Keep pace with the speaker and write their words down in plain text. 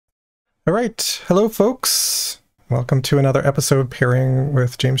All right. Hello, folks. Welcome to another episode pairing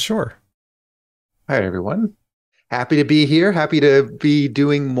with James Shore. Hi, everyone. Happy to be here. Happy to be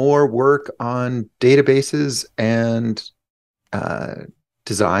doing more work on databases and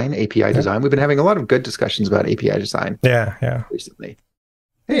design, API design. We've been having a lot of good discussions about API design recently.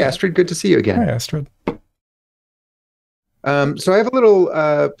 Hey, Astrid, good to see you again. Hi, Astrid. So I have a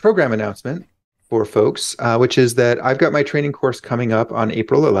little program announcement for folks, which is that I've got my training course coming up on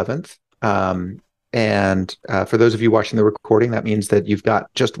April 11th. And for those of you watching the recording, that means that you've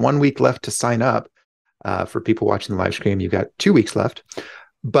got just 1 week left to sign up. For people watching the live stream, you've got 2 weeks left.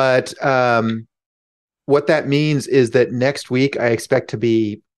 But what that means is that next week, I expect to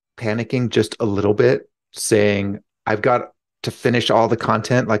be panicking just a little bit, saying, I've got to finish all the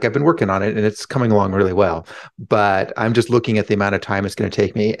content. Like, I've been working on it and it's coming along really well. But I'm just looking at the amount of time it's going to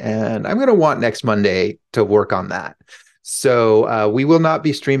take me. And I'm going to want next Monday to work on that. So we will not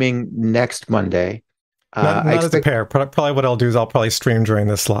be streaming next Monday. Not as a pair. Probably what I'll do is I'll probably stream during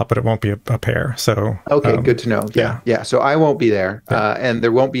this slot, but it won't be a pair. So okay, good to know. Yeah. So I won't be there, and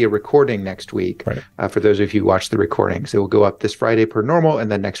there won't be a recording next week. Right. For those of you who watch the recordings, it will go up this Friday per normal,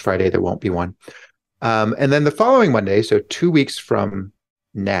 and then next Friday there won't be one. And then the following Monday, so 2 weeks from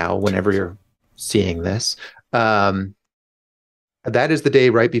now, whenever you're seeing this, that is the day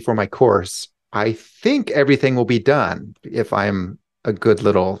right before my course. I think everything will be done if I'm a good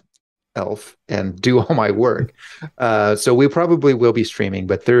little elf and do all my work. So we probably will be streaming,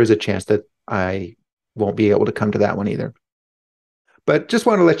 but there is a chance that I won't be able to come to that one either. But just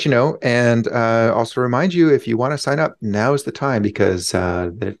want to let you know, and also remind you, if you want to sign up, now is the time, because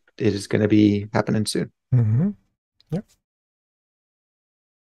it is going to be happening soon. Mm-hmm. Yep.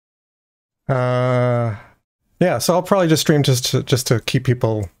 Yeah, so I'll probably just stream just to keep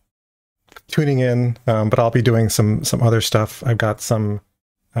people tuning in, but I'll be doing some other stuff. I've got some.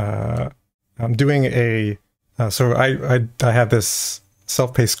 I'm doing a so I have this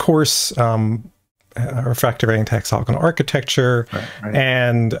self-paced course, refactoring hexagonal architecture, right.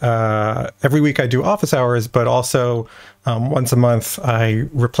 And every week I do office hours, but also once a month I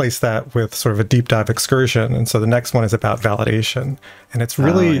replace that with sort of a deep dive excursion. And so the next one is about validation, and it's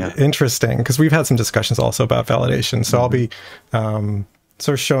really interesting because we've had some discussions also about validation. So I'll be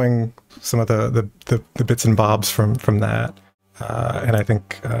sort of showing some of the bits and bobs from that. And I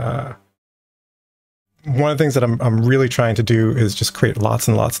think one of the things that I'm really trying to do is just create lots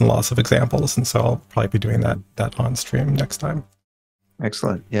and lots and lots of examples, and so I'll probably be doing that on stream next time.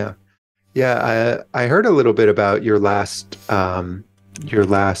 Excellent. Yeah. I heard a little bit about your last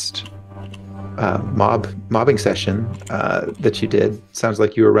mobbing session that you did. Sounds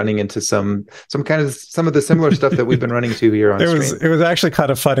like you were running into some of the similar stuff that we've been running to here on stream. It was actually kind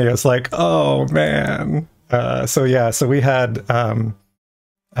of funny. It's like, oh man. So we had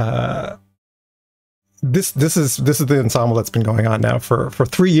this is the ensemble that's been going on now for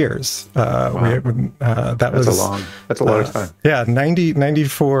 3 years. Wow. That's a lot of time. Yeah,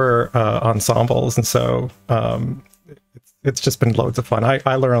 94 ensembles, and so it's just been loads of fun.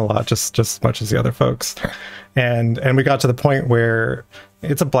 I learn a lot, just as much as the other folks, and we got to the point where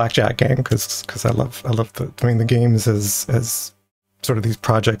it's a blackjack game because I love doing the games as sort of these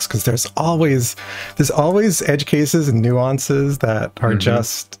projects, because there's always edge cases and nuances that are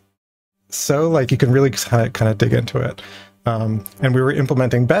just so, like, you can really kind of dig into it. And we were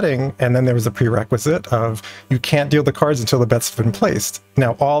implementing betting, and then there was a prerequisite of you can't deal the cards until the bets have been placed.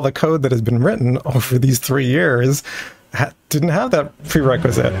 Now, all the code that has been written over these 3 years didn't have that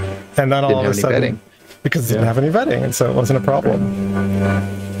prerequisite, and then all of a sudden, because it didn't have any betting, and so it wasn't a problem.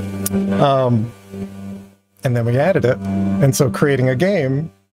 And then we added it, and so creating a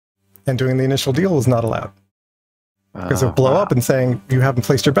game and doing the initial deal was not allowed, because it would blow up and saying you haven't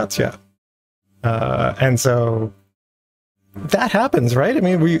placed your bets yet. And so that happens, right? I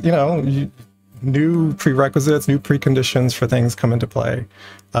mean, new prerequisites, new preconditions for things come into play.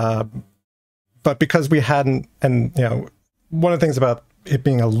 But because we hadn't, and one of the things about it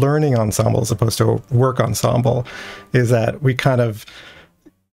being a learning ensemble as opposed to a work ensemble is that we kind of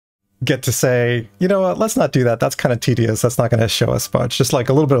get to say, you know what, let's not do that. That's kind of tedious. That's not going to show us much. Just like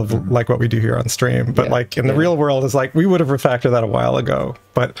a little bit of like what we do here on stream. But like in the real world, is like we would have refactored that a while ago.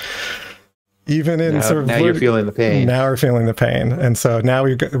 But even in now you're feeling the pain. Now we're feeling the pain, and so now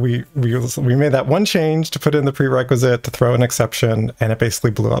we made that one change to put in the prerequisite to throw an exception, and it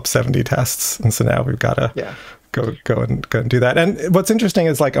basically blew up 70 tests. And so now we've got to go and do that. And what's interesting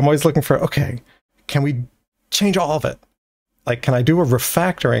is, like, I'm always looking for, okay, can we change all of it? Like, can I do a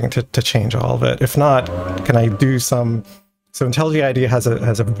refactoring to change all of it? If not, can I do some? So IntelliJ IDEA has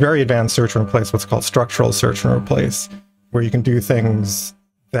a very advanced search and replace, what's called structural search and replace, where you can do things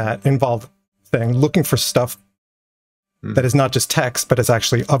that involve saying, looking for stuff that is not just text, but is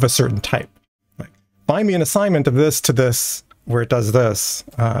actually of a certain type. Like, find me an assignment of this to this where it does this,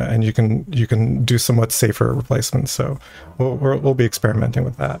 and you can do somewhat safer replacements. So we'll be experimenting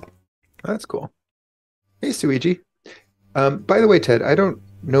with that. That's cool. Hey, Suiji. By the way, Ted, I don't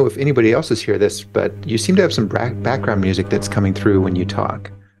know if anybody else is hear this, but you seem to have some background music that's coming through when you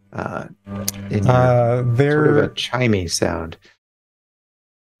talk. In sort of a chimey sound.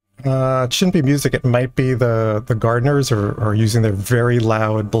 It shouldn't be music. It might be the gardeners are using their very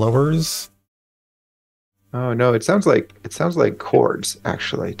loud blowers. Oh no! It sounds like chords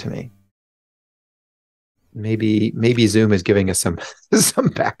actually to me. Maybe Zoom is giving us some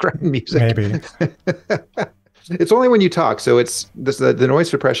background music. Maybe. It's only when you talk, so it's the noise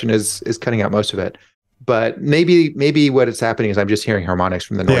suppression is cutting out most of it. But maybe what is happening is I'm just hearing harmonics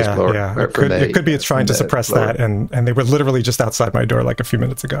from the noise blower. Yeah, it could be it's trying to suppress blower. That, and they were literally just outside my door like a few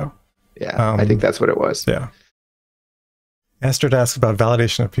minutes ago. Yeah, I think that's what it was. Yeah. Astrid asks about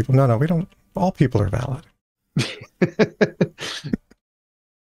validation of people. No, we don't. All people are valid.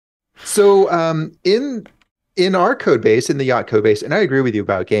 So in our code base, in the yacht code base, and I agree with you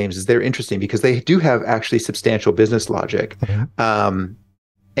about games, is they're interesting because they do have actually substantial business logic. Mm-hmm.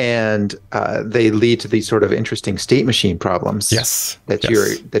 And they lead to these sort of interesting state machine problems.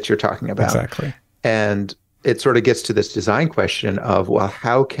 That you're talking about. Exactly. And it sort of gets to this design question of, well,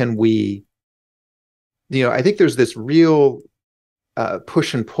 how can we, I think there's this real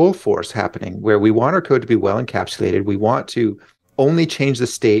push and pull force happening where we want our code to be well encapsulated. We want to only change the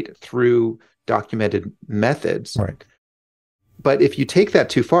state through documented methods. Right. But if you take that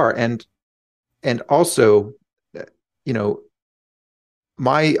too far, and also,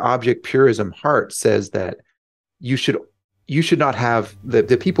 my object purism heart says that you should not have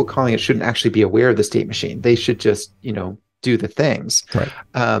the people calling it shouldn't actually be aware of the state machine. They should just, do the things. Right.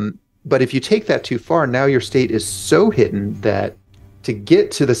 But if you take that too far, now your state is so hidden that to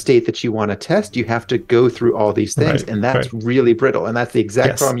get to the state that you want to test, you have to go through all these things. Right, and that's really brittle. And that's the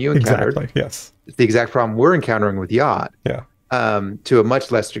exact problem you encountered. Exactly. Yes. It's the exact problem we're encountering with Yacht. Yeah. To a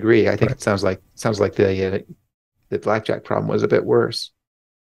much less degree. I think it sounds like the blackjack problem was a bit worse.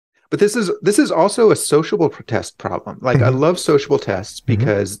 But this is also a sociable test problem. Like, I love sociable tests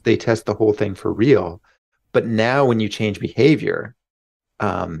because they test the whole thing for real. But now when you change behavior,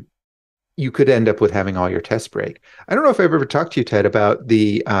 you could end up with having all your tests break. I don't know if I've ever talked to you, Ted, about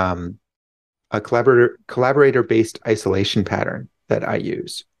the a collaborator-based isolation pattern that I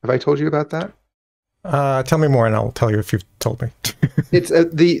use. Have I told you about that? Tell me more, and I'll tell you if you've told me. It's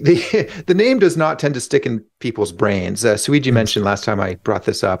the name does not tend to stick in people's brains. Suiji mentioned last time I brought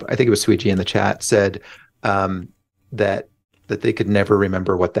this up. I think it was Suiji in the chat said that they could never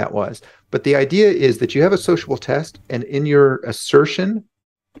remember what that was. But the idea is that you have a sociable test, and in your assertion,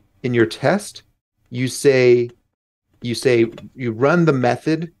 in your test, you run the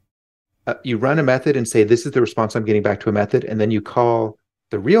method. You run a method and say, this is the response I'm getting back to a method, and then you call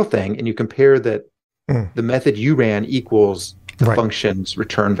the real thing, and you compare that the method you ran equals the function's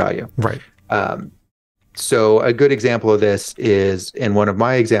return value. Right. So a good example of this is in one of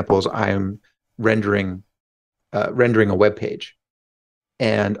my examples, I'm rendering a web page,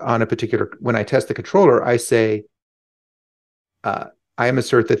 and on a particular, when I test the controller, I say, I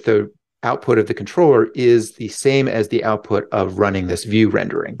assert that the output of the controller is the same as the output of running this view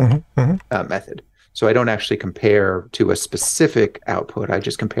rendering method. So I don't actually compare to a specific output. I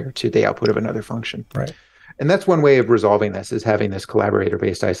just compare to the output of another function. Right. And that's one way of resolving this, is having this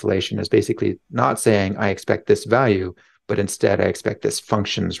collaborator-based isolation, is basically not saying I expect this value, but instead I expect this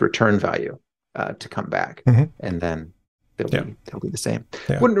function's return value to come back. And then they'll be the same.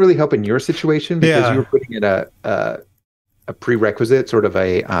 Yeah. Wouldn't really help in your situation because you were putting in a prerequisite, sort of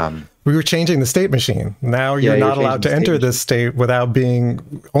a we were changing the state machine. Now you're not allowed to enter this state without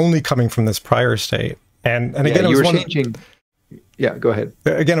being only coming from this prior state. And again, it was changing. Yeah, go ahead.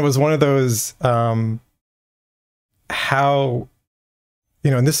 Again, it was one of those how,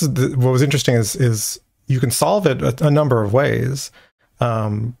 and this is what was interesting is you can solve it a number of ways.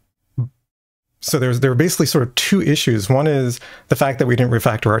 So there were basically sort of two issues. One is the fact that we didn't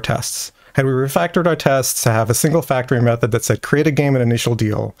refactor our tests. Had we refactored our tests to have a single factory method that said create a game at initial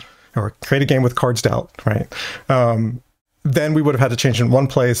deal, or create a game with cards dealt, right? Then we would have had to change it in one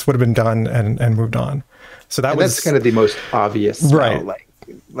place, would have been done and moved on. So that's kind of the most obvious, right?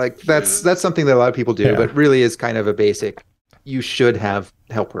 Like that's something that a lot of people do, but really is kind of a basic. You should have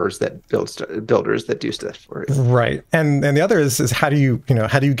helpers that builders that do stuff for you, right? And the other is how do you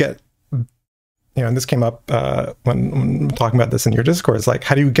get, and this came up when talking about this in your Discord. It's like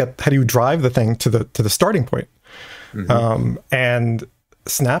how do you drive the thing to the starting point? And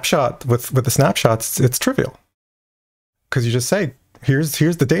snapshot with the snapshots, it's trivial because you just say, here's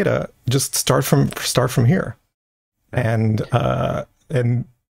the data, just start from here. And that,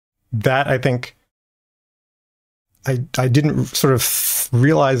 I think, I didn't sort of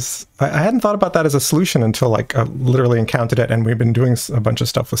realize, I hadn't thought about that as a solution until like I literally encountered it, and we've been doing a bunch of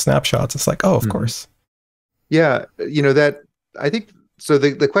stuff with snapshots. It's like, oh, of course. Yeah, that, I think, so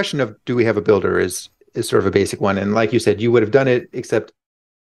the question of do we have a builder is sort of a basic one. And like you said, you would have done it, except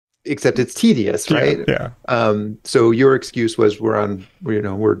it's tedious, right? Yeah. So your excuse was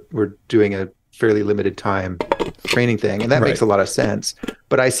we're doing a fairly limited time training thing, and that makes a lot of sense.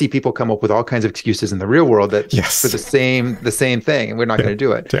 But I see people come up with all kinds of excuses in the real world that for the same thing, and we're not going to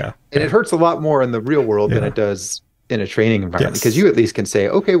do it. Yeah. And it hurts a lot more in the real world than it does in a training environment, because you at least can say,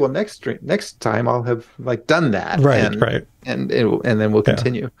 okay, well, next time I'll have like done that, and then we'll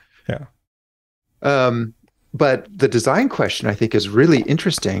continue. But the design question, I think, is really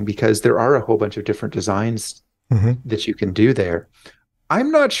interesting because there are a whole bunch of different designs that you can do there. I'm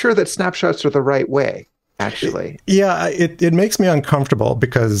not sure that snapshots are the right way, actually. Yeah, it makes me uncomfortable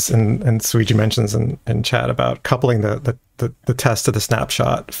because, and Suiji mentions in chat about coupling the test to the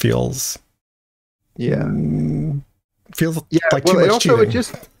snapshot feels like too much cheating.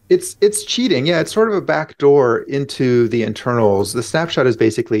 It's cheating. Yeah, it's sort of a backdoor into the internals. The snapshot is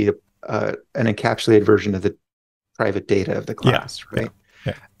basically an encapsulated version of the private data of the class, right?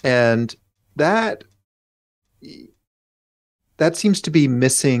 Yeah. And that seems to be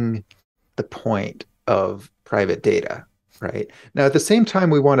missing the point of private data, right? Now, at the same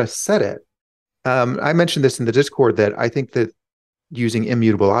time, we want to set it. I mentioned this in the Discord that I think that using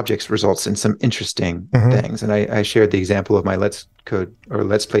immutable objects results in some interesting things. And I shared the example of my Let's Play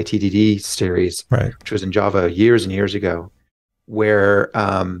TDD series, which was in Java years and years ago, where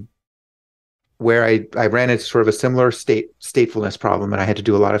I ran into sort of a similar statefulness problem, and I had to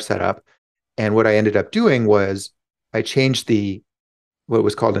do a lot of setup. And what I ended up doing was I changed what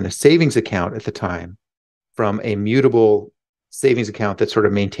was called a savings account at the time from a mutable savings account that sort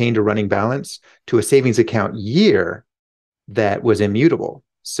of maintained a running balance to a savings account year that was immutable.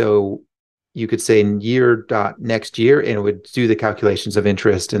 So you could say year.next year, and it would do the calculations of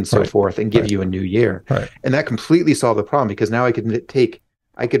interest and so forth and give you a new year. And that completely solved the problem, because now I could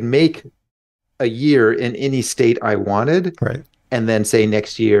make a year in any state I wanted, and then say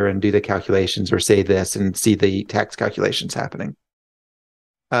next year and do the calculations, or say this and see the tax calculations happening.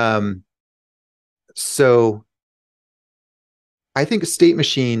 So I think state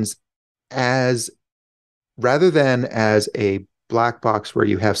machines, rather than as a black box where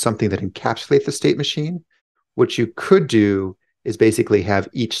you have something that encapsulates the state machine, what you could do is basically have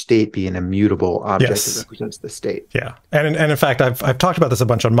each state be an immutable object that represents the state. Yeah, and in fact, I've talked about this a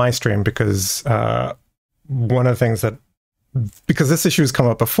bunch on my stream, because one of the things that, because this issue has come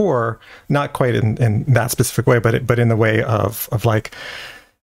up before, not quite in that specific way, but in the way of like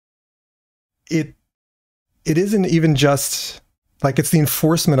it isn't even just like it's the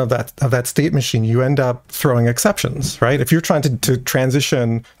enforcement of that state machine. You end up throwing exceptions, right? If you're trying to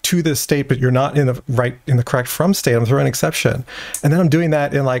transition to this state, but you're not in the correct from state, I'm throwing an exception, and then I'm doing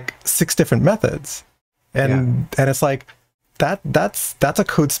that in like 6 different methods, and it's like that's a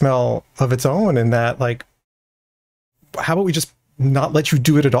code smell of its own. In that, like, how about we just not let you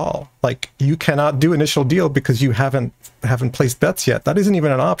do it at all? Like, you cannot do initial deal because you haven't placed bets yet. That isn't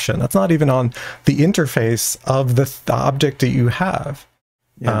even an option. That's not even on the interface of the object that you have.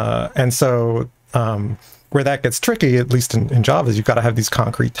 And so where that gets tricky, at least in Java, is you've got to have these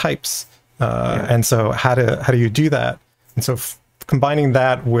concrete types. And so how do you do that? And so combining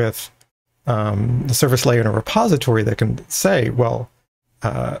that with the service layer in a repository that can say, well,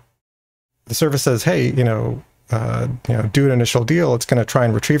 the service says, hey, do an initial deal, it's going to try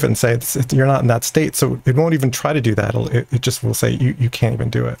and retrieve it and say you're not in that state, so it won't even try to do that. It just will say you can't even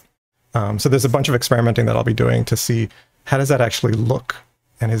do it. So there's a bunch of experimenting that I'll be doing to see how does that actually look,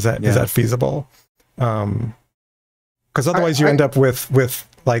 and is that feasible? Because otherwise you end up with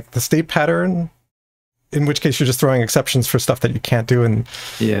like the state pattern, in which case you're just throwing exceptions for stuff that you can't do. And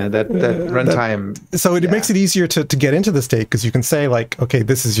that runtime. So it makes it easier to get into the state, because you can say like, okay,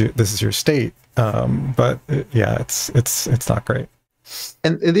 this is your state. But it's not great.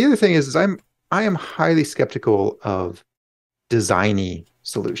 And the other thing is I am highly skeptical of designy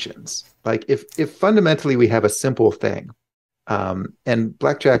solutions. Like if fundamentally we have a simple thing, and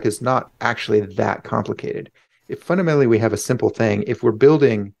Blackjack is not actually that complicated. If fundamentally we have a simple thing, if we're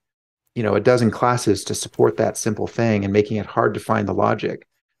building a dozen classes to support that simple thing and making it hard to find the logic,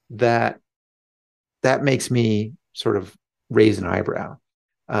 that makes me sort of raise an eyebrow.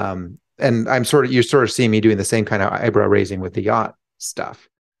 And you're sort of seeing me doing the same kind of eyebrow raising with the yacht stuff.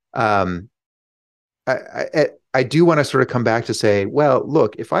 I do want to sort of come back to say, well,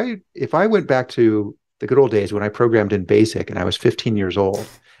 look, if I went back to the good old days when I programmed in BASIC and I was 15 years old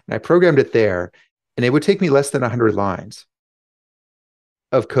and I programmed it there, and it would take me less than 100 lines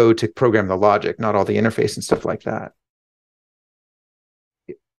of code to program the logic, not all the interface and stuff like that.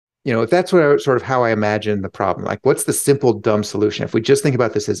 If that's sort of how I imagine the problem, like what's the simple, dumb solution? If we just think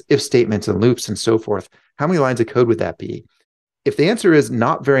about this as if statements and loops and so forth, how many lines of code would that be? If the answer is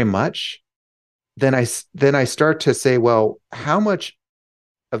not very much, then I start to say, well, how much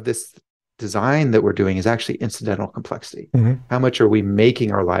of this design that we're doing is actually incidental complexity? How much are we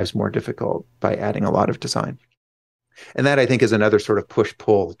making our lives more difficult by adding a lot of design? And that, I think, is another sort of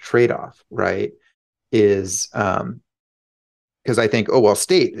push-pull trade-off, right? Is because I think, oh, well,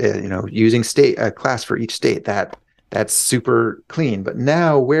 state, using state, a class for each state, that's super clean. But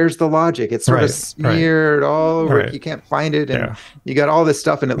now, where's the logic? It's sort of smeared all over. You can't find it, and you got all this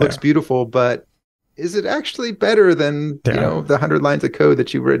stuff, and it looks beautiful, but is it actually better than the 100 lines of code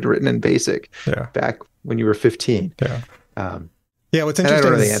that you had written in BASIC back when you were 15? What's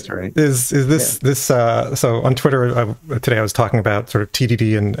interesting is this. So on Twitter today, I was talking about sort of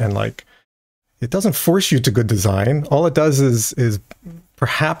TDD and like it doesn't force you to good design. All it does is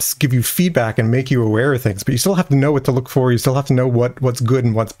perhaps give you feedback and make you aware of things, but you still have to know what to look for. You still have to know what's good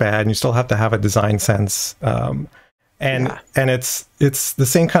and what's bad, and you still have to have a design sense. And it's the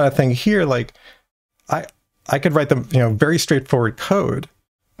same kind of thing here. Like I could write the very straightforward code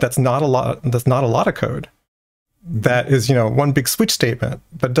that's not a lot of code that is one big switch statement,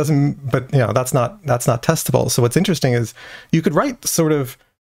 but that's not testable. So what's interesting is you could write sort of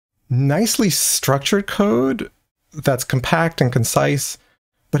nicely structured code that's compact and concise,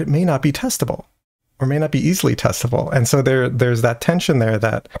 but it may not be testable or may not be easily testable. And so there's that tension there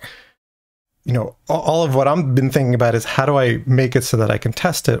that all of what I've been thinking about is how do I make it so that I can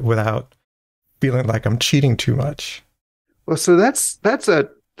test it without feeling like I'm cheating too much. Well, so that's a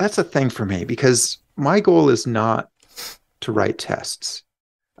thing for me, because my goal is not to write tests.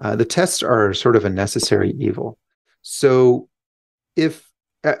 The tests are sort of a necessary evil. So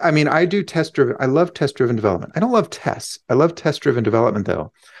I do test-driven. I love test-driven development. I don't love tests. I love test-driven development,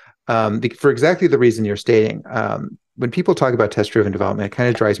 though, for exactly the reason you're stating. When people talk about test-driven development, it kind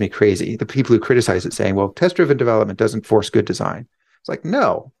of drives me crazy. The people who criticize it saying, well, test-driven development doesn't force good design. It's like,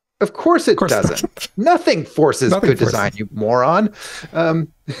 no, of course it doesn't. Nothing forces good design, you moron.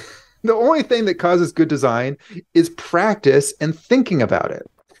 The only thing that causes good design is practice and thinking about it.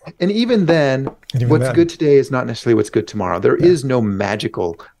 And even then, what's good today is not necessarily what's good tomorrow. There is no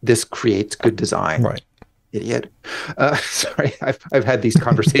magical, this creates good design. Right. Idiot. Sorry, I've had these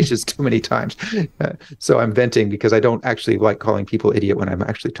conversations too many times. So I'm venting because I don't actually like calling people idiot when I'm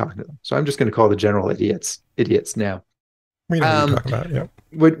actually talking to them. So I'm just going to call the general idiots now. We know who you're talking about. Yeah.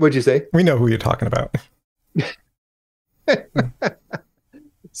 What'd you say? We know who you're talking about.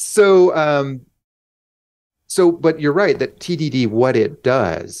 But you're right that TDD, what it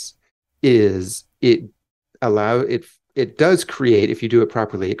does is it does create, if you do it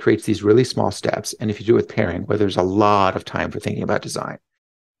properly, it creates these really small steps. And if you do it with pairing, where there's a lot of time for thinking about design,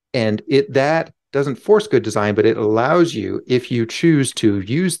 and that doesn't force good design, but it allows you, if you choose to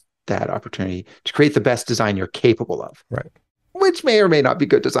use that opportunity, to create the best design you're capable of. Right. Which may or may not be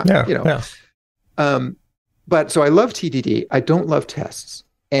good design. But so I love TDD. I don't love tests.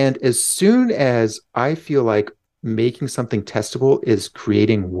 And as soon as I feel like making something testable is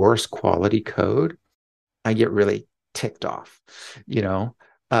creating worse quality code, I get really ticked off,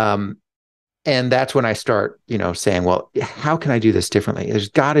 and that's when I start, saying, well, how can I do this differently? There's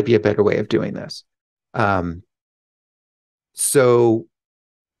got to be a better way of doing this. So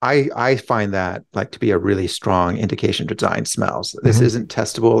I find that like to be a really strong indication design smells. This isn't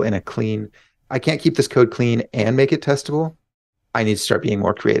testable in a clean, I can't keep this code clean and make it testable. I need to start being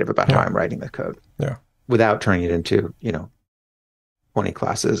more creative about how I'm writing the code. Yeah. Without turning it into, 20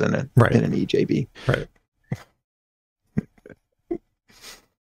 classes and in an EJB. Right.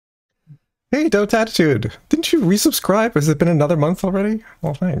 Hey, Dote Attitude. Didn't you resubscribe? Has it been another month already?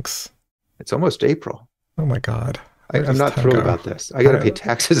 Well, thanks. It's almost April. Oh my God. I'm not thrilled about this. I got to pay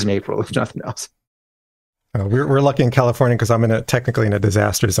taxes in April, if nothing else. We're lucky in California because I'm technically in a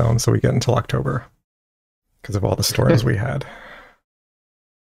disaster zone, so we get until October because of all the storms we had.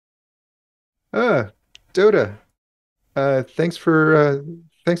 Dota. Thanks for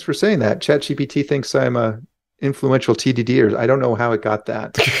saying that. ChatGPT thinks I'm a influential TDDer. I don't know how it got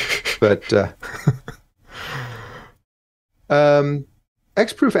that, but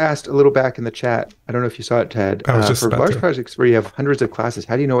Xproof asked a little back in the chat. I don't know if you saw it, Ted. For large projects where you have hundreds of classes,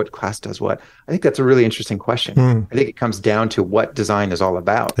 how do you know what class does what? I think that's a really interesting question. I think it comes down to what design is all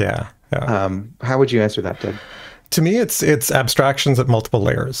about. Yeah. How would you answer that, Ted? To me, it's abstractions at multiple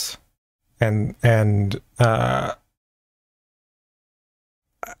layers, and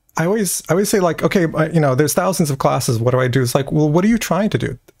I always say, like, okay, there's thousands of classes. What do I do? It's like, well, what are you trying to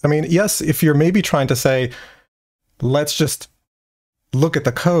do? I mean, yes, if you're maybe trying to say, let's just look at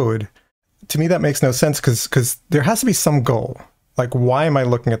the code, to me that makes no sense, because there has to be some goal. Like, why am I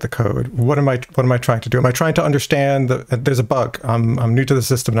looking at the code? What am I trying to do? Am I trying to understand that there's a bug? I'm new to the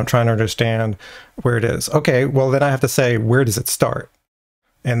system and I'm trying to understand where it is. Okay, well then I have to say, where does it start?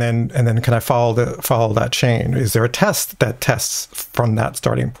 And then can I follow that chain? Is there a test that tests from that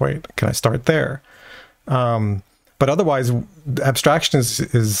starting point? Can I start there? But otherwise, abstraction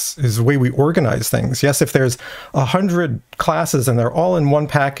is the way we organize things. Yes, if there's 100 classes and they're all in one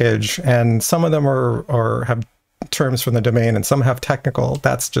package, and some of them have terms from the domain and some have technical,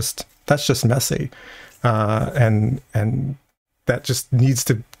 that's just messy, and that just needs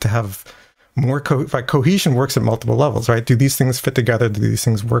to have more cohesion. Works at multiple levels, right? Do these things fit together? Do these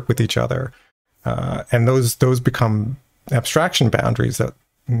things work with each other? And those become abstraction boundaries that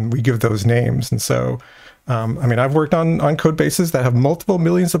we give those names. And so, I mean, I've worked on code bases that have multiple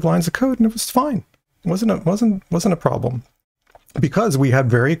millions of lines of code, and it was fine. It wasn't a problem, because we had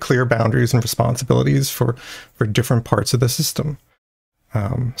very clear boundaries and responsibilities for different parts of the system.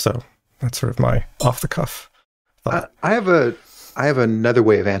 So that's sort of my off the cuff thought. I have another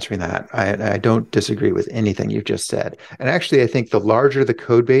way of answering that. I don't disagree with anything you've just said. And actually, I think the larger the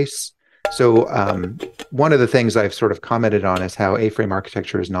code base. So one of the things I've sort of commented on is how A-frame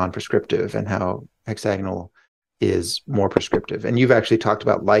architecture is non-prescriptive and how hexagonal is more prescriptive. And you've actually talked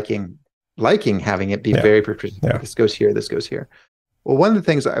about liking having it be very prescriptive. Yeah. This goes here, this goes here. Well, one of the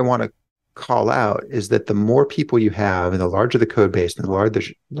things I want to call out is that the more people you have and the larger the code base and the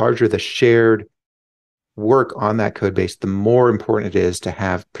larger the shared work on that code base, the more important it is to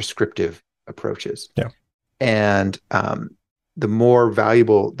have prescriptive approaches. Yeah. And the more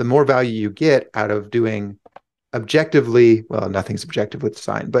value you get out of doing objectively, well, nothing's objective with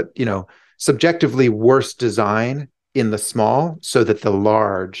design, but subjectively worse design in the small so that the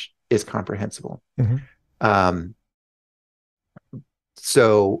large is comprehensible.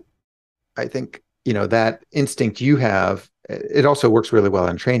 So I think, that instinct you have, it also works really well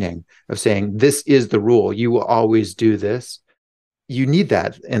in training, of saying, this is the rule. You will always do this. You need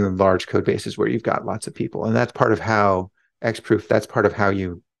that in large code bases where you've got lots of people. And that's part of how Xproof, that's part of how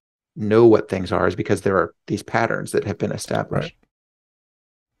you know what things are, is because there are these patterns that have been established.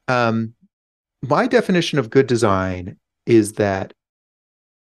 Right. My definition of good design is that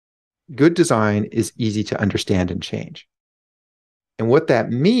good design is easy to understand and change. And what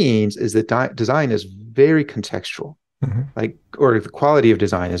that means is that design is very contextual, or the quality of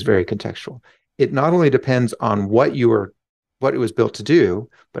design is very contextual. It not only depends on what it was built to do,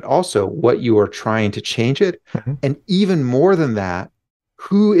 but also what you are trying to change it. And even more than that,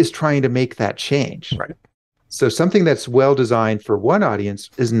 who is trying to make that change? Right. So something that's well designed for one audience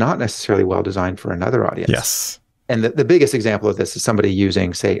is not necessarily well designed for another audience. Yes. And the biggest example of this is somebody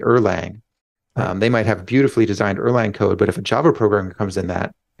using, say, Erlang. They might have beautifully designed Erlang code, but if a Java programmer comes in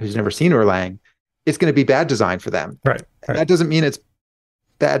who's never seen Erlang, it's going to be bad design for them. Right. And that doesn't mean it's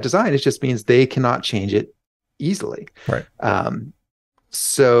bad design. It just means they cannot change it easily. Right. And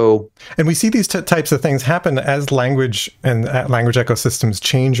we see these types of things happen as language and language ecosystems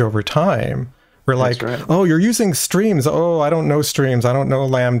change over time. We're like, oh, you're using streams. Oh, I don't know streams. I don't know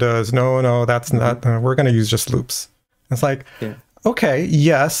lambdas. No, that's not. We're going to use just loops. It's like, okay,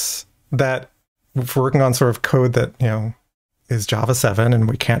 yes, that if we're working on sort of code that is Java 7 and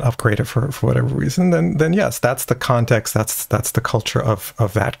we can't upgrade it for whatever reason, then yes, that's the context. That's the culture of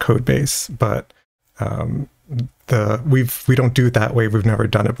that code base. But we don't do it that way. We've never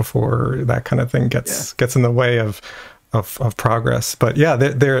done it before. That kind of thing gets in the way of progress. But yeah,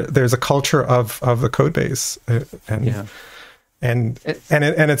 there's a culture of the code base, and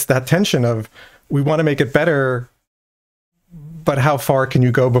it's that tension of, we want to make it better, but how far can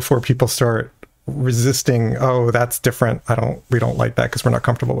you go before people start resisting? Oh, that's different. We don't like that because we're not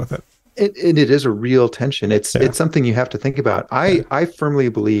comfortable with it. It is a real tension. It's something you have to think about. I firmly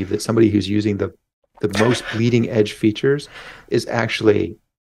believe that somebody who's using the most bleeding edge features is actually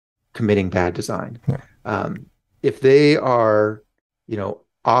committing bad design. If they are,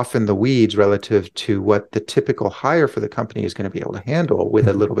 off in the weeds relative to what the typical hire for the company is going to be able to handle with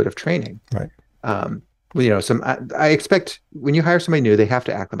a little bit of training, right? I expect when you hire somebody new, they have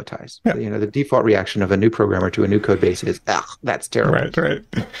to acclimatize. Yeah. The default reaction of a new programmer to a new code base is, that's terrible. Right.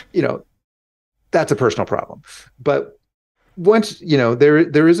 That's a personal problem. But once,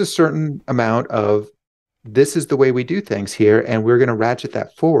 there is a certain amount of, this is the way we do things here, and we're going to ratchet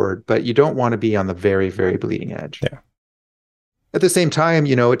that forward, but you don't want to be on the very, very bleeding edge. Yeah. At the same time,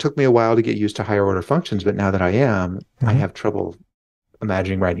 it took me a while to get used to higher order functions, but now that I am, I have trouble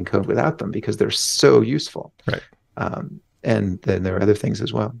imagining writing code without them because they're so useful. Right. And then there are other things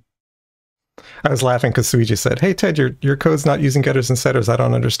as well. I was laughing because Suiji said, "Hey, Ted, your code's not using getters and setters. I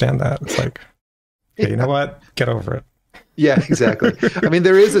don't understand that." It's like, hey, you know what? Get over it. Yeah, exactly. I mean,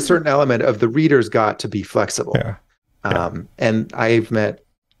 there is a certain element of the reader's got to be flexible. Yeah. And I've met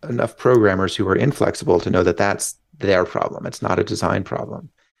enough programmers who are inflexible to know that that's their problem. It's not a design problem.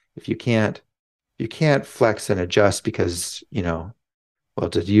 If you can't flex and adjust because, well,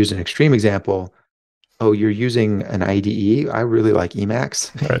 to use an extreme example, you're using an IDE. I really like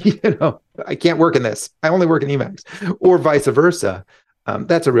Emacs. Right. I can't work in this. I only work in Emacs, or vice versa.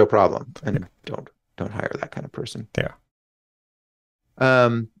 That's a real problem. And don't hire that kind of person. Yeah.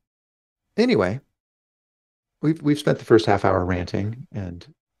 Anyway, we've spent the first half hour ranting, and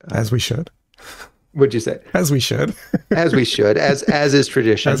as we should. What'd you say? As we should. As we should. As is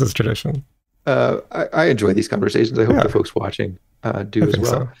tradition. As is tradition. I enjoy these conversations. I hope the folks watching do as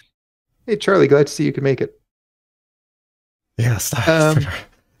well. So. Hey, Charlie, glad to see you can make it. Yes.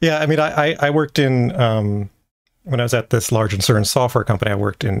 Yeah, I mean, I worked in, when I was at this large insurance software company, I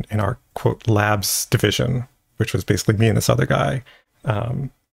worked in our, quote, labs division, which was basically me and this other guy.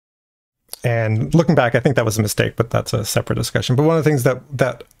 And looking back, I think that was a mistake, but that's a separate discussion. But one of the things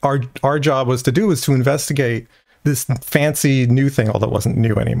that our job was to do was to investigate this fancy new thing, although it wasn't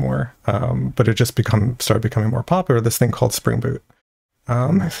new anymore, but it just started becoming more popular, this thing called Spring Boot.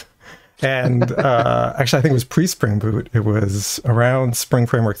 And actually, I think it was pre-Spring Boot. It was around Spring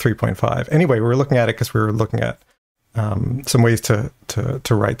Framework 3.5. Anyway, we were looking at it because we were looking at some ways to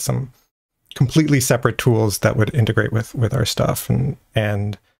write some completely separate tools that would integrate with our stuff,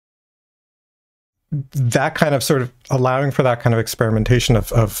 and that kind of sort of allowing for that kind of experimentation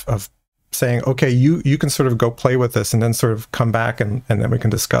of saying, okay, you can sort of go play with this and then sort of come back and then we can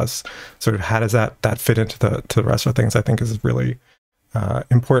discuss sort of how does that fit into the rest of things, I think is really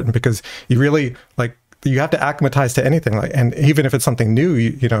important, because you really you have to acclimatize to anything, and even if it's something new,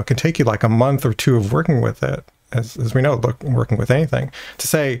 it can take you like a month or two of working with it, as we know, working with anything, to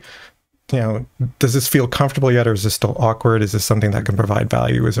say, does this feel comfortable yet, or is this still awkward? Is this something that can provide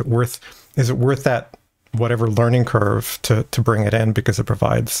value? Is it worth that whatever learning curve to bring it in because it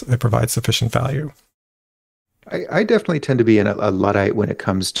provides sufficient value? I definitely tend to be a Luddite when it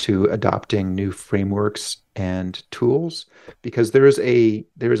comes to adopting new frameworks and tools, because there is a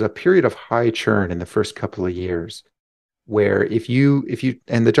period of high churn in the first couple of years where if you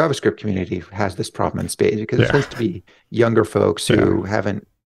and the JavaScript community has this problem in spades, because it tends to be younger folks who haven't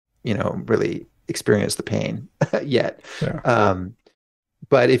really experienced the pain yet.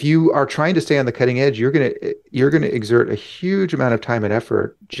 But if you are trying to stay on the cutting edge, you're gonna exert a huge amount of time and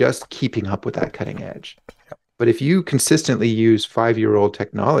effort just keeping up with that cutting edge. But if you consistently use 5-year-old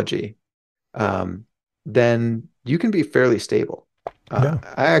technology, then you can be fairly stable. I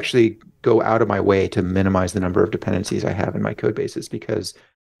actually go out of my way to minimize the number of dependencies I have in my code bases, because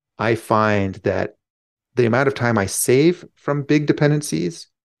I find that the amount of time I save from big dependencies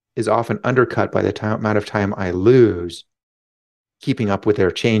is often undercut by the amount of time I lose keeping up with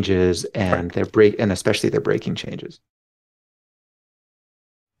their changes and and especially their breaking changes.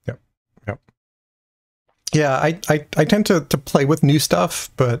 Yeah, I tend to play with new stuff,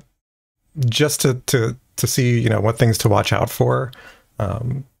 but just to see what things to watch out for.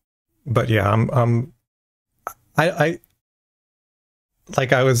 But yeah, I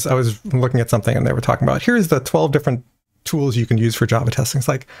was looking at something and they were talking about, here's the 12 different tools you can use for Java testing. It's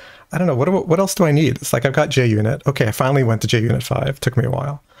like, I don't know, what else do I need? It's like, I've got JUnit. Okay, I finally went to JUnit 5. Took me a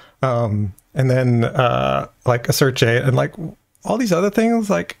while. And then like AssertJ and like all these other things,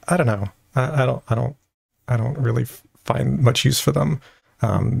 like, I don't know. I don't really find much use for them.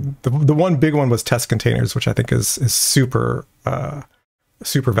 The one big one was test containers, which I think is super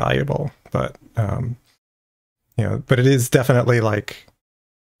super valuable. But but it is definitely like,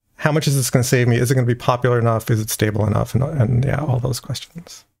 how much is this going to save me? Is it going to be popular enough? Is it stable enough? And yeah, all those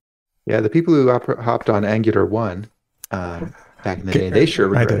questions. Yeah, the people who hopped on Angular 1 back in the day, they sure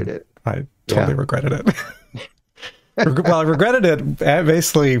regretted it. I totally regretted it. Well, I regretted it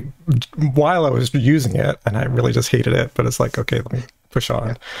basically while I was using it, and I really just hated it. But it's like, okay, let me push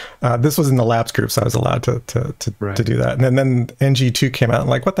on. This was in the labs group, so I was allowed to do that. And then NG2 came out, and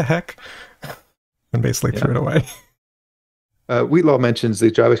like, what the heck? and basically threw it away. Wheatlaw mentions the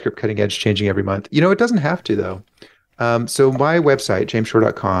JavaScript cutting edge changing every month. It doesn't have to, though. So my website,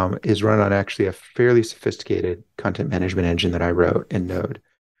 jamesshore.com, is run on actually a fairly sophisticated content management engine that I wrote in Node.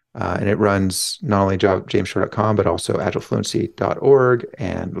 And it runs not only jamesshore.com, but also agilefluency.org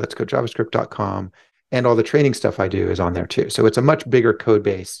and letscodejavascript.com. And all the training stuff I do is on there too. So it's a much bigger code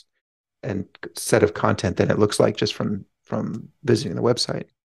base and set of content than it looks like just from visiting the website.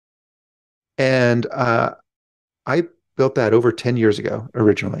 And I built that over 10 years ago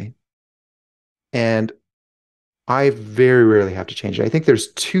originally. And I very rarely have to change it. I think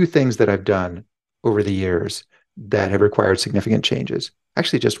there's two things that I've done over the years that have required significant changes.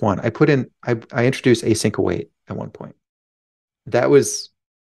 Actually, just one. I introduced async await at one point. That was,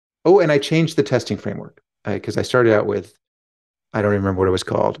 and I changed the testing framework because I started out with, I don't remember what it was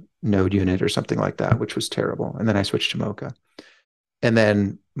called, Node Unit or something like that, which was terrible. And then I switched to Mocha. And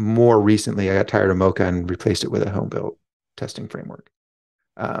then more recently, I got tired of Mocha and replaced it with a home-built testing framework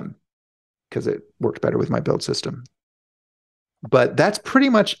because it worked better with my build system. But that's pretty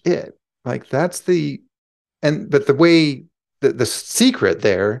much it. Like but the way, the secret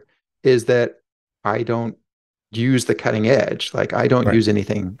there is that I don't use the cutting edge. Like I don't use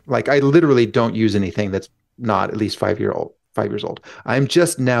anything, like I literally don't use anything that's not at least 5 years old. I'm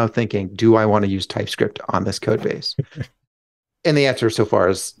just now thinking, do I want to use TypeScript on this code base? And the answer so far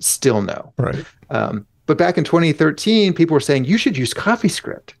is still no. Right. But back in 2013, people were saying, you should use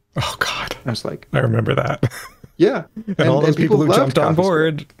CoffeeScript. Oh, God. I was like, I remember that. Yeah. And all those people who jumped on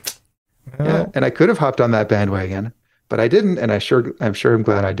board. Well, yeah. And I could have hopped on that bandwagon, but I didn't. And I'm sure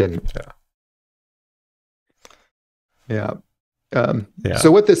glad I didn't. Yeah. So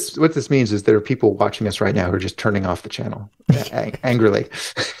what this means is there are people watching us right now who are just turning off the channel angrily.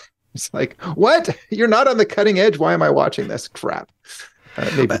 It's like, what? You're not on the cutting edge. Why am I watching this crap?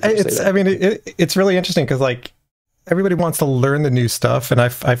 It's really interesting because like everybody wants to learn the new stuff, and I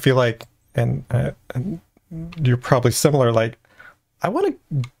feel like, and you're probably similar. Like, I want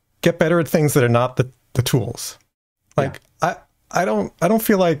to get better at things that are not the tools. Like, I don't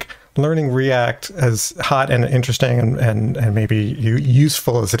feel like learning React as hot and interesting and maybe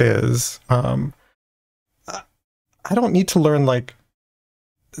useful as it is. I don't need to learn, like,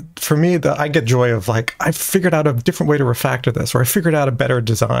 for me, I get joy of like, I figured out a different way to refactor this, or I figured out a better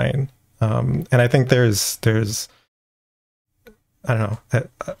design. And I think there's I don't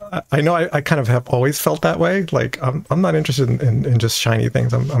know. I know I kind of have always felt that way. Like I'm not interested in just shiny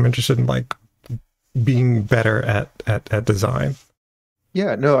things. I'm interested in like being better at design.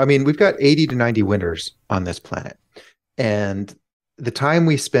 Yeah, no, I mean, we've got 80 to 90 winters on this planet. And the time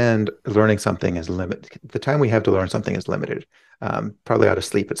we spend learning something is limited. The time we have to learn something is limited. Probably ought to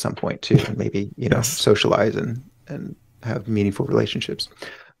sleep at some point too, and maybe, socialize and have meaningful relationships.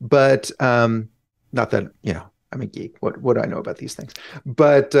 But not that, I'm a geek. What do I know about these things?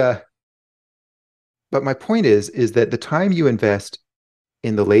 But my point is that the time you invest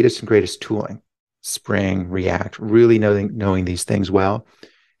in the latest and greatest tooling, Spring, React, really knowing these things well,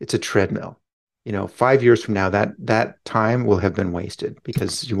 it's a treadmill. 5 years from now, that time will have been wasted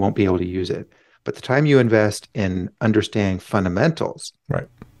because you won't be able to use it. But the time you invest in understanding fundamentals, right,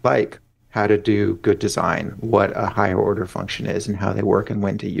 like how to do good design, what a higher order function is and how they work and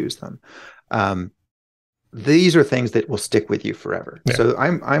when to use them, these are things that will stick with you forever. Yeah. So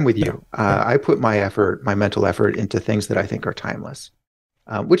I'm with you. I put my mental effort into things that I think are timeless,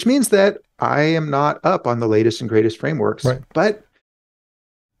 which means that I am not up on the latest and greatest frameworks, right. But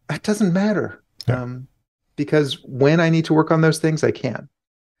that doesn't matter. Because when I need to work on those things, I can.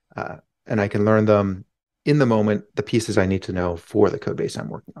 And I can learn them in the moment, the pieces I need to know for the code base I'm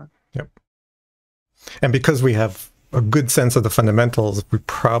working on. Yep. And because we have a good sense of the fundamentals, we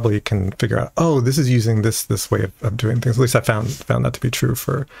probably can figure out, this is using this way of doing things. At least I found that to be true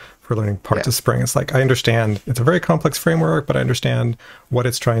for learning parts of Spring. It's like, I understand it's a very complex framework, but I understand what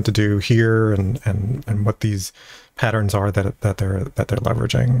it's trying to do here and what these patterns are that they're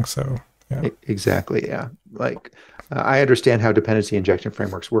leveraging. So yeah. Exactly. Yeah. Like I understand how dependency injection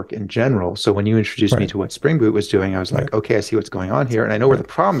frameworks work in general. So when you introduced me to what Spring Boot was doing, I was like, okay, I see what's going on here. And I know where the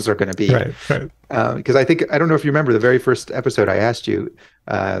problems are going to be. Right. Because I don't know if you remember the very first episode I asked you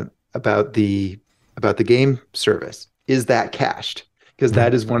about the game service. Is that cached? Because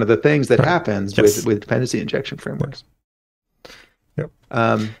that is one of the things that happens with dependency injection frameworks. Yep.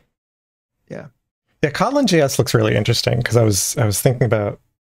 Yeah. Kotlin JS looks really interesting because I was thinking about,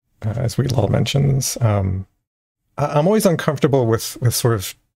 as Wheatlaw mentions, I'm always uncomfortable with sort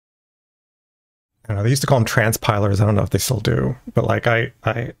of, I don't know, they used to call them transpilers. I don't know if they still do, but like I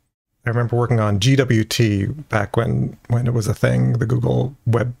I remember working on GWT back when it was a thing, the Google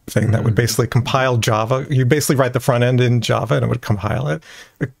web thing that would basically compile Java. You basically write the front end in Java and it would compile it.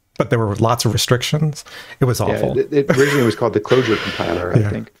 But there were lots of restrictions. It was awful. Yeah, it originally was called the Clojure compiler, I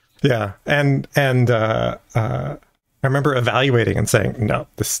think. Yeah, and I remember evaluating and saying, no,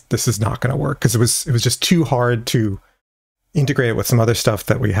 this is not going to work, because it was just too hard to integrate it with some other stuff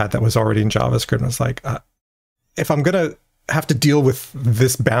that we had that was already in JavaScript. And I was like, if I'm going to have to deal with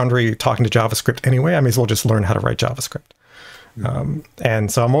this boundary talking to JavaScript anyway, I may as well just learn how to write JavaScript.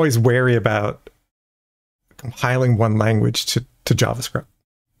 And so I'm always wary about compiling one language to JavaScript.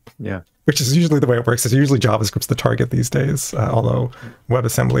 Yeah. Which is usually the way it works. Is usually JavaScript's the target these days, although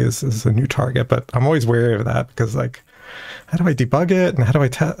WebAssembly is a new target. But I'm always wary of that, because, like, how do I debug it and how do I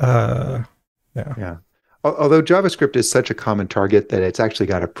test? Yeah. Although JavaScript is such a common target that it's actually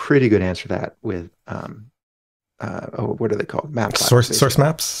got a pretty good answer to that with what are they called? Map source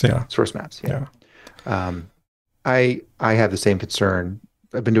maps. Yeah. Source maps. Yeah. I have the same concern.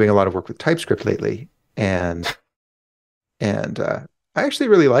 I've been doing a lot of work with TypeScript lately, and I actually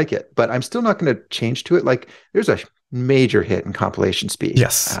really like it, but I'm still not going to change to it. Like, there's a major hit in compilation speed.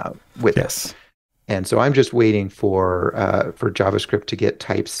 With it. And so I'm just waiting for JavaScript to get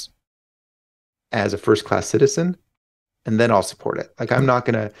types as a first-class citizen, and then I'll support it. Like, I'm not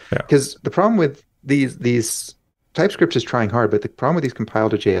going to, because the problem with these TypeScript is trying hard, but the problem with these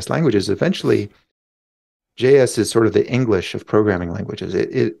compiled to JS languages, eventually JS is sort of the English of programming languages.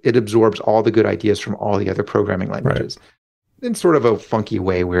 It absorbs all the good ideas from all the other programming languages. In sort of a funky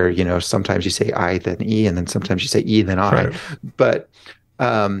way where, you know, sometimes you say I, then E, and then sometimes you say E, then I. But,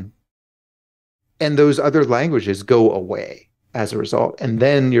 and those other languages go away as a result. And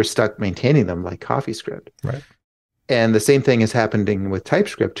then you're stuck maintaining them like CoffeeScript. And the same thing is happening with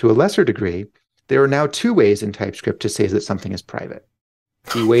TypeScript to a lesser degree. There are now two ways in TypeScript to say that something is private.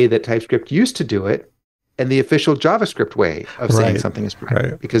 The way that TypeScript used to do it, and the official JavaScript way of saying something is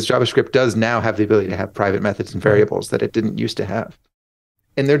private, because JavaScript does now have the ability to have private methods and variables that it didn't used to have,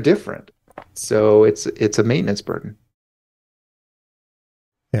 and they're different. So it's a maintenance burden.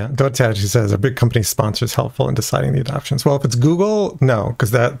 Yeah, Dottage says, are big company sponsors helpful in deciding the adoptions? Well, if it's Google, no,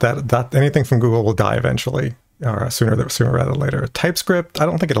 because that anything from Google will die eventually, or sooner rather than later. TypeScript, I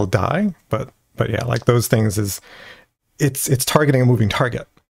don't think it'll die, but yeah, like those things it's targeting a moving target.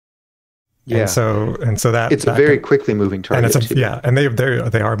 Yeah. And so that it's a very quickly moving target. And and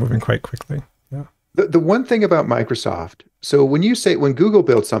they are moving quite quickly. Yeah. The one thing about Microsoft, so when Google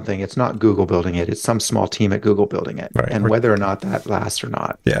builds something, it's not Google building it, it's some small team at Google building it. And whether or not that lasts or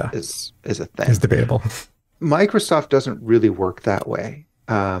not is a thing. It's debatable. Microsoft doesn't really work that way.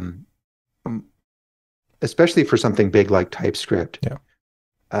 Especially for something big like TypeScript.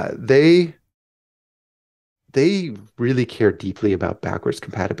 They really care deeply about backwards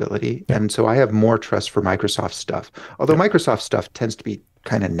compatibility. And so I have more trust for Microsoft stuff. Although Microsoft stuff tends to be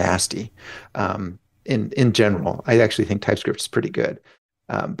kind of nasty in general. I actually think TypeScript is pretty good.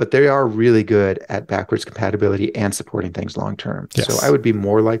 But they are really good at backwards compatibility and supporting things long term. So I would be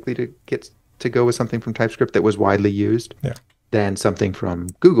more likely to go with something from TypeScript that was widely used than something from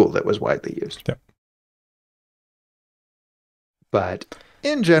Google that was widely used. But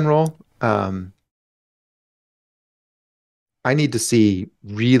in general, I need to see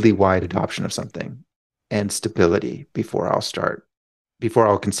really wide adoption of something and stability before I'll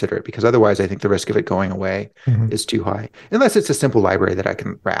consider it, because otherwise I think the risk of it going away is too high, unless it's a simple library that I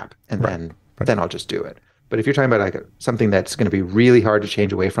can wrap, and then I'll just do it. But if you're talking about like something that's going to be really hard to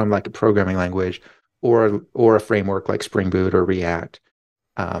change away from, like a programming language or a framework like Spring Boot or React,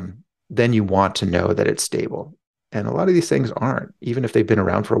 then you want to know that it's stable. And a lot of these things aren't, even if they've been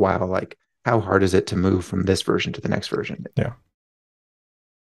around for a while. Like, how hard is it to move from this version to the next version?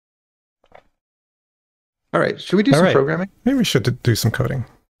 All right. Should we do some programming? Maybe we should do some coding.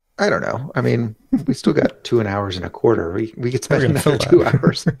 I don't know. I mean, we still got 2 hours and a quarter. We could spend another 2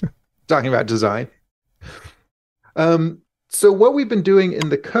 hours talking about design. So what we've been doing in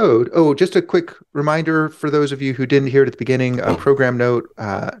the code, just a quick reminder for those of you who didn't hear it at the beginning, a program note,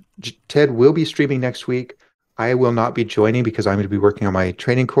 Ted will be streaming next week. I will not be joining because I'm going to be working on my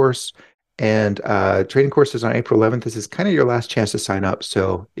training course. And training course is on April 11th. This is kind of your last chance to sign up.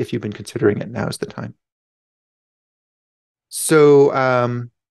 So if you've been considering it, now is the time. So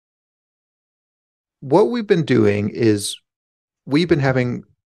what we've been doing is we've been having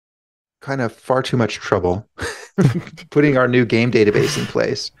kind of far too much trouble putting our new game database in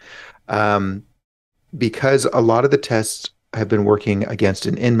place, because a lot of the tests have been working against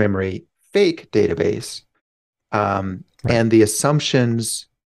an in-memory fake database, and the assumptions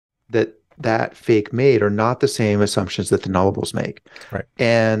that fake made are not the same assumptions that the nullables make.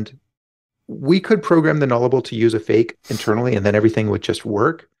 And we could program the nullable to use a fake internally, and then everything would just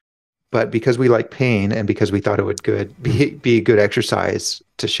work. But because we like pain and because we thought it would be a good exercise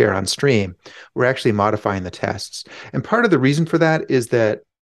to share on stream, we're actually modifying the tests. And part of the reason for that is that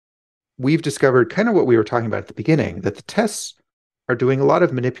we've discovered kind of what we were talking about at the beginning, that the tests are doing a lot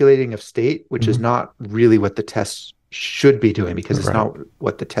of manipulating of state, which is not really what the tests should be doing, because it's not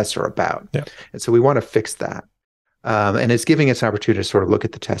what the tests are about. Yeah. And so we want to fix that. And it's giving us an opportunity to sort of look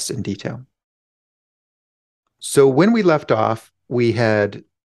at the tests in detail. So when we left off, we'd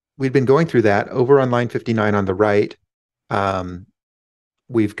been going through that. Over on line 59 on the right,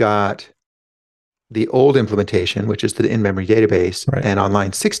 we've got the old implementation, which is the in-memory database. Right. And on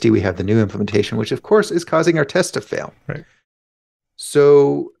line 60, we have the new implementation, which of course is causing our test to fail. Right.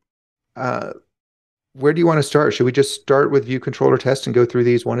 So where do you want to start? Should we just start with view controller test and go through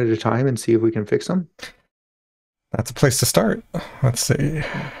these one at a time and see if we can fix them? That's a place to start. Let's see.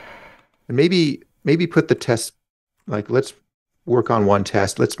 And maybe put the test, like, let's work on one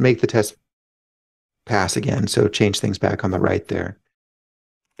test. Let's make the test pass again. So change things back on the right there.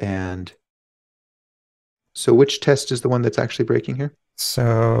 And so which test is the one that's actually breaking here?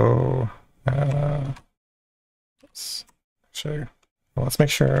 So let's make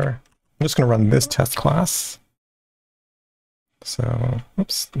sure. I'm just going to run this test class. So,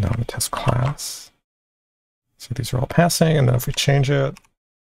 oops, no, the test class. So these are all passing, and then if we change it,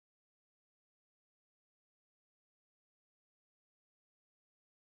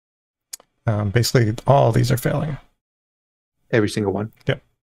 basically all of these are failing. Every single one? Yep.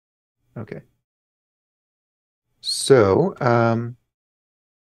 Okay. So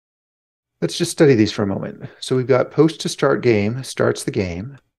let's just study these for a moment. So we've got post to start game, starts the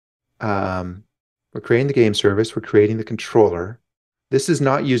game. We're creating the game service. We're creating the controller. This is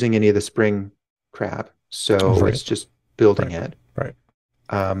not using any of the Spring crap. So it's just building it. Right.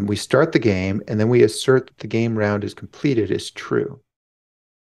 We start the game, and then we assert that the game round is completed is true.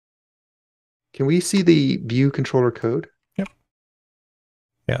 Can we see the view controller code? Yep.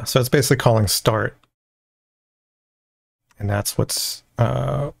 Yeah, so it's basically calling start. And that's what's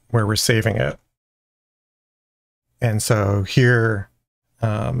where we're saving it. And so here,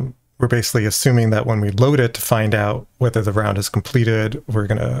 we're basically assuming that when we load it to find out whether the round is completed, we're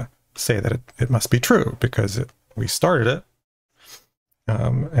going to say that it must be true because we started it.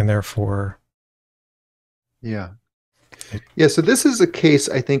 And therefore... Yeah. Yeah, so this is a case,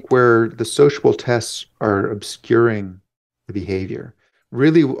 I think, where the sociable tests are obscuring the behavior.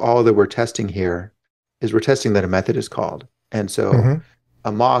 Really, all that we're testing here is we're testing that a method is called. And so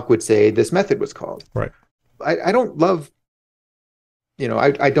a mock would say this method was called. Right. I don't love,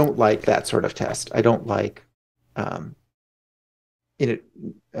 I don't like that sort of test. I don't like, what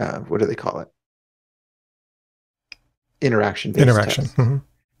do they call it? Interaction-based tests.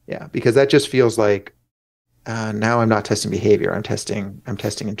 Yeah, because that just feels like, now I'm not testing behavior. I'm testing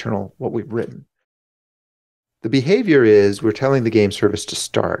internal, what we've written. The behavior is we're telling the game service to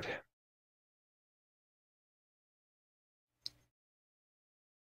start.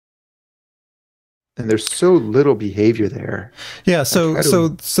 And there's so little behavior there. Yeah. So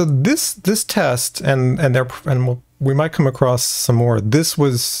this test we might come across some more. This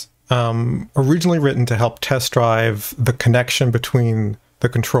was originally written to help test drive the connection between the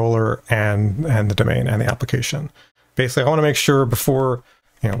controller and the domain and the application. Basically, I want to make sure before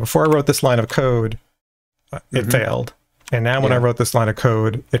I wrote this line of code, it failed, and now when I wrote this line of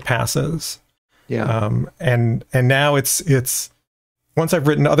code, it passes. Yeah. And now it's once I've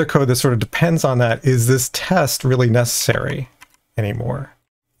written other code that sort of depends on that, is this test really necessary anymore?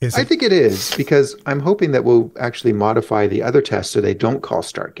 I think it is, because I'm hoping that we'll actually modify the other tests so they don't call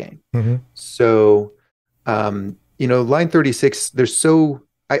start game. So, line 36, there's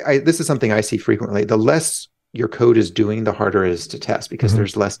this is something I see frequently. The less your code is doing, the harder it is to test, because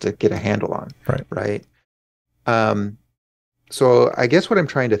there's less to get a handle on. Right. So I guess what I'm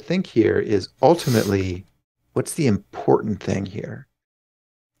trying to think here is ultimately, what's the important thing here?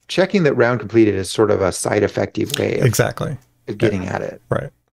 Checking that round completed is sort of a side effective way of getting at it. Right.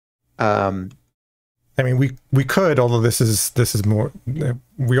 I mean, we could, although this is more,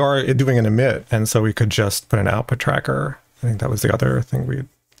 we are doing an emit, and so we could just put an output tracker. I think that was the other thing we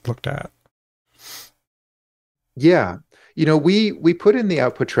looked at. Yeah. We put in the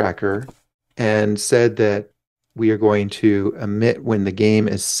output tracker and said that we are going to emit when the game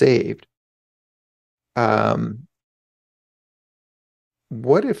is saved. What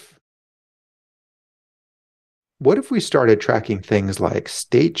if we started tracking things like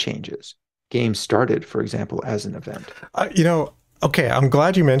state changes? Game started, for example, as an event. Okay, I'm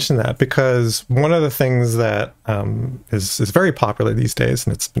glad you mentioned that, because one of the things that is very popular these days,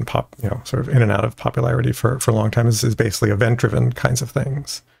 and it's been sort of in and out of popularity for a long time, is basically event-driven kinds of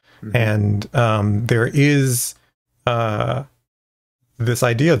things. And there is this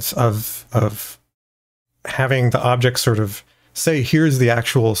idea of having the object sort of say, here's the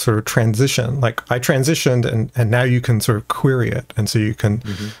actual sort of transition. Like, I transitioned, and now you can sort of query it. And so you can,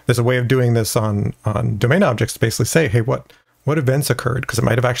 there's a way of doing this on domain objects to basically say, hey, what events occurred? Because it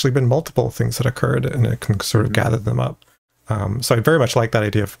might have actually been multiple things that occurred, and it can sort of gather them up. So I very much like that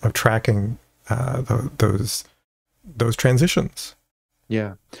idea of tracking those transitions.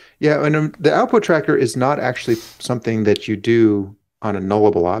 Yeah. Yeah. And the output tracker is not actually something that you do on a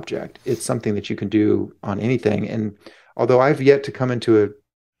nullable object. It's something that you can do on anything. And although I've yet to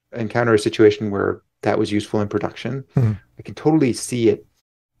encounter a situation where that was useful in production, I can totally see it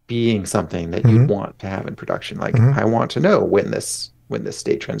being something that you'd want to have in production. Like, I want to know when this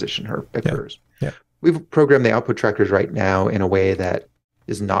state transition occurs. Yeah. We've programmed the output trackers right now in a way that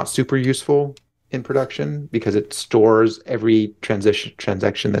is not super useful in production, because it stores every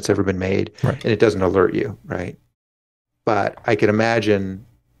transaction that's ever been made, and it doesn't alert you, right? But I can imagine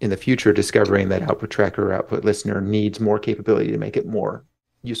in the future discovering that output tracker or output listener needs more capability to make it more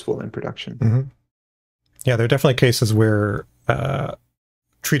useful in production. Yeah, there are definitely cases where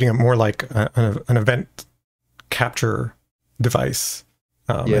treating it more like an event capture device,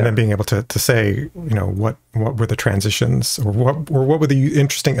 and then being able to say, what were the transitions, or what were the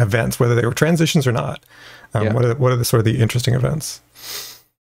interesting events, whether they were transitions or not. What are the sort of the interesting events?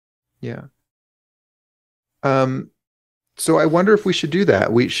 Yeah. So I wonder if we should do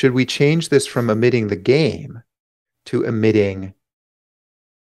that. Should we change this from emitting the game to emitting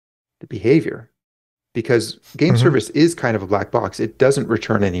the behavior? Because game service is kind of a black box. It doesn't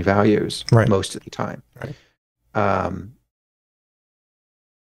return any values most of the time.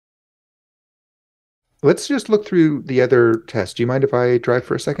 Let's just look through the other tests. Do you mind if I drive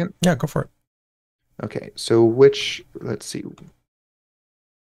for a second? Yeah, go for it. Okay, so let's see.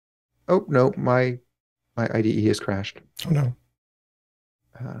 Oh, no, my IDE has crashed. Oh, no.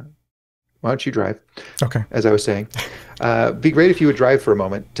 Why don't you drive? Okay. As I was saying. Be great if you would drive for a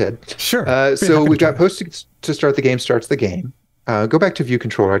moment, Ted. Sure. So we've got post to start the game starts the game. Go back to view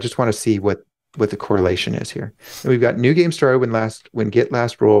controller. I just want to see what the correlation is here. And we've got new game started when get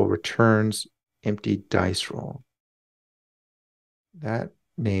last roll returns empty dice roll. That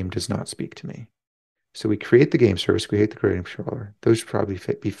name does not speak to me. So we create the game service, create the game controller. Those should probably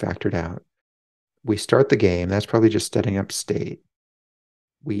be factored out. We start the game. That's probably just setting up state.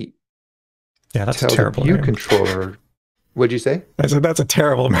 That's a terrible view name. Controller. What'd you say? I said that's a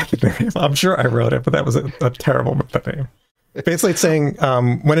terrible method name. I'm sure I wrote it, but that was a terrible method name. Basically, it's saying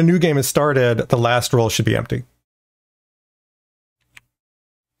when a new game is started, the last roll should be empty.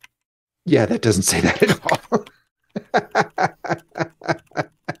 Yeah, that doesn't say that at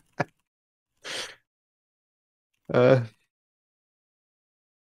all.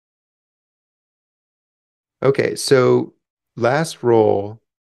 Okay, so last roll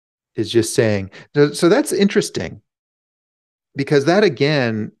is just saying, so that's interesting, because that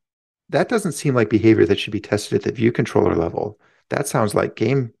doesn't seem like behavior that should be tested at the view controller level. That sounds like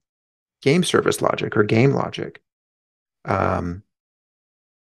game service logic or game logic.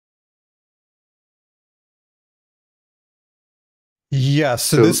 Yeah,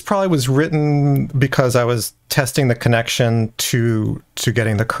 so this probably was written because I was testing the connection to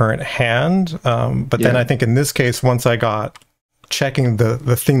getting the current hand. But then I think in this case, once I got checking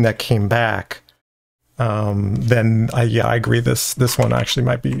the thing that came back, then I agree. This one actually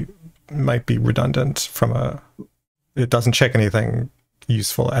might be redundant from it doesn't check anything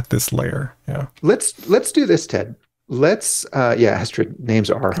useful at this layer. Yeah. Let's do this, Ted. Astrid, names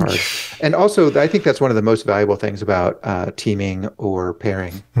are hard. And also, I think that's one of the most valuable things about teaming or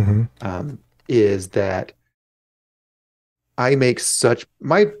pairing, is that I make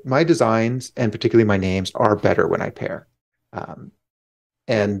my designs, and particularly my names, are better when I pair.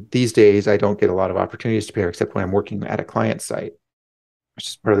 And these days, I don't get a lot of opportunities to pair except when I'm working at a client site, which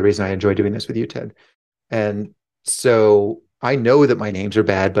is part of the reason I enjoy doing this with you, Ted. And so I know that my names are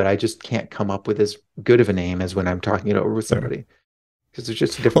bad, but I just can't come up with as good of a name as when I'm talking it over with somebody, because there's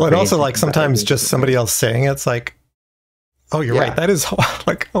just a different. Well, and also like sometimes just somebody else saying it's like, oh, you're right. That is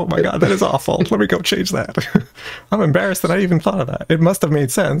like, oh my God, that is awful. Let me go change that. I'm embarrassed that I even thought of that. It must have made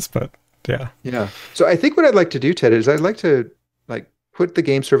sense, but yeah. Yeah. So I think what I'd like to do, Ted, is I'd like to put the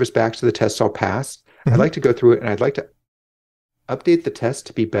game service back to the tests all passed. I'd like to go through it, and I'd like to update the tests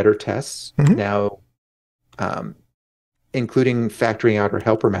to be better tests now. Including factoring out our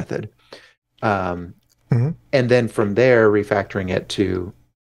helper method. and then from there refactoring it to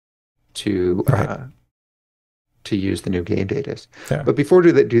use the new game data. Yeah. But before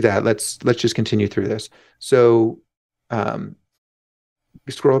we do that, let's just continue through this. So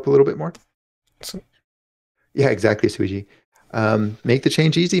scroll up a little bit more. Yeah, exactly, Suiji. Make the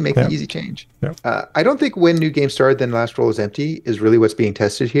change easy, make the easy change. I don't think when new game started, then last roll is empty is really what's being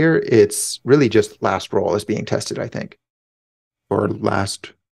tested here. It's really just last roll is being tested, I think. Or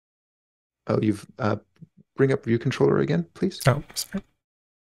last. Oh, you've bring up view controller again, please. Oh, sorry.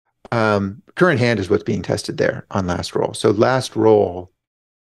 Current hand is what's being tested there on last roll. So last roll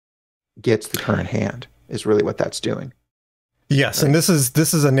gets the current hand is really what that's doing. Yes, right. And this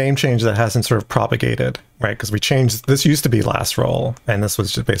is a name change that hasn't sort of propagated, right? Because we changed, this used to be last roll, and this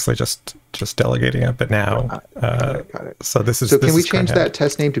was just basically just delegating it, but now, got it. So this is. So can we change that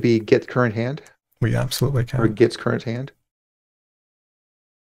test name to be get current hand? We absolutely can. Or gets current hand.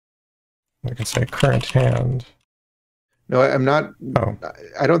 We can say current hand. No, I'm not. Oh.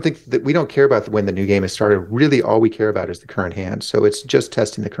 I don't think that we don't care about when the new game is started. Really, all we care about is the current hand. So it's just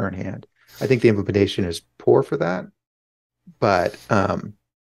testing the current hand. I think the implementation is poor for that. But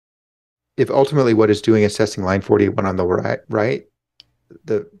if ultimately what it's doing is testing line 41 on the right,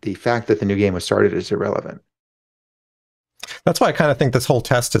 the fact that the new game was started is irrelevant. That's why I kind of think this whole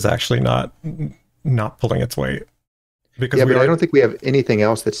test is actually not pulling its weight. Because yeah, but I don't think we have anything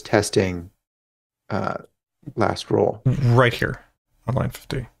else that's testing last roll. Right here on line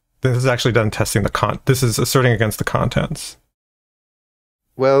 50. This is actually done testing this is asserting against the contents.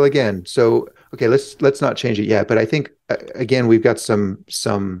 Well, again, so okay, let's not change it yet. But I think again we've got some.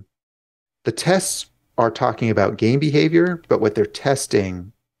 The tests are talking about game behavior, but what they're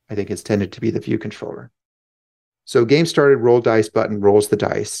testing, I think, is tended to be the view controller. So game started, roll dice button rolls the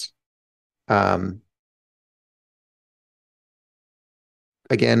dice.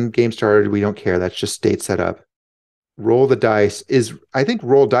 Again, game started, we don't care. That's just state setup. Roll the dice is, I think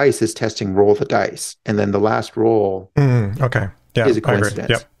roll dice is testing roll the dice. And then the last roll okay. Yeah, is a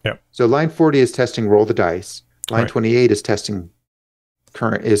coincidence. Yep. So line 40 is testing roll the dice. Line 28 is testing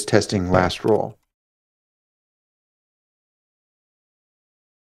last roll.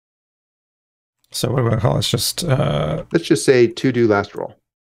 So what do we call it? Let's just say to do last roll.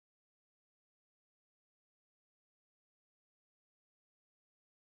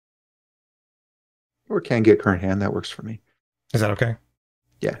 Or can get current hand. That works for me. Is that okay?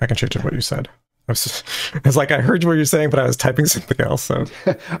 Yeah. I can change it what you said. It's like I heard what you're saying, but I was typing something else. So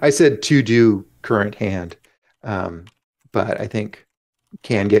I said to do current hand. But I think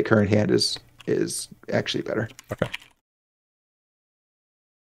can get current hand is actually better. Okay.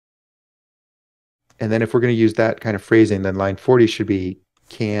 And then if we're going to use that kind of phrasing, then line 40 should be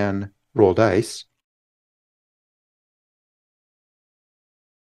can roll dice.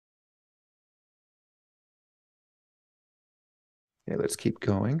 Okay, let's keep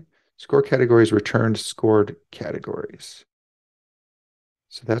going. Score categories returned scored categories.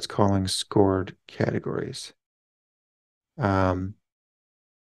 So that's calling scored categories. Yeah,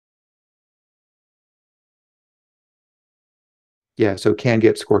 so can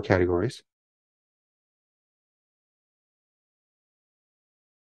get score categories.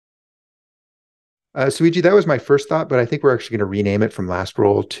 Suiji, that was my first thought, but I think we're actually going to rename it from last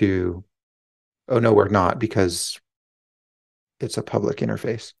roll to, oh no, we're not, because it's a public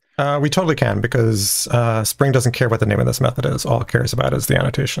interface. We totally can, because Spring doesn't care what the name of this method is. All it cares about is the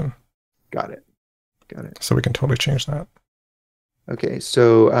annotation. Got it. So we can totally change that. Okay,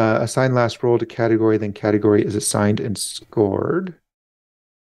 so assign last roll to category, then category is assigned and scored.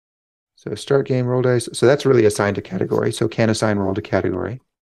 So start game, roll dice. So that's really assigned to category. So can assign roll to category.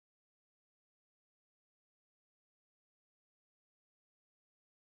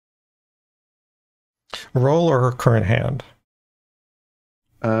 Roll or current hand?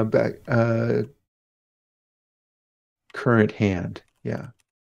 Current hand, yeah.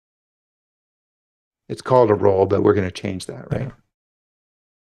 It's called a roll, but we're going to change that, right?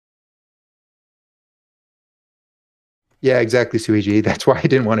 Yeah, exactly, Suiji. That's why I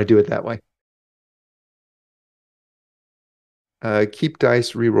didn't want to do it that way. Keep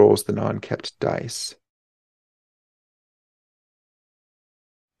dice re-rolls the non-kept dice.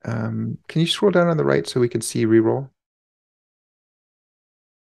 Can you scroll down on the right so we can see re-roll?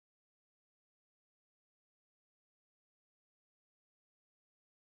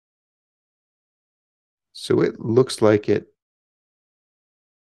 So it looks like it.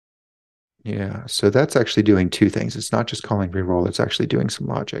 Yeah, so that's actually doing two things. It's not just calling re-roll, it's actually doing some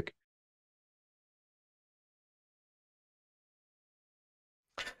logic.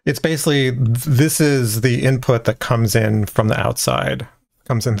 It's basically, this is the input that comes in from the outside,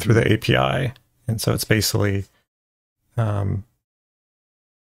 comes in through the API, And so it's basically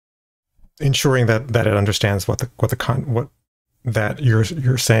ensuring that it understands what that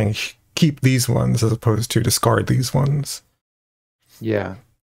you're saying, keep these ones as opposed to discard these ones. Yeah.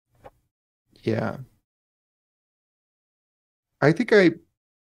 Yeah. I think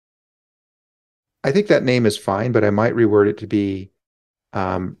that name is fine, but I might reword it to be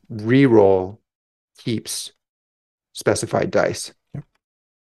reroll keeps specified dice. Yep.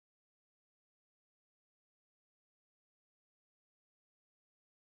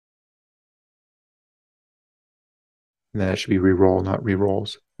 And then it should be reroll, not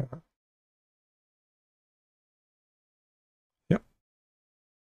rerolls. Yep.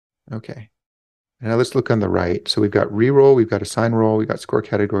 Okay. Now let's look on the right. So we've got reroll, we've got assign roll, we've got score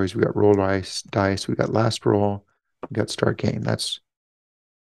categories, we've got roll dice, we've got last roll, we've got start game. That's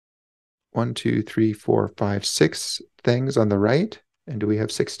 1, 2, 3, 4, 5, 6 things on the right. And do we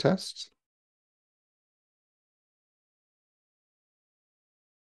have 6 tests?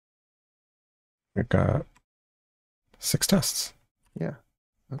 We've got 6 tests. Yeah.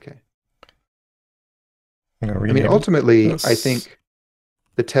 Okay. I mean, ultimately, this. I think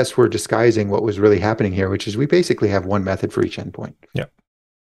the tests were disguising what was really happening here, which is we basically have one method for each endpoint. Yeah.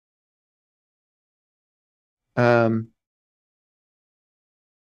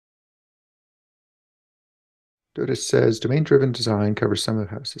 Dota says domain-driven design covers some of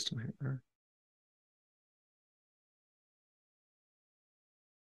how system.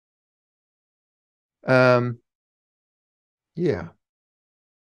 Yeah.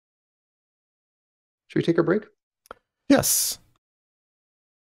 Should we take a break? Yes.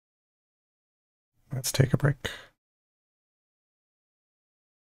 Let's take a break.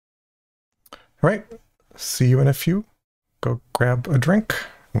 All right. See you in a few. Go grab a drink.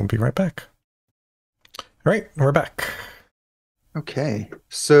 We'll be right back. All right, we're back. Okay.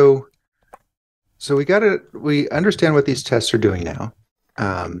 So we understand what these tests are doing now.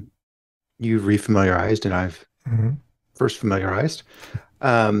 You've refamiliarized and I've first familiarized.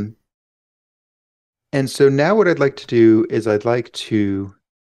 And so now what I'd like to do is I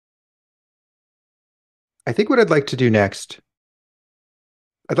think what I'd like to do next,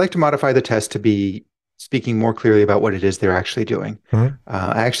 I'd like to modify the test to be speaking more clearly about what it is they're actually doing. I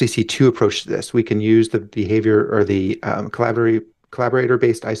actually see 2 approaches to this. We can use the behavior or the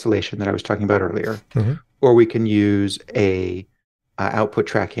collaborator-based isolation that I was talking about earlier, or we can use a output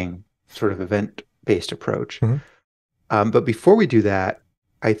tracking sort of event-based approach. But before we do that,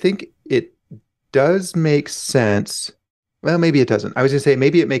 I think it does make sense. Well, maybe it doesn't. I was going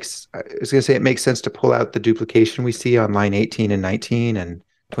to say it makes sense to pull out the duplication we see on line 18 and 19 and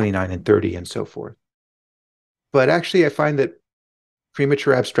 29 and 30 and so forth. But actually, I find that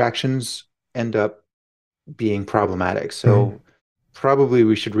premature abstractions end up being problematic. So probably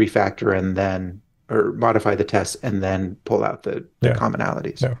we should refactor and then, or modify the tests and then pull out the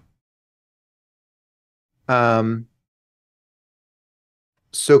commonalities. Yeah.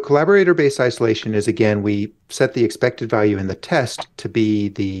 So collaborator-based isolation is, again, we set the expected value in the test to be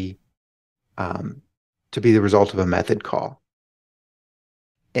the result of a method call.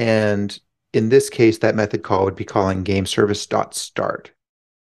 And in this case, that method call would be calling gameService.start.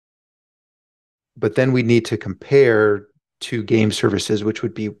 But then we need to compare 2 game services, which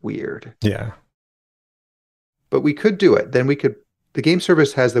would be weird. Yeah. But we could do it. Then the game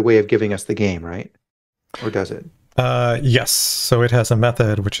service has the way of giving us the game, right? Or does it? Yes. So it has a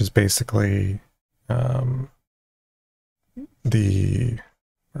method which is basically where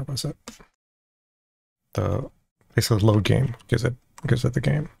was it? The basically load game gives it the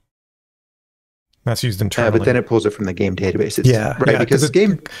game. That's used internally. But then it pulls it from the game database. Right.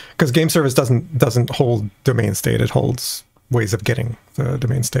 Because game service doesn't hold domain state. It holds ways of getting the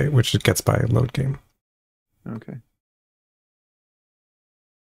domain state, which it gets by load game. Okay.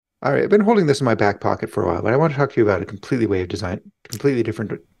 All right. I've been holding this in my back pocket for a while, but I want to talk to you about a completely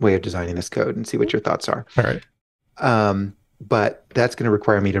different way of designing this code and see what your thoughts are. All right. But that's going to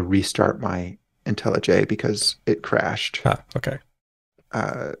require me to restart my IntelliJ because it crashed. Okay.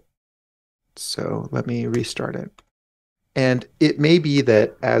 So let me restart it. And it may be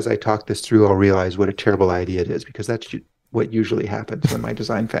that as I talk this through, I'll realize what a terrible idea it is, because that's what usually happens when my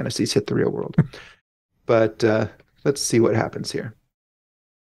design fantasies hit the real world. But let's see what happens here.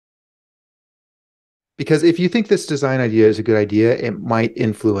 Because if you think this design idea is a good idea, it might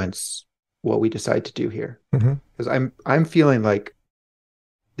influence what we decide to do here. Because I'm feeling like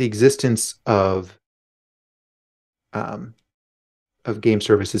the existence of game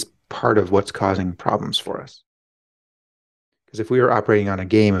service is part of what's causing problems for us. Because if we were operating on a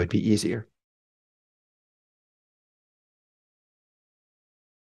game, it would be easier.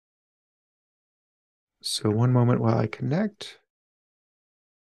 So one moment while I connect.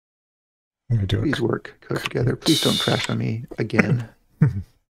 Please work code together. Please don't crash on me again.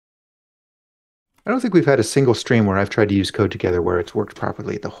 I don't think we've had a single stream where I've tried to use code together where it's worked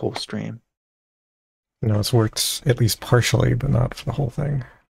properly the whole stream. No, it's worked at least partially, but not for the whole thing.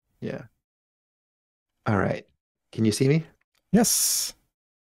 Yeah. All right. Can you see me? Yes.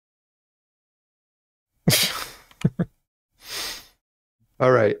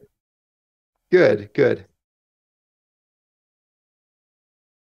 All right. Good, good.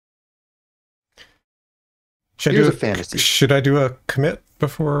 Here's a fantasy. Should I do a commit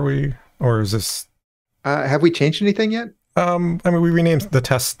before we, or is this? Have we changed anything yet? I mean, we renamed the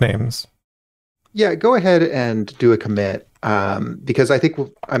test names. Yeah, go ahead and do a commit. Because I think,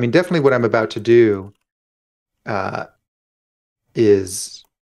 I mean, definitely what I'm about to do is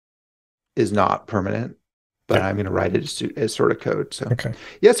not permanent, but I'm going to write it as sort of code. So, okay.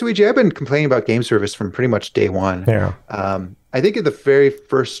 Yeah, so I've been complaining about game service from pretty much day one. Yeah. I think in the very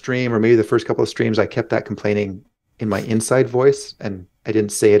first stream, or maybe the first couple of streams, I kept that complaining in my inside voice, and I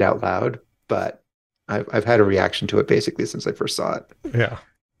didn't say it out loud, but I've had a reaction to it basically since I first saw it. Yeah.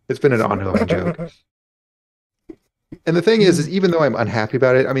 It's been an ongoing joke. And the thing is even though I'm unhappy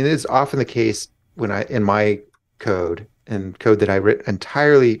about it, I mean, it's often the case when in my code and code that I wrote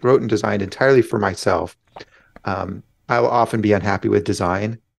and designed entirely for myself, I'll often be unhappy with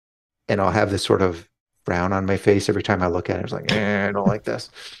design, and I'll have this sort of frown on my face every time I look at it. It's like, I don't like this.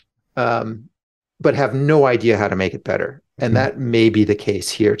 But have no idea how to make it better. And that may be the case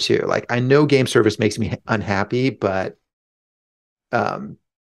here too. Like, I know game service makes me unhappy, but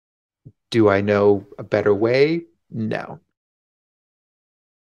do I know a better way? No.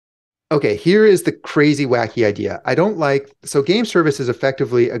 Okay, here is the crazy, wacky idea. So game service is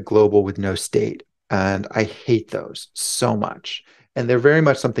effectively a global with no state. And I hate those so much. And they're very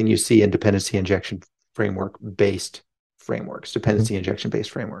much something you see in dependency injection framework-based frameworks, dependency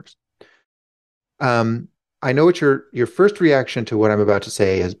injection-based frameworks. I know what your first reaction to what I'm about to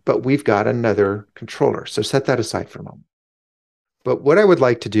say is, but we've got another controller. So set that aside for a moment. But what I would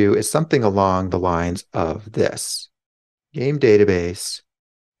like to do is something along the lines of this. GameDatabase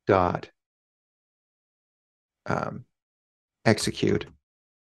dot execute.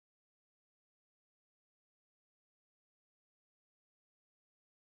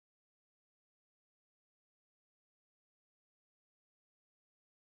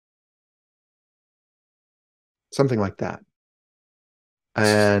 Something like that.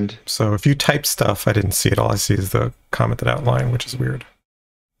 And so if you type stuff, I didn't see it. All I see is the commented outline, which is weird.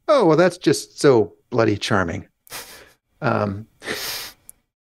 Oh, well, that's just so bloody charming.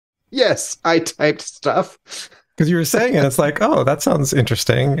 Yes, I typed stuff. Because you were saying it, it's like, oh, that sounds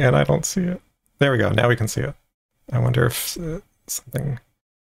interesting, and I don't see it. There we go. Now we can see it. I wonder if something...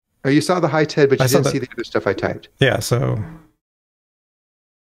 Oh, you saw the hi, Ted, but you didn't see the other stuff I typed. Yeah, so...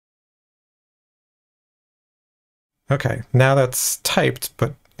 Okay, now that's typed,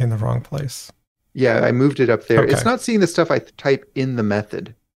 but in the wrong place. Yeah, I moved it up there. Okay. It's not seeing the stuff I type in the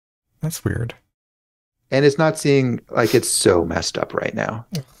method. That's weird. And it's not seeing, like, it's so messed up right now.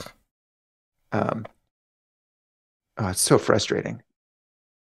 Oh, it's so frustrating.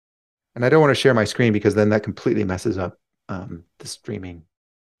 And I don't want to share my screen because then that completely messes up the streaming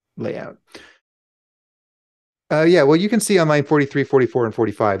layout. Yeah, well, you can see on line 43, 44, and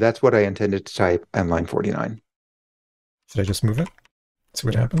 45. That's what I intended to type on line 49. Should I just move it? See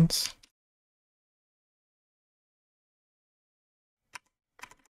what happens.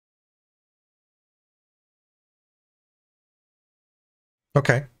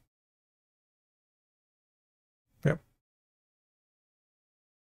 Okay. Yep.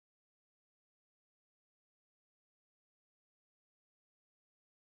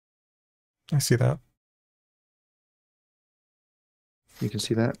 I see that. You can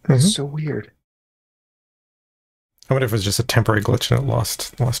see that? That's so weird. I wonder if it was just a temporary glitch and it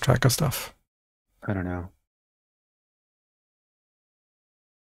lost track of stuff. I don't know.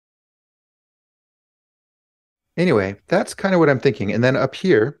 Anyway, that's kind of what I'm thinking. And then up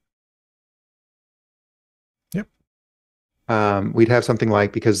here, yep, we'd have something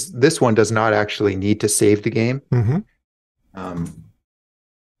like, because this one does not actually need to save the game.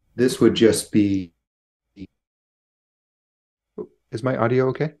 This would just be. Is my audio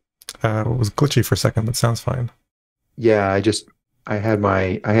okay? It was glitchy for a second, but sounds fine. Yeah, I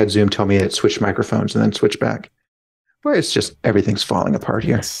had Zoom tell me it switched microphones and then switched back. Well, it's just everything's falling apart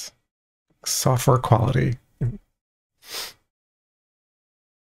here. Yes. Software quality.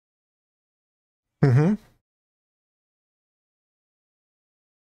 And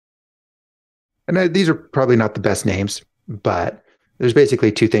these are probably not the best names, but there's basically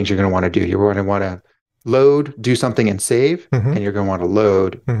two things you're going to want to do. You're going to want to load, do something and save, and you're going to want to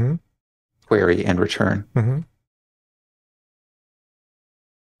load, query, and return.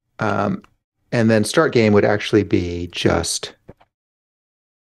 And then start game would actually be just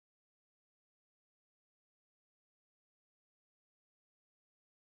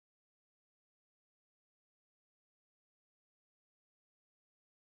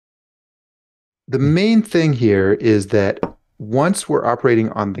the main thing here is that once we're operating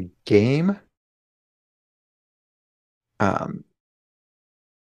on the game, that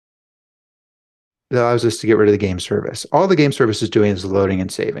allows us to get rid of the game service. All the game service is doing is loading and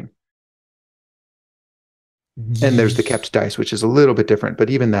saving. And there's the kept dice, which is a little bit different, but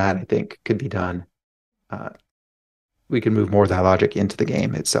even that I think could be done. We can move more of that logic into the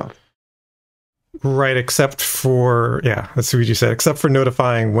game itself. Right, except for, yeah, that's what you said, except for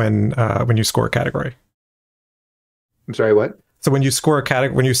notifying when you score a category. I'm sorry, what? So when you score a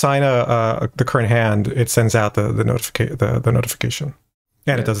category, when you sign the current hand, it sends out the notification,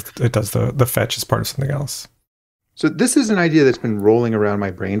 and it does the fetch as part of something else. So this is an idea that's been rolling around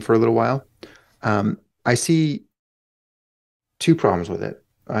my brain for a little while. I see two problems with it.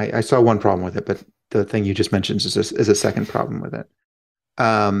 I saw one problem with it, but the thing you just mentioned is a second problem with it.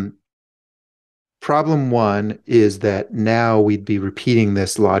 Problem one is that now we'd be repeating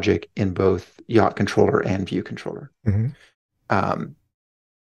this logic in both yacht controller and view controller.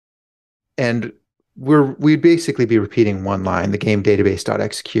 And we'd basically be repeating one line, the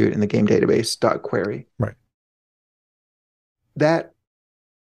GameDatabase.execute and the GameDatabase.query. Right. That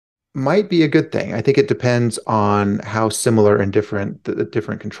might be a good thing. I think it depends on how similar and different the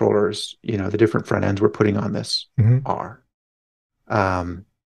different controllers, the different front ends we're putting on this are.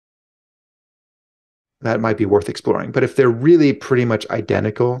 That might be worth exploring. But if they're really pretty much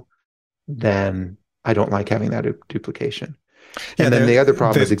identical, then I don't like having that duplication. Yeah, and then the other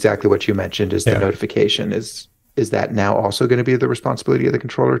problem is exactly what you mentioned, is the notification. Is that now also going to be the responsibility of the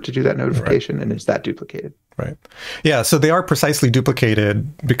controller to do that notification? Right. And is that duplicated? Right. Yeah, so they are precisely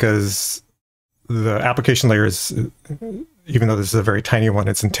duplicated because the application layer is, even though this is a very tiny one,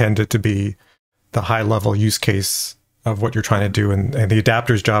 it's intended to be the high-level use case of what you're trying to do. And the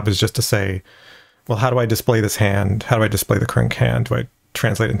adapter's job is just to say, well, how do I display this hand? How do I display the current hand? Do I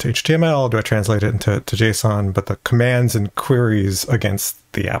translate it into HTML? Do I translate it into JSON? But the commands and queries against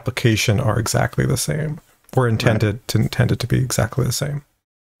the application are exactly the same. Or intended to be exactly the same.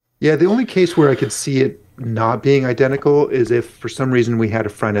 Yeah, the only case where I could see it not being identical is if for some reason we had a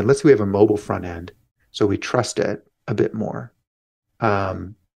front end. Let's say we have a mobile front end, so we trust it a bit more.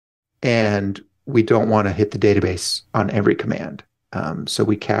 And we don't want to hit the database on every command. So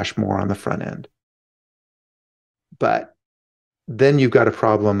we cache more on the front end. But then you've got a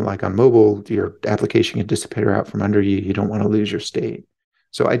problem like on mobile, your application can disappear out from under you. You don't want to lose your state.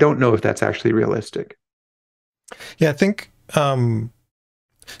 So I don't know if that's actually realistic. Yeah, I think so.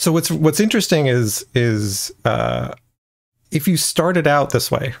 What's interesting is if you started out this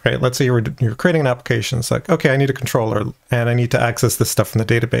way, right? Let's say you're creating an application. It's like, okay, I need a controller and I need to access this stuff from the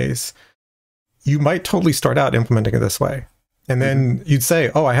database. You might totally start out implementing it this way, and then you'd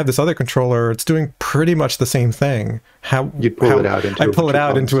say, oh, I have this other controller. It's doing pretty much the same thing. You'd pull it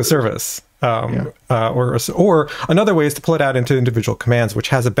out into a service. Or another way is to pull it out into individual commands, which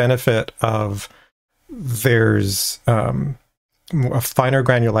has a benefit of there's a finer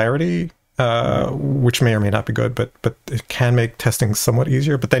granularity, which may or may not be good, but it can make testing somewhat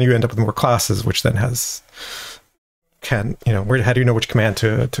easier. But then you end up with more classes, which then how do you know which command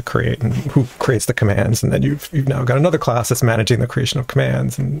to create and who creates the commands? And then you've now got another class that's managing the creation of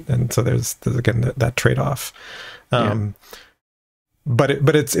commands, and so there's again that trade-off.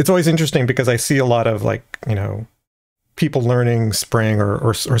 But it's always interesting because I see a lot of people learning Spring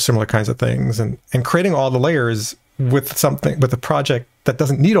or similar kinds of things and creating all the layers with a project that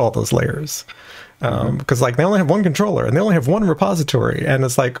doesn't need all those layers. Because they only have one controller and they only have one repository, and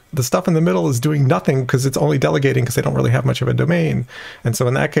it's like the stuff in the middle is doing nothing because it's only delegating because they don't really have much of a domain. And so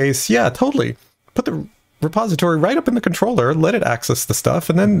in that case, yeah, totally put the repository right up in the controller, let it access the stuff,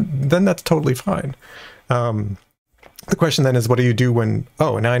 and then that's totally fine. The question then is, what do you do when,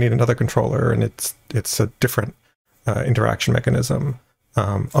 now I need another controller and it's a different interaction mechanism.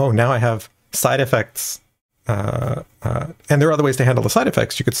 Now I have side effects, and there are other ways to handle the side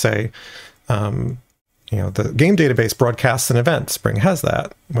effects. You could say, the game database broadcasts an event. Spring has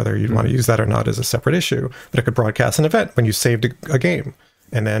that. Whether you want to use that or not is a separate issue, but it could broadcast an event when you saved a game,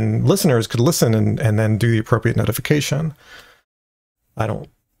 and then listeners could listen and then do the appropriate notification. I don't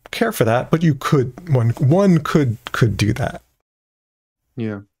care for that, but you could, one could do that.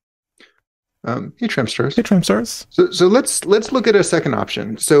 Yeah. Hey, Tramstars. Hey, Tramstars. So let's look at a second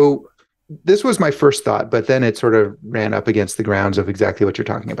option. So this was my first thought, but then it sort of ran up against the grounds of exactly what you're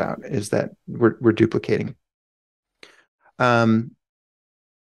talking about, is that we're duplicating. So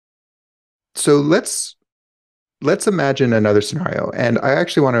let's imagine another scenario. And I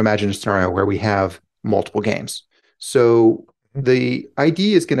actually want to imagine a scenario where we have multiple games. So the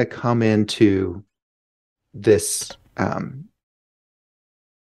ID is going to come into this.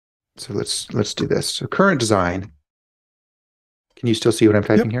 So let's do this. So current design. Can you still see what I'm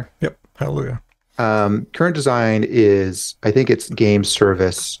typing here? Yep. Hallelujah. Current design is, I think it's game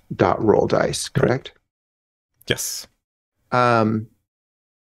service dot roll dice, correct? Yes. How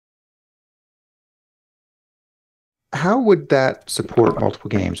would that support multiple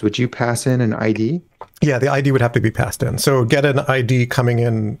games? Would you pass in an ID? Yeah, the ID would have to be passed in. So get an ID coming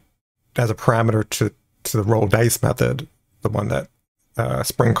in as a parameter to the roll dice method, the one that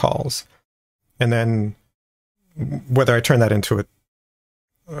Spring calls. And then whether I turn that into a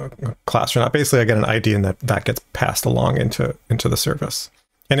class or not, basically I get an ID and that gets passed along into the service.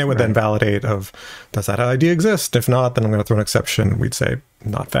 And it would then validate of, does that ID exist? If not, then I'm going to throw an exception. We'd say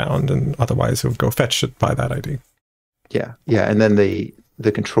not found, and otherwise it would go fetch it by that ID. Yeah, yeah, and then the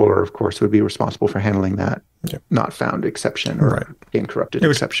controller, of course, would be responsible for handling that not found exception or game corrupted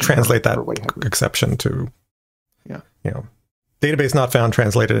exception. It would translate that exception to, database not found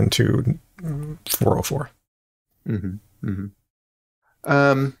translated into 404. Mm-hmm. Mm-hmm.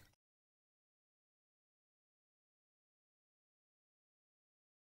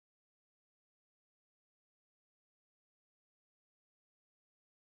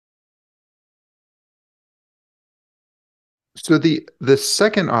 So the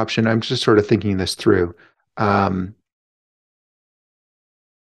second option, I'm just sort of thinking this through.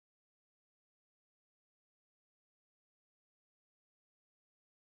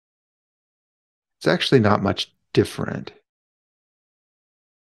 It's actually not much different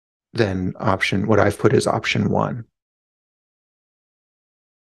than what I've put as option 1.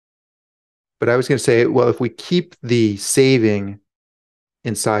 But I was going to say, well, if we keep the saving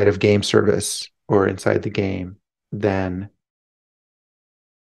inside of game service or inside the game, then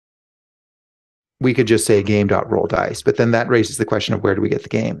we could just say game.roll dice. But then that raises the question of where do we get the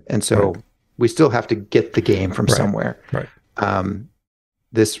game? And so we still have to get the game from somewhere. Right.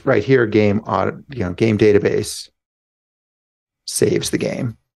 This right here, game database saves the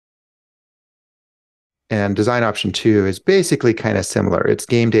game. And design option 2 is basically kind of similar. It's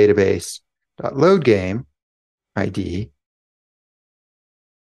game database load game ID.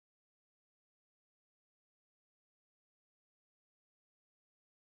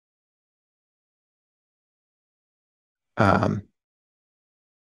 And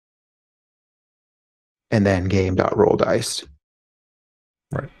then game.roll dice.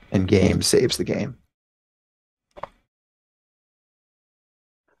 Right. And game saves the game.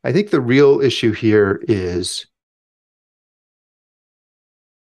 I think the real issue here is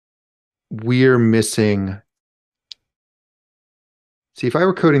we're missing. See, if I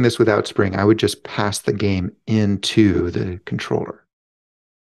were coding this without Spring, I would just pass the game into the controller.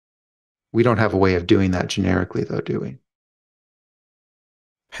 We don't have a way of doing that generically, though, do we?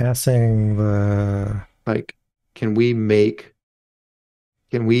 Passing the... can we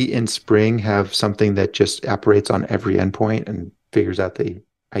in Spring have something that just operates on every endpoint and figures out the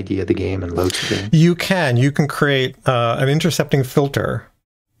ID of the game and loads the game? You can create an intercepting filter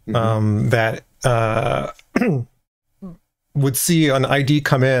that would see an ID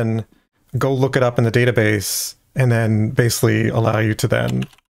come in, go look it up in the database, and then basically allow you to then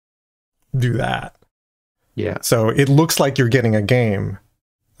do that. Yeah. So it looks like you're getting a game,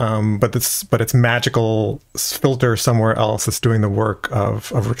 but it's magical filter somewhere else that's doing the work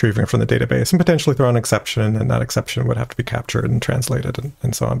of retrieving it from the database and potentially throw an exception, and that exception would have to be captured and translated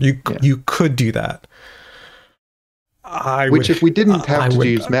and so on. You could do that. If we didn't have to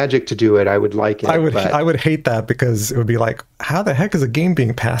use magic to do it, I would like it. I would hate that, because it would be like, how the heck is a game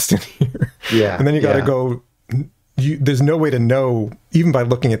being passed in here? Yeah. And then you got to go. There's no way to know, even by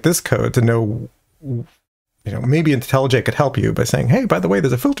looking at this code, to know. Maybe IntelliJ could help you by saying, hey, by the way,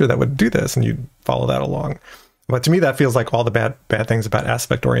 there's a filter that would do this, and you'd follow that along. But to me, that feels like all the bad things about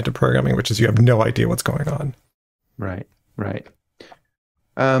aspect-oriented programming, which is you have no idea what's going on. Right.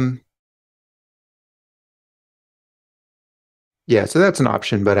 Yeah, so that's an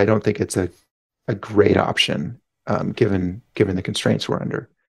option, but I don't think it's a great option, given the constraints we're under.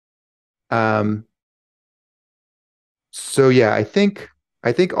 So yeah, I think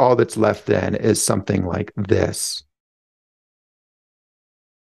all that's left then is something like this.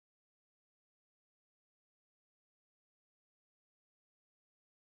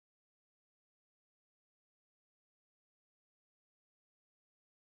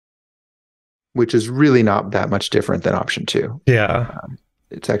 which is really not that much different than option 2. Yeah.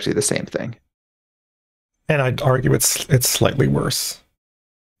 It's actually the same thing. And I'd argue it's slightly worse.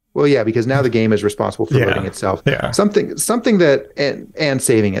 Well, yeah, because now the game is responsible for loading itself. Yeah. Something that and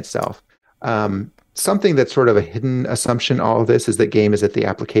saving itself. Something that's sort of a hidden assumption, all of this, is that game is at the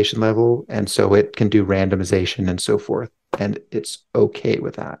application level, and so it can do randomization and so forth, and it's okay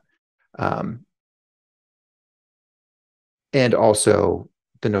with that. And also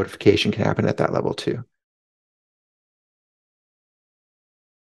the notification can happen at that level too.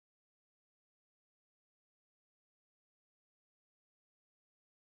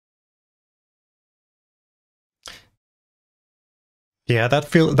 Yeah,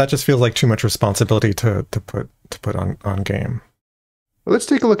 that just feels like too much responsibility to put on game. Well, let's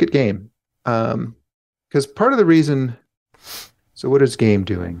take a look at game. Because part of the reason, so what is game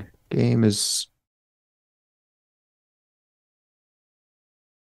doing? Game is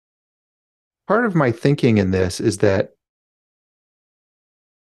part of my thinking in this is that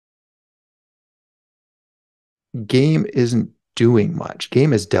game isn't doing much.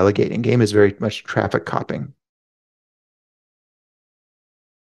 Game is delegating. Game is very much traffic copying.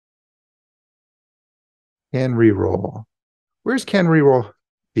 Can reroll. Where's can reroll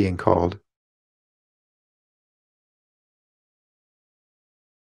being called?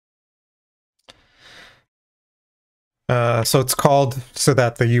 So it's called so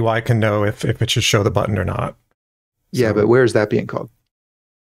that the UI can know if it should show the button or not. Yeah, so, but where is that being called?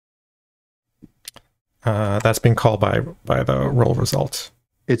 That's being called by the roll result.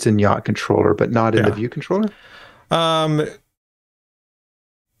 It's in yacht controller, but not in the view controller? Probably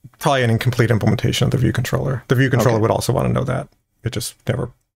an incomplete implementation of the view controller. The view controller would also want to know that. It just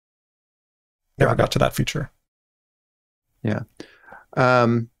never got to that feature. Yeah.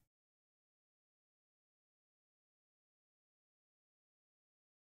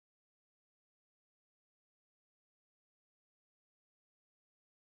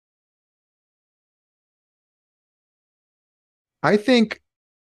 I think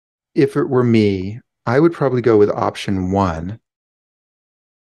if it were me, I would probably go with option 1,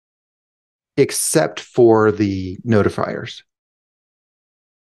 except for the notifiers.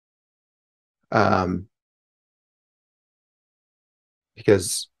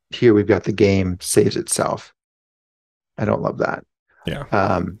 Because here we've got the game saves itself. I don't love that.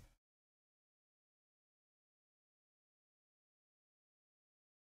 Yeah.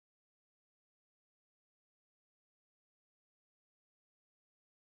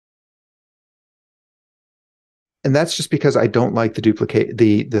 And that's just because I don't like the duplicate,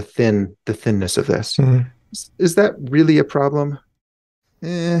 the thinness of this. Mm-hmm. Is that really a problem?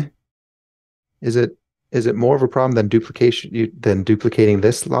 Is it more of a problem than duplicating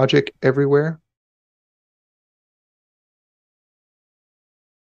this logic everywhere?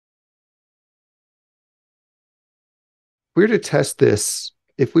 If we were to test this,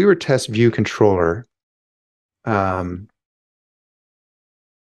 if we were to test view controller,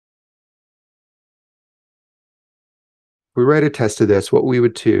 we write a test of this, what we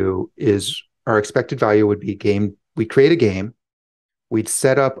would do is our expected value would be game. We create a game. We'd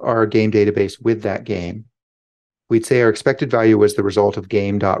set up our game database with that game. We'd say our expected value was the result of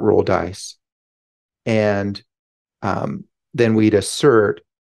game.rollDice. And then we'd assert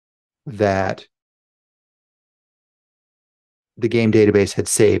that the game database had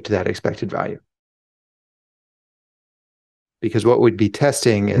saved that expected value. Because what we'd be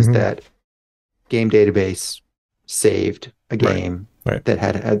testing is that game database saved a game that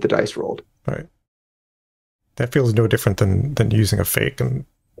had the dice rolled. Right. That feels no different than using a fake and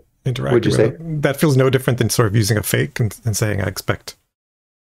interacting. Would you say? That feels no different than sort of using a fake and saying I expect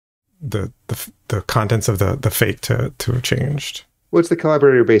the contents of the fake to have changed. Well, it's the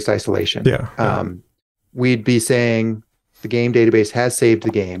collaborator-based isolation. Yeah. We'd be saying the game database has saved the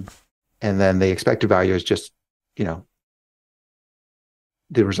game, and then the expected value is just,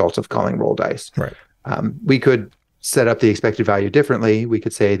 the results of calling roll dice. Right. We could set up the expected value differently. We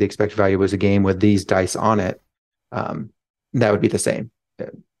could say the expected value was a game with these dice on it. That would be the same.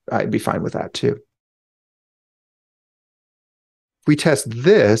 I'd be fine with that too. If we test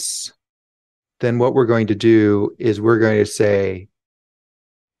this, then what we're going to do is we're going to say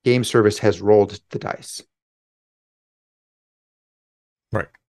game service has rolled the dice. Right.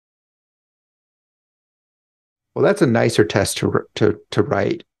 Well, that's a nicer test to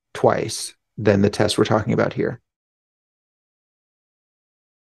write twice than the test we're talking about here.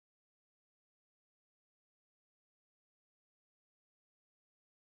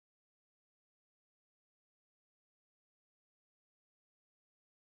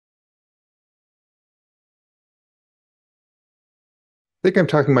 think I'm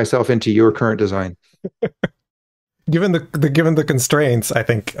talking myself into your current design. Given the constraints, I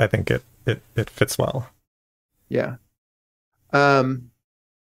think it fits well. Yeah. I'm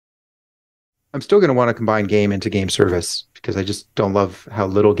still going to want to combine game into game service because I just don't love how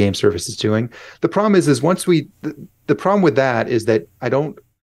little game service is doing. The problem is once the problem with that is that I don't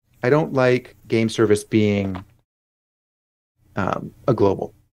like game service being a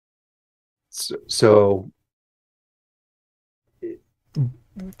global. So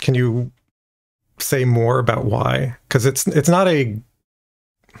can you say more about why? Because it's not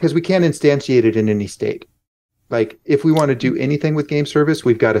because we can't instantiate it in any state. Like if we want to do anything with game service,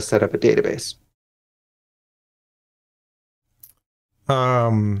 we've got to set up a database.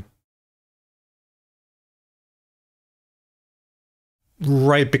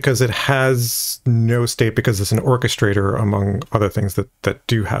 Right, because it has no state because it's an orchestrator among other things that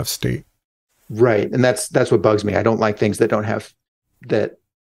do have state. Right, and that's what bugs me. I don't like things that don't have that.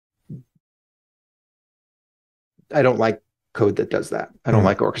 I don't like code that does that. I don't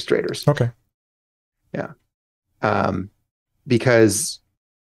like orchestrators. Okay. Yeah. Because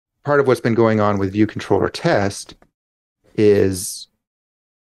part of what's been going on with view controller test is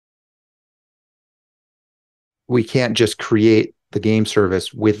we can't just create the game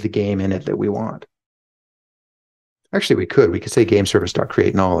service with the game in it that we want. Actually, we could say game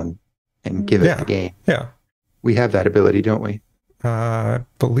service.create null and give it the game. Yeah. We have that ability, don't we? I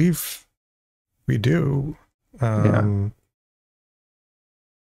believe we do. Well,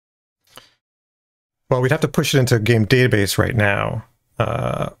 we'd have to push it into GameDatabase right now.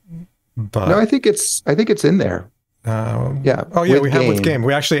 But no, I think it's in there. Yeah. Oh yeah, we have with game.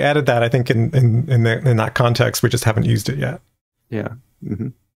 We actually added that. I think in that context, we just haven't used it yet. Yeah. Mm-hmm.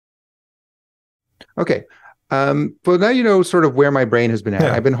 Okay. Well, now you know sort of where my brain has been at.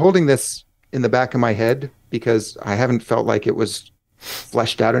 Yeah. I've been holding this in the back of my head because I haven't felt like it was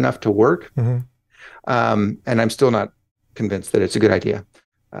fleshed out enough to work. Mm-hmm. And I'm still not convinced that it's a good idea.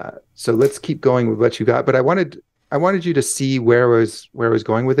 So let's keep going with what you got. But I wanted you to see where I was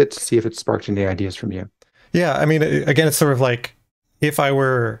going with it, to see if it sparked any ideas from you. Yeah, I mean, again, it's sort of like if I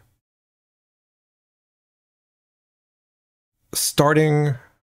were starting,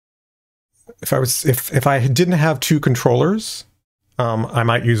 if I didn't have two controllers, I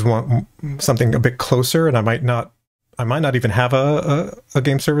might use something a bit closer, and I might not even have a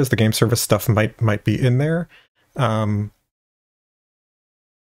game service. The game service stuff might be in there.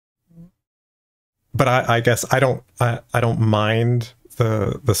 But I guess I don't mind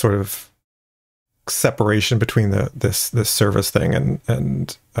the sort of separation between this service thing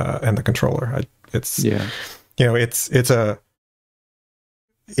and the controller. It's a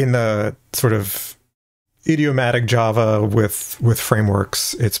in the sort of idiomatic Java with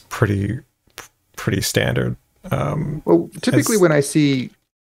frameworks, it's pretty standard. Well, typically when I see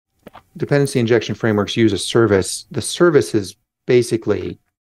dependency injection frameworks use a service, the service is basically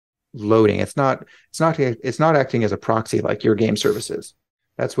loading. It's not acting as a proxy like your game services.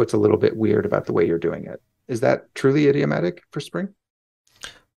 That's what's a little bit weird about the way you're doing it. Is that truly idiomatic for Spring?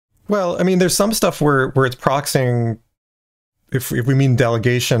 Well, I mean, there's some stuff where it's proxying, if we mean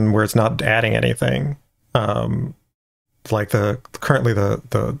delegation, where it's not adding anything. Like currently a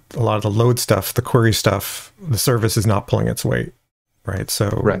lot of the load stuff, the query stuff, the service is not pulling its weight, right? So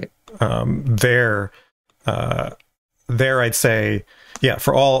right. There I'd say, yeah,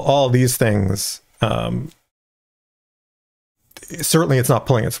 for all these things, certainly it's not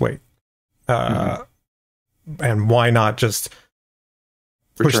pulling its weight. And why not just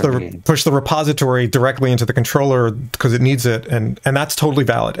push the repository directly into the controller because it needs it, and that's totally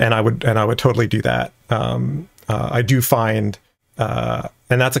valid, and I would totally do that. I do find, and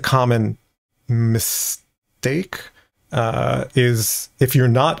that's a common mistake, is if you're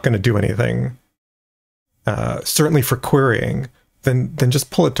not going to do anything, certainly for querying, then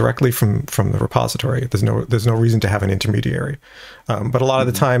just pull it directly from the repository. There's no reason to have an intermediary. But a lot of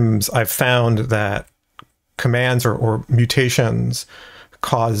the times I've found that commands or mutations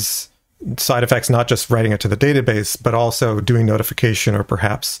cause side effects, not just writing it to the database, but also doing notification or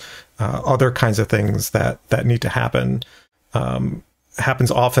perhaps other kinds of things that need to happen.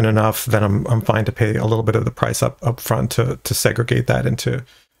 Happens often enough that I'm fine to pay a little bit of the price up front to segregate that into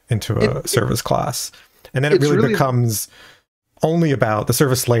a service class. And then it really becomes only about the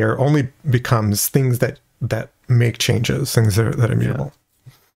service layer, only becomes things that make changes, things that are immutable.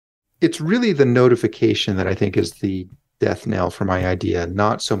 Yeah. It's really the notification that I think is the death knell for my idea,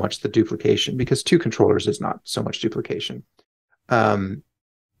 not so much the duplication, because two controllers is not so much duplication. And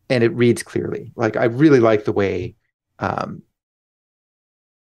it reads clearly. Like, I really like the way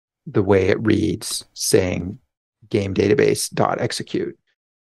it reads, saying GameDatabase.execute.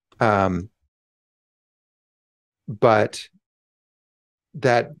 But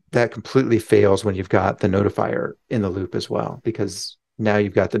that completely fails when you've got the notifier in the loop as well, because now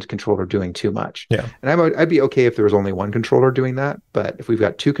you've got the controller doing too much. Yeah. And I'd be okay if there was only one controller doing that, but if we've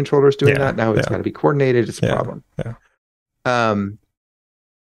got two controllers doing that, now it's got to be coordinated. It's a problem. Yeah.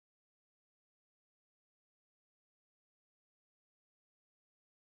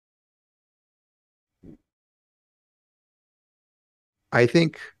 I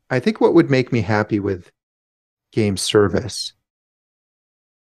think what would make me happy with game service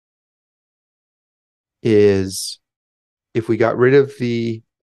is if we got rid of the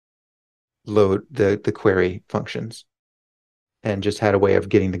query functions and just had a way of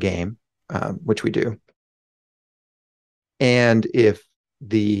getting the game, which we do. And if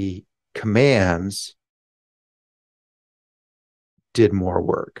the commands did more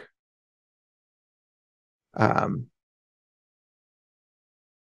work.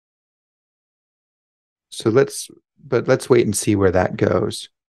 So let's wait and see where that goes.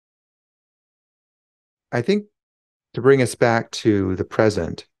 I think to bring us back to the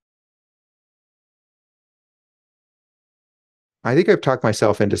present, I think I've talked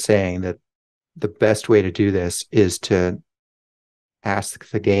myself into saying that the best way to do this is to ask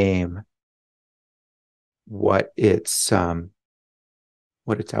the game what its output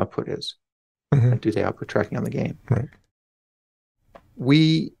is. Mm-hmm. Do the output tracking on the game. Right.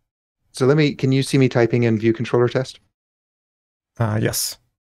 Can you see me typing in view controller test? Yes.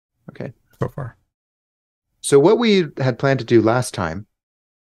 Okay. So far. So what we had planned to do last time,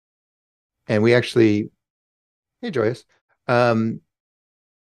 and we actually, hey Joyous,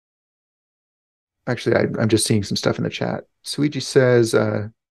 actually I'm just seeing some stuff in the chat. Suiji says,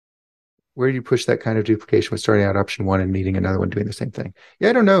 where do you push that kind of duplication with starting out option 1 and needing another one doing the same thing?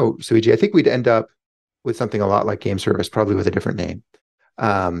 Yeah, I don't know, Suiji. I think we'd end up with something a lot like game service, probably with a different name.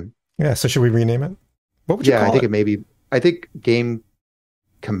 Yeah, so should we rename it? What would you call it? I think game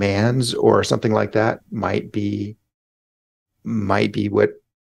commands or something like that might be what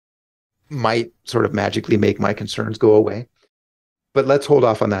might sort of magically make my concerns go away. But let's hold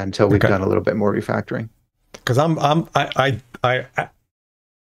off on that until we've done a little bit more refactoring. Because I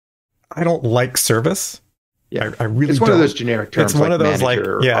don't like service. Yeah, I really. It's one of those generic terms. It's one of those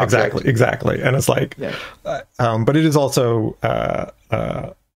exactly. And it's like, but it is also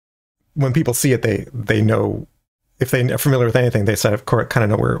when people see it, they know, if they are familiar with anything, they kind of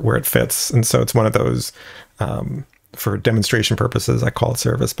know where it fits. And so it's one of those, for demonstration purposes, I call it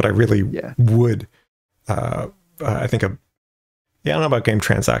service, but I really would, I think I don't know about game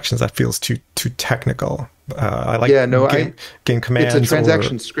transactions. That feels too technical. I like game commands. It's a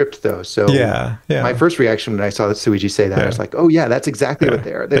transaction script though. So my first reaction when I saw Suiji say that, I was like, oh yeah, that's exactly what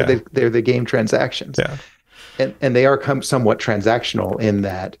they are. They're the game transactions. Yeah. And they are somewhat transactional in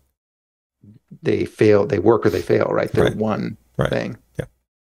that they work or they fail, right? They're one thing.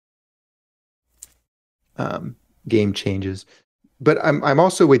 Yeah. Game changes. But I'm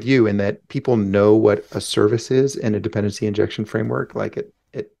also with you in that people know what a service is in a dependency injection framework. Like it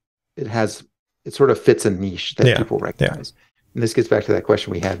sort of fits a niche that people recognize. And this gets back to that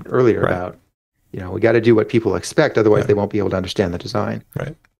question we had earlier about, we got to do what people expect, otherwise they won't be able to understand the design.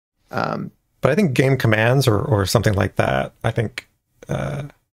 Right. But I think game commands or something like that, I think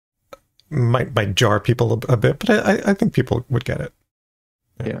might jar people a bit, but I think people would get it.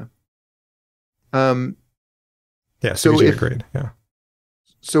 Yeah. Yeah, so agreed. Yeah.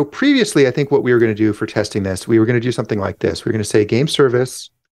 So previously, I think what we were going to do for testing this, we were going to do something like this. We're going to say game service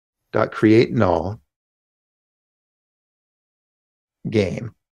dot create null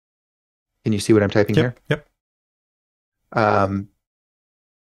game. Can you see what I'm typing here? Yep. And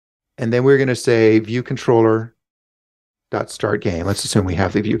then we're going to say view controller dot start game. Let's assume we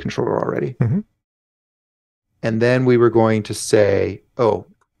have the view controller already. Mm-hmm. And then we were going to say, and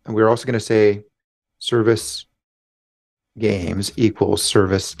we're also going to say service games equals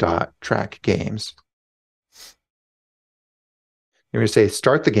service dot track games. You're going to say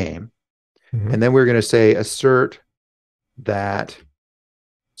start the game, and then we're going to say assert that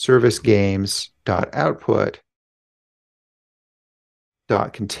service games dot output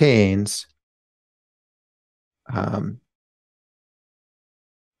dot contains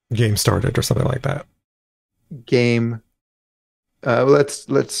game started or something like that. Game.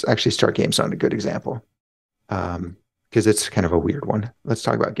 Let's actually start games on a good example. Because it's kind of a weird one. Let's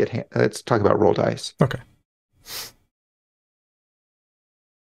talk about roll dice. Okay.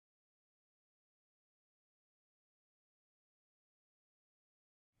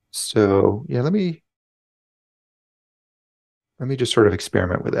 So let me just sort of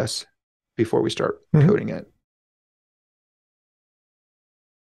experiment with this before we start coding it.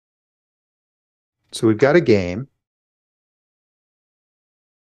 So we've got a game.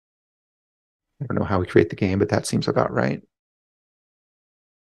 I don't know how we create the game, but that seems about right.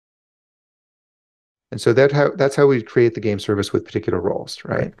 And so that's how we create the game service with particular roles,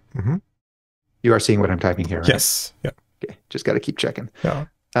 right? Mm-hmm. You are seeing what I'm typing here, right? Yes. Yeah. Okay. Just got to keep checking. Yeah.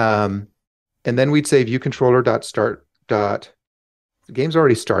 And then we'd say viewController.start. The game's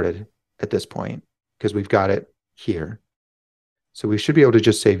already started at this point because we've got it here. So we should be able to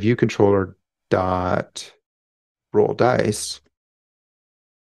just say viewController.rollDice.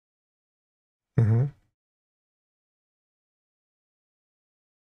 Mm-hmm.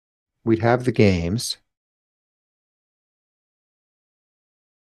 We'd have the games.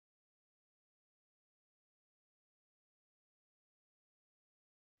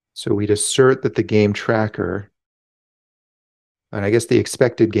 So we'd assert that the game tracker, and I guess the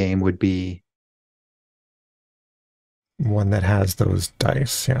expected game would be one that has those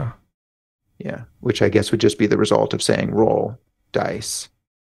dice, yeah. Yeah, which I guess would just be the result of saying roll dice.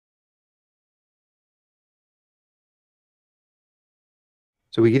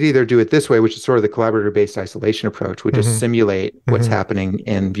 So we could either do it this way, which is sort of the collaborator-based isolation approach, would just simulate what's happening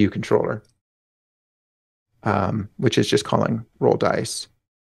in viewController, which is just calling roll dice.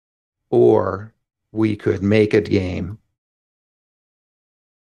 Or we could make a game,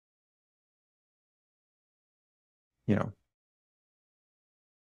 you know,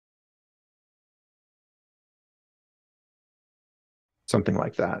 something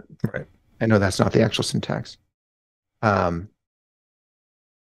like that. Right. I know that's not the actual syntax. So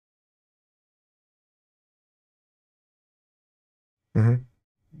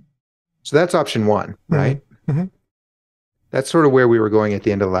that's option one, right? That's sort of where we were going at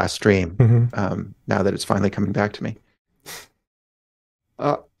the end of the last stream, now that it's finally coming back to me.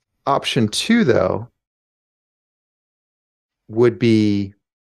 Option two, though, would be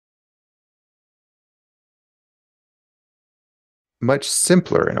much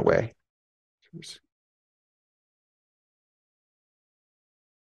simpler in a way.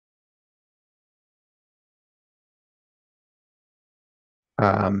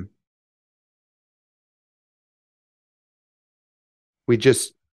 We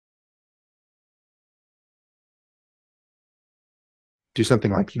just do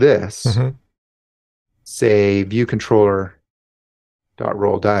something like this. Say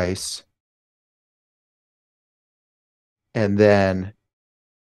viewController.rollDice, and then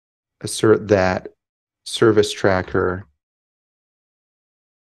assert that service tracker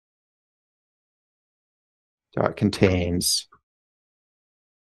dot contains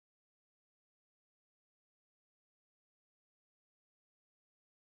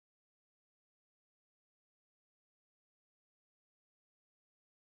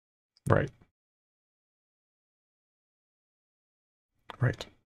Right. Right.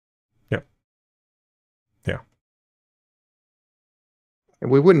 Yep. Yeah.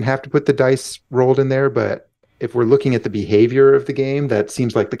 And we wouldn't have to put the dice rolled in there, but if we're looking at the behavior of the game, that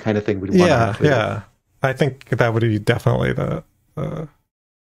seems like the kind of thing we'd want to have clear. Yeah. I think that would be definitely the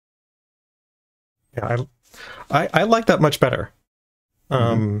yeah, I like that much better.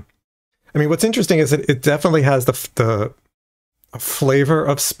 I mean, what's interesting is that it definitely has the flavor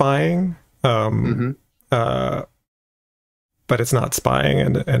of spying, but it's not spying,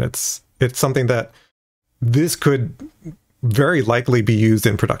 and it's something that this could very likely be used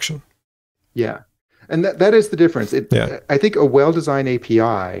in production. Yeah, and that is the difference. I think a well-designed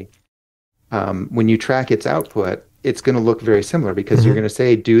API, when you track its output, it's going to look very similar because you're going to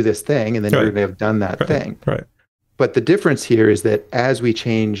say do this thing, and then you're going to have done that thing. Right. But the difference here is that as we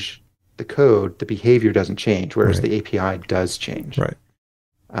change the code, the behavior doesn't change, whereas the API does change. Right.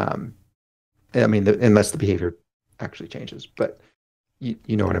 I mean, unless the behavior actually changes, but you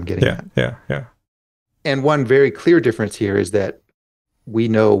know what I'm getting at. Yeah. And one very clear difference here is that we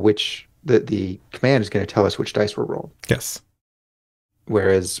know which the command is going to tell us which dice were rolled. Yes.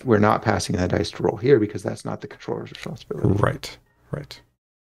 Whereas we're not passing the dice to roll here because that's not the controller's responsibility. Right.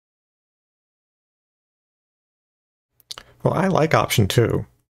 Well, I like option two.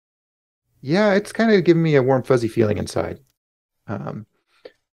 Yeah, it's kind of giving me a warm, fuzzy feeling inside. And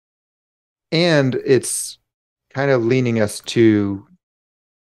it's kind of leaning us to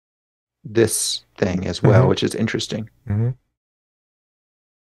this thing as well, which is interesting.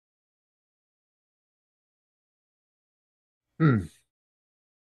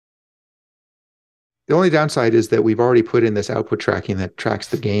 The only downside is that we've already put in this output tracking that tracks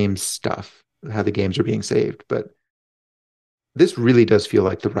the game's stuff, how the games are being saved. But this really does feel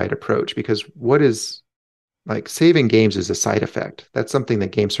like the right approach, because what is like saving games is a side effect. That's something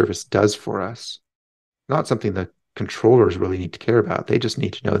that game service does for us, not something that controllers really need to care about. They just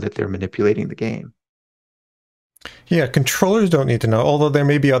need to know that they're manipulating the game. Yeah, controllers don't need to know, although there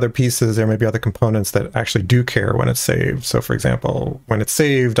may be other pieces, there may be other components that actually do care when it's saved. So for example, when it's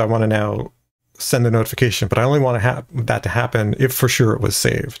saved, I want to now send the notification, but I only want to have that to happen if for sure it was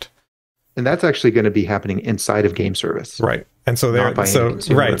saved. And that's actually going to be happening inside of game service. Right. And so there,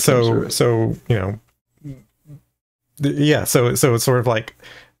 so you know, yeah, so it's sort of like,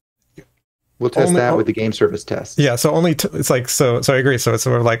 we'll test that with the game service test. Yeah, so it's like, so I agree. So it's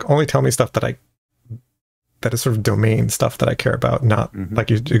sort of like, only tell me stuff that is sort of domain stuff that I care about, not like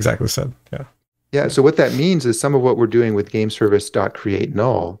you exactly said. Yeah. Yeah. So what that means is some of what we're doing with game service.create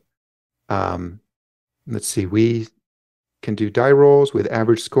null. Let's see, we can do die rolls with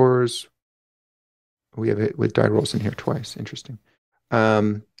average scores. We have it with die rolls in here twice. Interesting.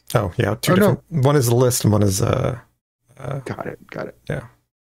 Oh yeah, two different. No. One is a list and one is got it. Yeah.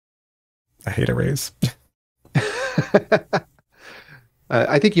 I hate arrays.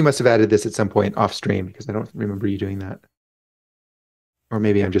 I think you must have added this at some point off stream because I don't remember you doing that. Or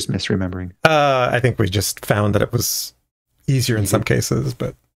maybe I'm just misremembering. I think we just found that it was easier in some cases,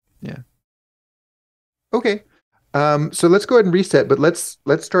 but yeah. Okay. So let's go ahead and reset, but let's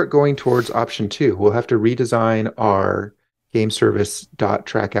start going towards option 2. We'll have to redesign our game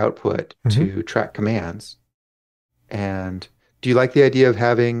service.track output to track commands. And do you like the idea of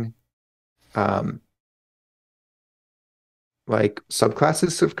having like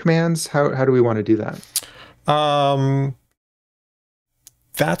subclasses of commands? How do we want to do that?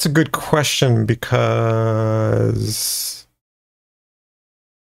 That's a good question, because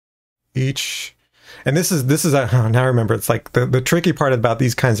and this is now I remember, it's like the tricky part about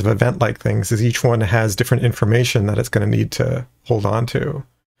these kinds of event-like things is each one has different information that it's going to need to hold on to.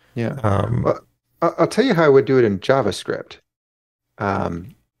 Yeah. Well, I'll tell you how I would do it in JavaScript.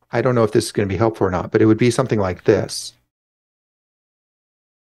 I don't know if this is going to be helpful or not, but it would be something like this.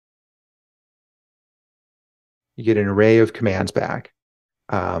 You get an array of commands back.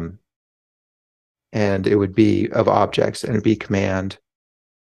 And it would be of objects, and it'd be command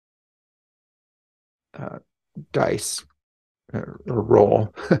dice or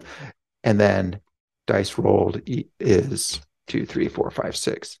roll. And then dice rolled is 2, 3, 4, 5,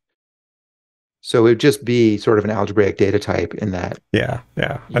 6. So it would just be sort of an algebraic data type in that. Yeah.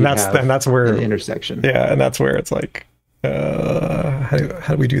 And that's where an intersection. Yeah, and that's where it's like, how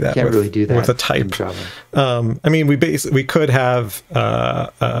do we do that? Can't really do that with a type. I mean, we could have. I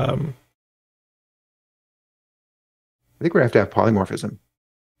think we have to have polymorphism,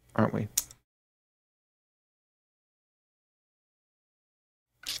 aren't we?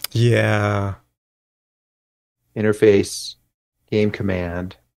 Yeah. Interface, game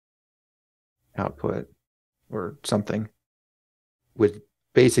command, output, or something with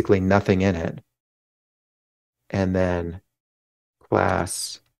basically nothing in it. And then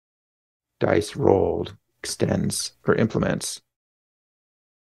class dice rolled extends or implements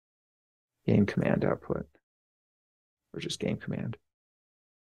game command output, or just game command.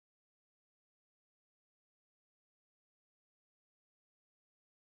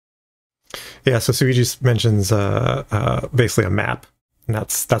 Yeah, so Sui just mentions basically a map, and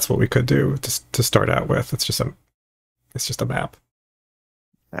that's what we could do to start out with. It's just a map.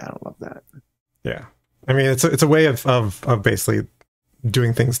 I don't love that. Yeah, I mean it's a way of basically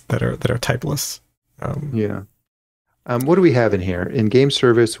doing things that are typeless. Yeah. What do we have in here? In game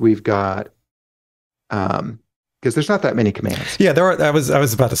service, we've got because there's not that many commands. Yeah, there are. I was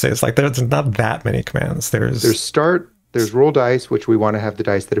about to say, it's like there's not that many commands. There's start. There's roll dice, which we want to have the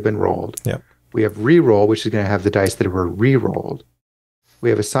dice that have been rolled. Yeah. We have re-roll, which is going to have the dice that were re-rolled. We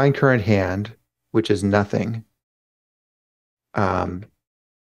have assign current hand, which is nothing. That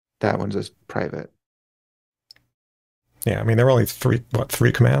one's a private. Yeah, I mean there are only three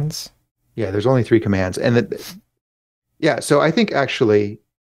commands? Yeah, there's only 3 commands, and so I think actually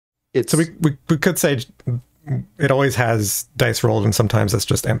it's. So we could say it always has dice rolled, and sometimes it's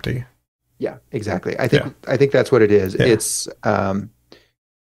just empty. Yeah, exactly. I think that's what it is. Yeah. It's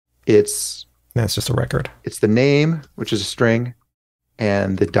just a record. It's the name, which is a string,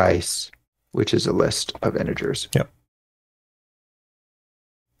 and the dice, which is a list of integers. Yep.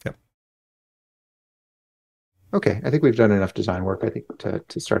 Okay, I think we've done enough design work, I think,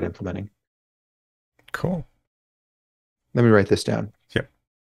 to start implementing. Cool. Let me write this down. Yep.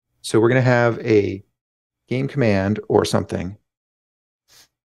 So we're going to have a game command or something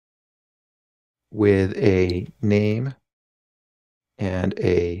with a name and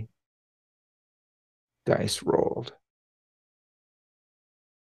a dice rolled.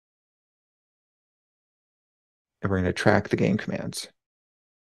 And we're going to track the game commands. Is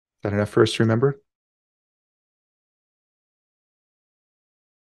that enough for us to remember?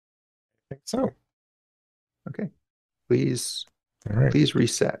 I think so. Okay. Please, right. please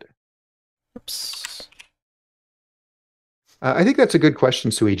reset. Oops. I think that's a good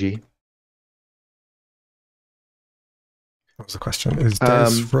question, Suiji. What was the question? Is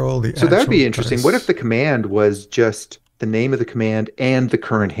dice roll the so that would be actual interesting. dice? What if the command was just the name of the command and the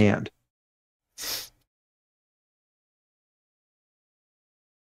current hand?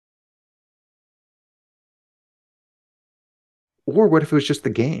 Or what if it was just the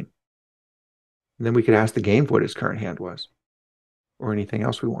game? And then we could ask the game what his current hand was, or anything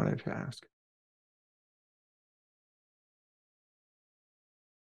else we wanted to ask.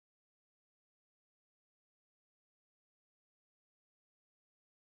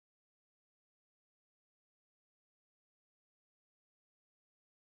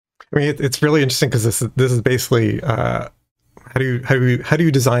 I mean, it's really interesting because this is basically how do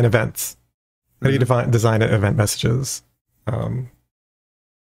you design events? How do you design event messages?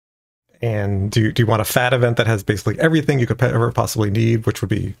 And do you want a fat event that has basically everything you could ever possibly need, which would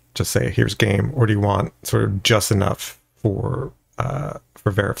be just say here's game, or do you want sort of just enough for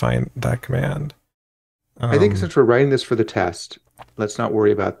verifying that command? I think since we're writing this for the test, let's not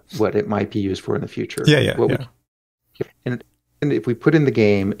worry about what it might be used for in the future. And if we put in the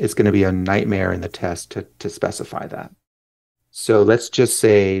game, it's going to be a nightmare in the test to specify that. So let's just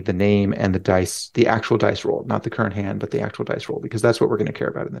say the name and the dice, the actual dice roll, not the current hand, but the actual dice roll, because that's what we're going to care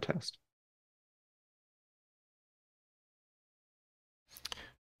about in the test.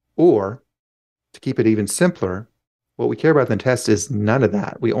 Or to keep it even simpler, what we care about in the test is none of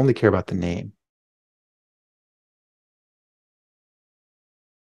that. We only care about the name.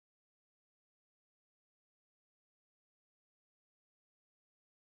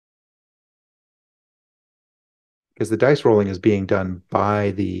 Because the dice rolling is being done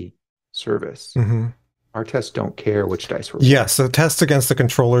by the service. Our tests don't care which dice we're rolling. Yeah, so tests against the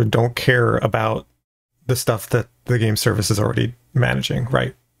controller don't care about the stuff that the game service is already managing,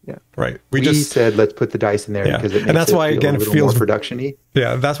 right? Yeah, right. We just said let's put the dice in there because it makes that's why again it feels more production-y.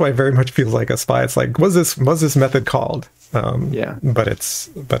 Yeah, that's why it very much feels like a spy. It's like, was this method called? But it's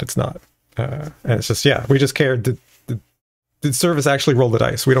not, and it's just we just care. Did service actually roll the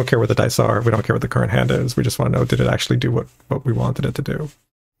dice? We don't care what the dice are. We don't care what the current hand is. We just want to know, did it actually do what we wanted it to do?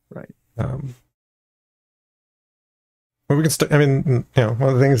 Right. Well, we can start. I mean, one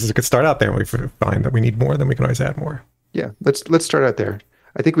of the things is we could start out there, and we find that we need more, then we can always add more. Yeah, let's start out there.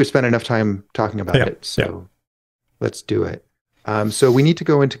 I think we spent enough time talking about it, so let's do it. So we need to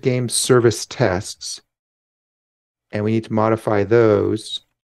go into game service tests, and we need to modify those.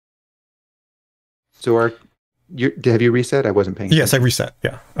 So have you reset? I wasn't paying attention. Yes, I reset.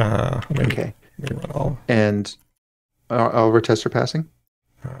 Yeah. Okay. And all of our tests are passing?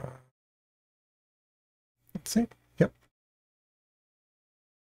 Let's see. Yep.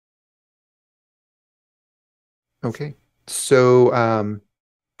 Okay. So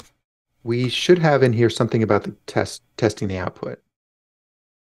we should have in here something about the testing the output.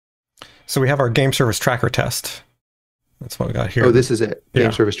 So we have our game service tracker test. That's what we got here. Oh, this is it.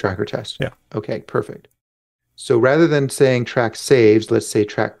 Game service tracker test. Yeah. Okay, perfect. So rather than saying track saves, let's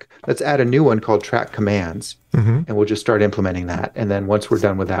add a new one called track commands, and we'll just start implementing that. And then once we're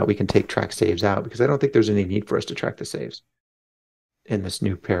done with that, we can take track saves out, because I don't think there's any need for us to track the saves in this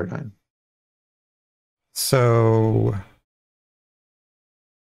new paradigm. So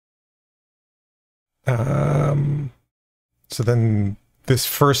so then this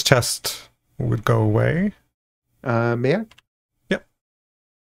first test would go away. May I? Yep.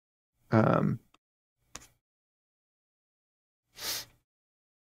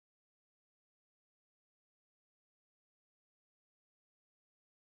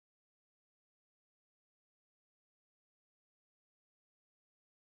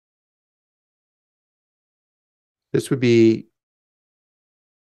 This would be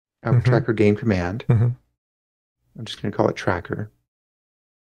our tracker game command. I'm just going to call it tracker.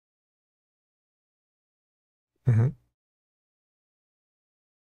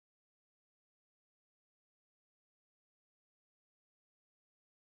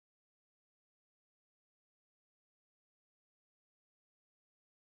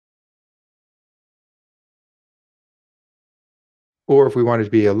 Or if we wanted to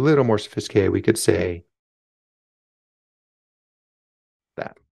be a little more sophisticated, we could say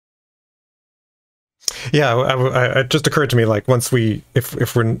that. Yeah, it just occurred to me, like, once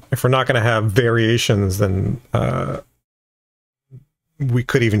if we're not going to have variations, then we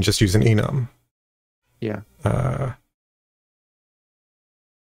could even just use an enum. Yeah.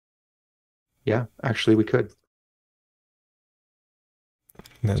 Yeah, actually we could.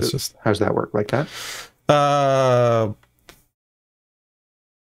 And then it's just, how's that work? Like that?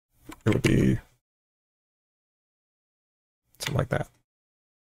 It would be something like that.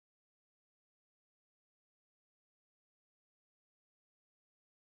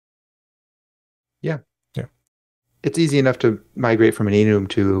 Yeah. Yeah. It's easy enough to migrate from an enum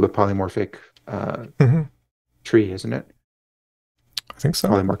to a polymorphic tree, isn't it? I think so.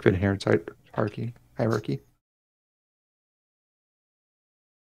 Polymorphic inheritance hierarchy.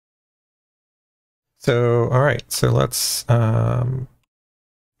 So, all right. So let's go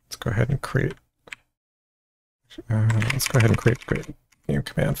ahead and create. Let's go ahead and create game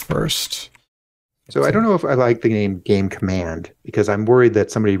command first. So I don't know if I like the name game command, because I'm worried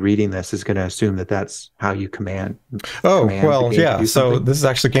that somebody reading this is going to assume that that's how you command. Oh, well, yeah. So this is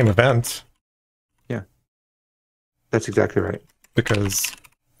actually game event. Yeah, that's exactly right. Because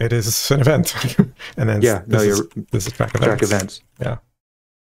it is an event. And then this is track events. Track events. Yeah.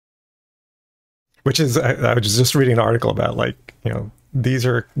 Which is, I was just reading an article about, like, these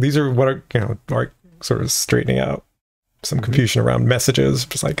are what are, are sort of straightening out some confusion around messages.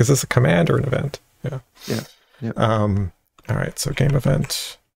 Just like, is this a command or an event? Yeah. Yeah. All right. So game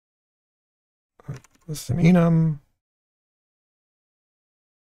event. This is an enum.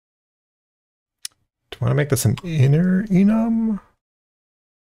 Do you want to make this an inner enum?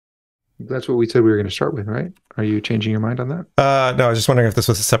 That's what we said we were going to start with, right? Are you changing your mind on that? No, I was just wondering if this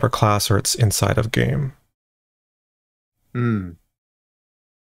was a separate class or it's inside of game.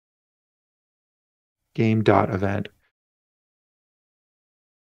 Game.event.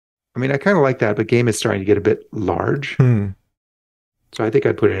 I mean, I kind of like that, but game is starting to get a bit large. So I think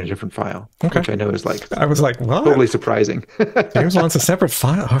I'd put it in a different file, which I know is like... I was like, what? Totally surprising. James wants a separate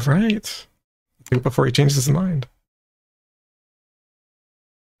file. All right. Before he changes his mind.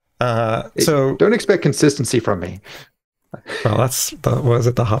 So don't expect consistency from me. Well, that's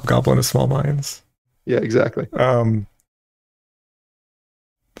the hobgoblin of small minds. Yeah, exactly. So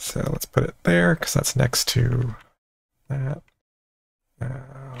let's put it there because that's next to that.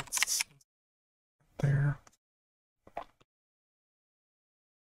 There.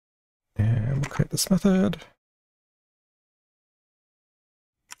 And we'll create this method.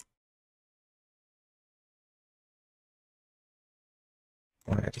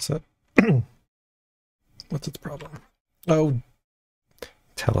 Why is it? What's its problem? Oh,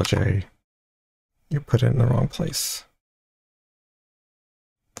 IntelliJ, you put it in the wrong place.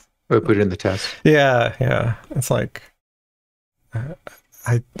 Oh, put it in the test. Yeah. It's like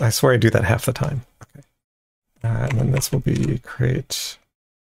I swear I do that half the time. Okay, and then this will be create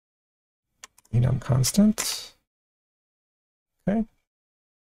enum constant. Okay.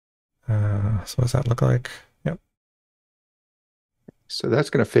 So what does that look like? Yep. So that's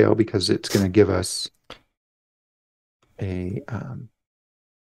going to fail because it's going to give us a...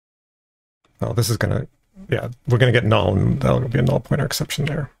 Oh, this is going to... Yeah, we're going to get null, and that'll be a null pointer exception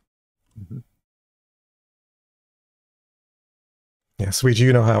there. Yeah, Sweet,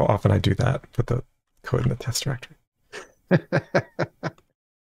 you know how often I do that. Put the code in the test directory.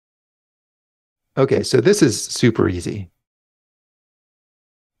 Okay, so this is super easy.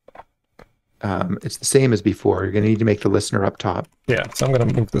 It's the same as before. You're going to need to make the listener up top. Yeah, so I'm going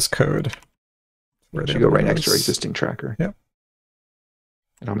to move this code. Where should go right next to our existing tracker. Yep.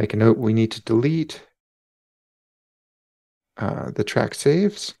 And I'll make a note. We need to delete the track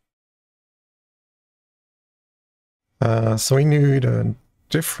saves. So we need a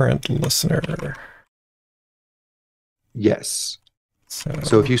different listener. Yes.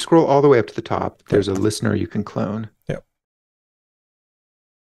 So if you scroll all the way up to the top, there's a listener you can clone. Yep.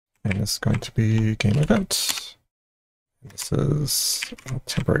 And it's going to be game event. This is a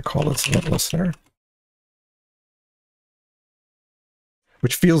temporary call this event listener.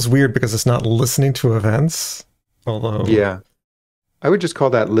 Which feels weird because it's not listening to events. Although... Yeah. I would just call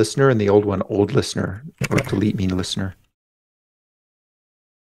that listener and the old one old listener. Or delete mean listener.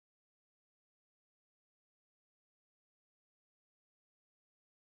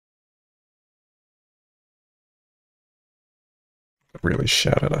 Really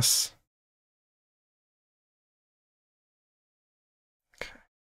shout at us. Okay.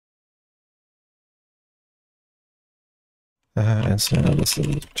 And so now this is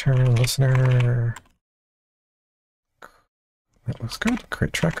return listener. That looks good.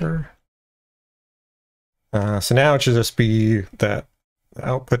 Create tracker. So now it should just be that the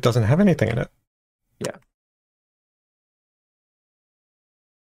output doesn't have anything in it. Yeah.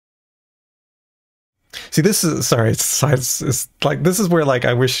 See, this is, sorry, it's like, this is where, like,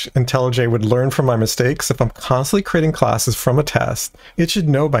 I wish IntelliJ would learn from my mistakes. If I'm constantly creating classes from a test, it should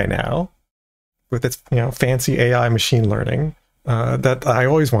know by now, with its, fancy AI machine learning, that I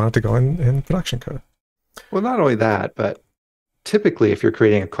always want it to go in production code. Well, not only that, but typically if you're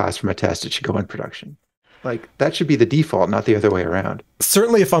creating a class from a test, it should go in production. Like that should be the default, not the other way around.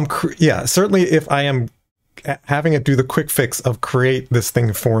 Certainly if certainly if I am having it do the quick fix of create this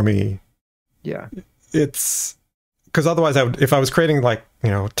thing for me. Yeah. It's because otherwise if I was creating like,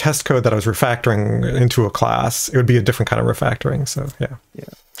 test code that I was refactoring into a class, it would be a different kind of refactoring. So yeah. Yeah.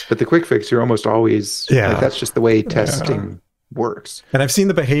 But the quick fix, you're almost always, like, that's just the way testing works. And I've seen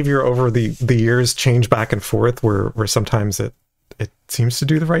the behavior over the years change back and forth where sometimes it seems to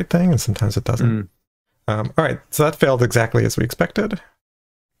do the right thing and sometimes it doesn't. All right, so that failed exactly as we expected.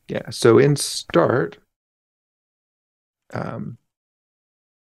 Yeah, so in start,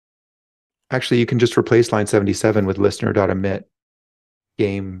 actually you can just replace line 77 with listener.emit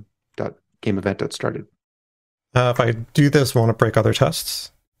game.gameEvent.started. If I do this, won't it break other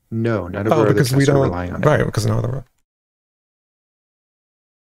tests? No, none of our other tests are relying on it. Right, because no other.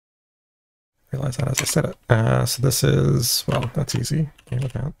 Realize that as I said it. So this is, well, that's easy. Game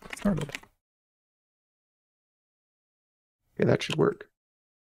event started. Okay, that should work.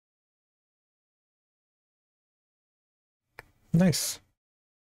 Nice.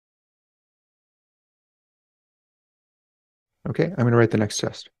 Okay, I'm going to write the next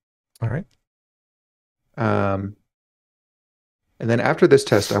test. All right. And then after this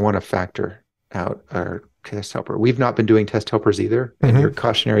test, I want to factor out our test helper. We've not been doing test helpers either. And your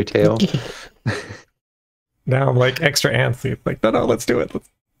cautionary tale. Now I'm like extra antsy. Like, no, let's do it.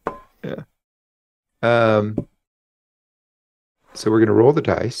 Yeah. So we're going to roll the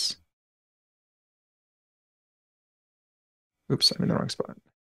dice. Oops, I'm in the wrong spot.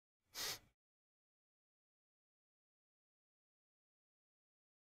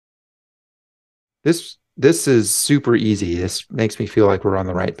 This is super easy. This makes me feel like we're on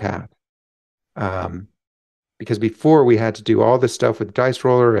the right path. Because before we had to do all this stuff with dice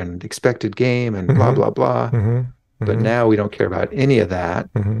roller and expected game and blah, blah, blah. But now we don't care about any of that.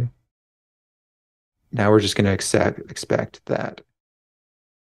 Now we're just going to expect that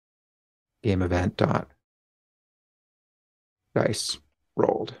game event dot dice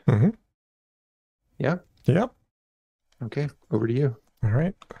rolled. Yeah? Yep. Okay, over to you. All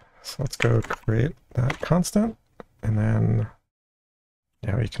right. So let's go create that constant. And then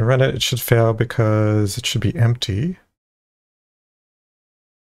now you can run it. It should fail because it should be empty.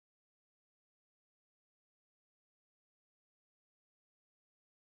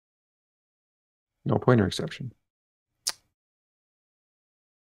 No pointer exception.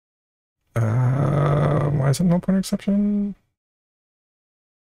 Why is it no pointer exception?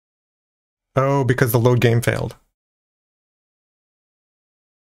 Oh, because the load game failed.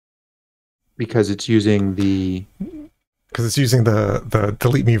 Because it's using the... Because it's using the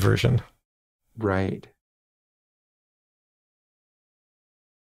delete me version. Right.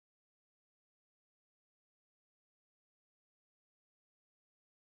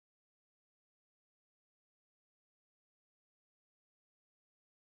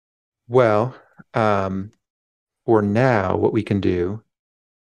 Well, for now, what we can do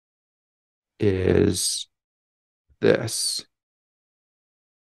is this.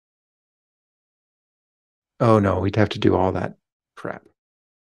 Oh no, we'd have to do all that crap.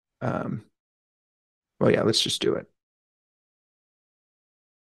 Well, yeah, let's just do it.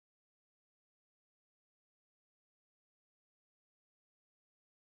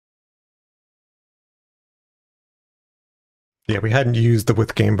 Yeah, we hadn't used the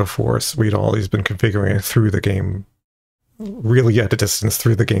with game before, so we'd always been configuring it through the game, really at a distance,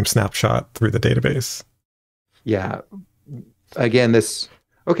 through the game snapshot, through the database. Yeah. Again, this...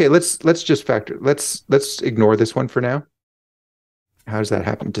 Okay, let's just factor... Let's ignore this one for now. How does that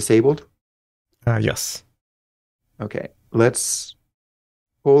happen? Disabled? Yes. Okay, let's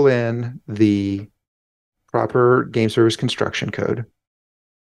pull in the proper game service construction code,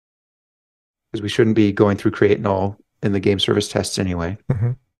 because we shouldn't be going through create null in the game service tests anyway.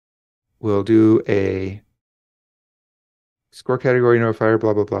 We'll do a score category notifier,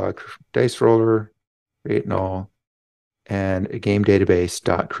 blah, blah, blah, dice roller, create null, and a game database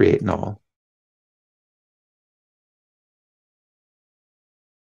dot create null.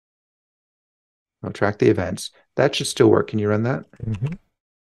 We'll track the events. That should still work. Can you run that?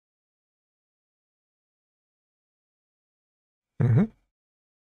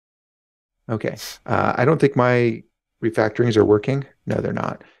 Okay. I don't think my refactorings are working. No, they're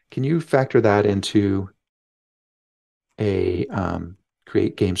not. Can you factor that into a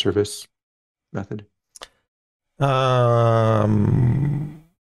create game service method? Why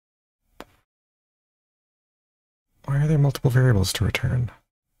are there multiple variables to return?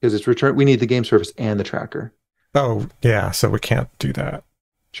 Because it's return. We need the game service and the tracker. Oh, yeah. So we can't do that.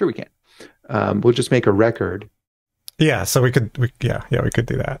 Sure, we can. We'll just make a record. Yeah. So we could do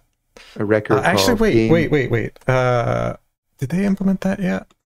that. A record. Actually, wait. Did they implement that yet?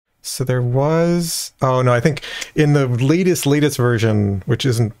 So there was. Oh no, I think in the latest version, which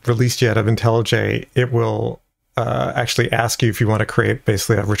isn't released yet, of IntelliJ, it will actually ask you if you want to create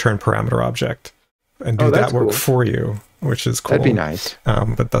basically a return parameter object and do that work for you, which is cool. That'd be nice.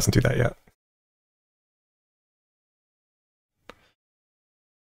 But it doesn't do that yet.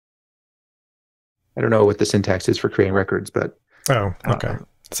 I don't know what the syntax is for creating records, but oh, okay,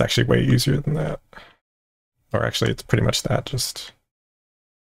 it's actually way easier than that. Or actually, it's pretty much that. Just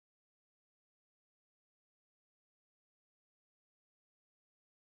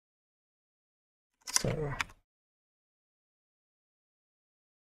so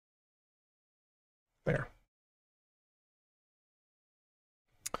there.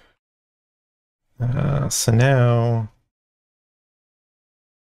 So now.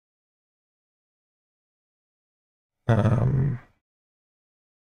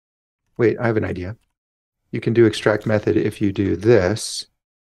 Wait, I have an idea. You can do extract method if you do this.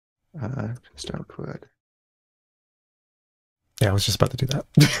 Just output. Yeah, I was just about to do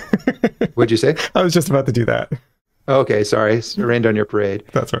that. What'd you say? I was just about to do that. Okay, sorry. Rained on your parade.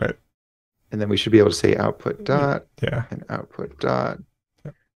 That's all right. And then we should be able to say output dot. Yeah. And output dot.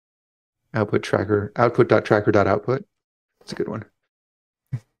 Yeah. Output tracker. Output dot tracker dot output. That's a good one.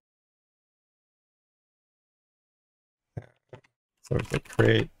 So we can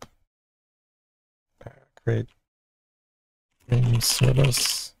create game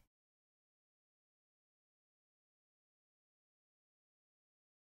service.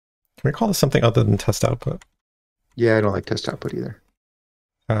 Can we call this something other than test output? Yeah, I don't like test output either.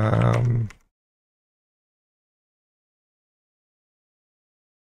 I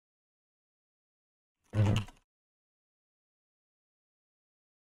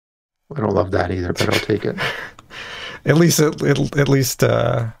don't love that either, but I'll take it. At least it's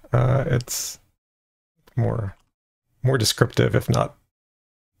more descriptive, if not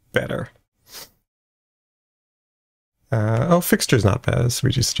better. Fixture's not bad, as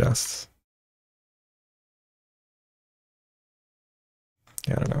Luigi suggests.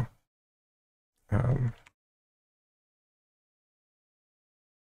 Yeah, I don't know.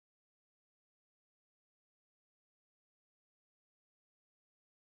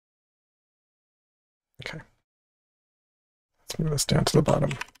 Okay. Let's move this down to the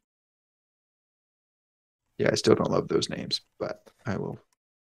bottom. Yeah, I still don't love those names, but I will.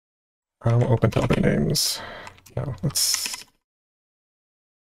 I'm open to other names. No, let's.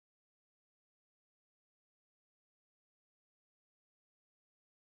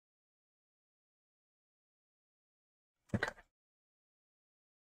 Okay.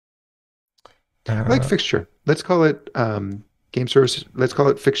 I like fixture. Let's call it game service. Let's call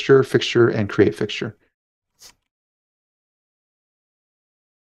it fixture, and create fixture.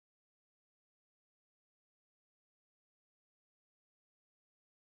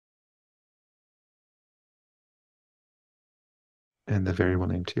 And the variable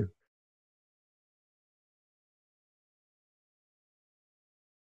name too.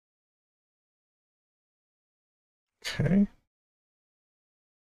 Okay.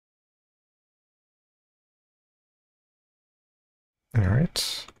 All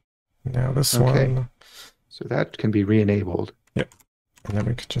right. Now this one. So that can be re-enabled. Yep. And then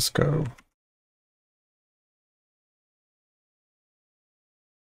we could just go.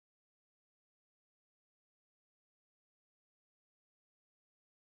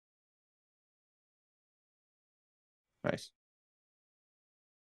 Nice.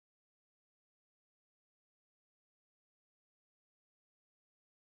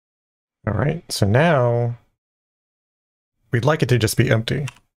 All right. So now we'd like it to just be empty.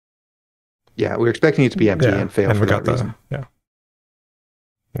 Yeah, we're expecting it to be empty and fail for that reason. Yeah.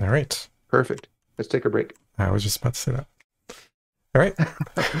 All right. Perfect. Let's take a break. I was just about to say that. All right.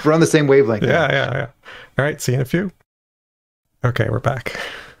 We're on the same wavelength. Yeah. All right. See you in a few. Okay, we're back.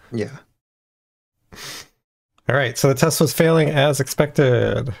 Yeah. All right. So the test was failing as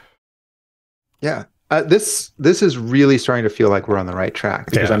expected. Yeah. This is really starting to feel like we're on the right track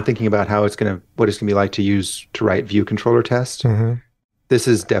because I'm thinking about what it's going to be like to write view controller test. Mm-hmm. This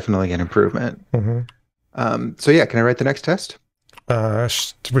is definitely an improvement. Mm-hmm. So yeah, can I write the next test?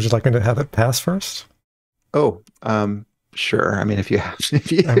 Would you like me to have it pass first? Oh, sure. I mean, if you have,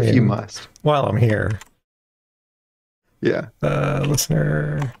 if you must. While I'm here. Yeah.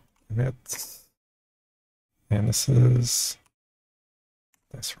 Listener emits, and this is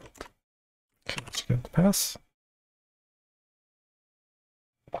this. Okay, let's get the pass.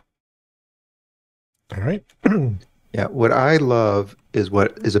 All right. Yeah, what I love is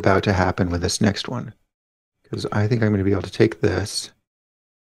what is about to happen with this next one. Because I think I'm going to be able to take this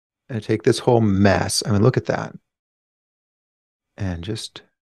and take this whole mess. I mean, look at that. And just,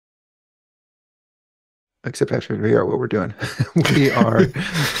 except I have to figure out what we're doing. We are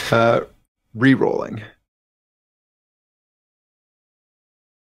re-rolling.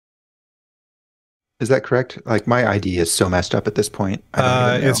 Is that correct? Like, my ID is so messed up at this point.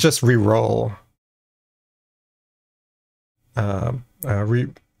 It's just re-roll.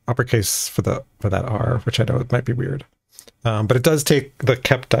 Uppercase for that R, which I know it might be weird. But it does take the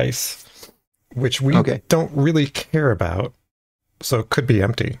kept dice, which we don't really care about. So it could be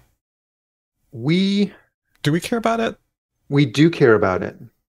empty. Do we care about it? We do care about it.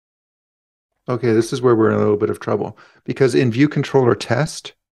 Okay, this is where we're in a little bit of trouble. Because in view controller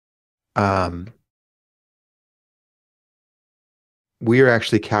test, we are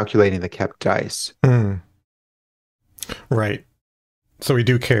actually calculating the kept dice. Right. So we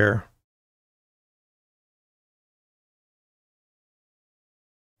do care.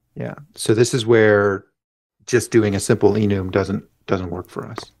 Yeah. So this is where just doing a simple enum doesn't work for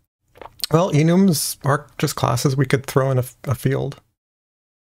us. Well, enums are just classes we could throw in a field.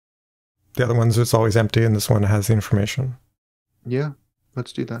 The other ones, it's always empty, and this one has the information. Yeah,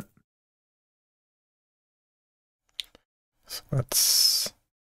 let's do that. So let's...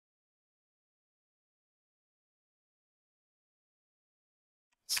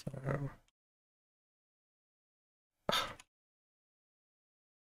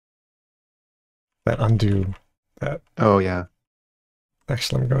 that undo that. Oh, yeah.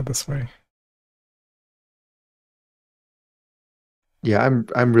 Actually, let me go this way. Yeah,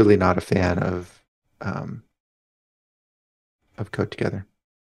 I'm really not a fan of code together.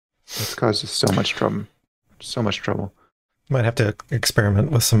 It's caused us so much trouble. So much trouble. Might have to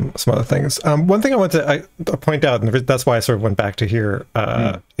experiment with some other things. One thing I want to point out, and that's why I sort of went back to here,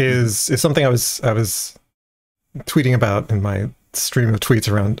 is something I was tweeting about in my stream of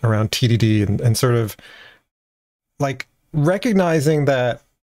tweets around TDD and sort of like recognizing that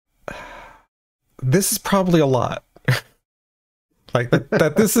this is probably a lot. Like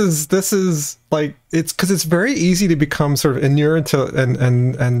that this is like, it's because it's very easy to become sort of inured to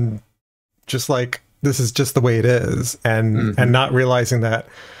and just like, this is just the way it is, and not realizing that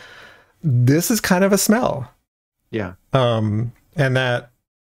this is kind of a smell. Yeah. And that,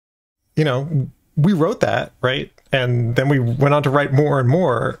 you know, we wrote that, right? And then we went on to write more and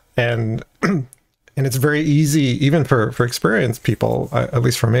more, and and it's very easy, even for experienced people, at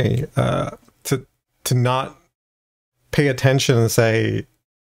least for me, to not pay attention and say,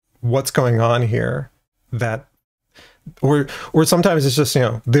 what's going on here? That, or sometimes it's just, you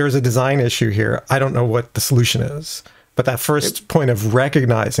know, there's a design issue here. I don't know what the solution is. But that first point of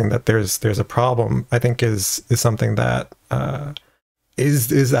recognizing that there's a problem, I think is something that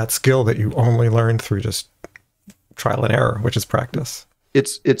is that skill that you only learn through just trial and error, which is practice.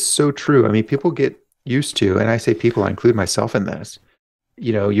 It's so true. I mean, people get used to, and I say people, I include myself in this.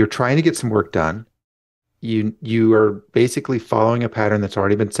 You know, you're trying to get some work done. You are basically following a pattern that's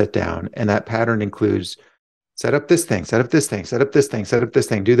already been set down, and that pattern includes set up this thing, set up this thing, set up this thing, set up this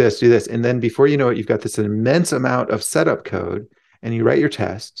thing, do this. And then before you know it, you've got this immense amount of setup code, and you write your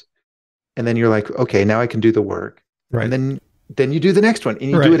test, and then you're like, okay, now I can do the work. Right. And then you do the next one,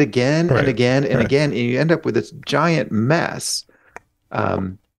 and you do it again and again and again, and you end up with this giant mess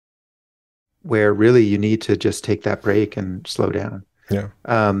where really you need to just take that break and slow down. Yeah.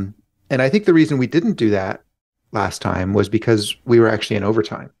 And I think the reason we didn't do that last time was because we were actually in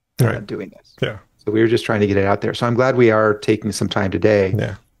overtime doing this. Yeah. So we were just trying to get it out there. So I'm glad we are taking some time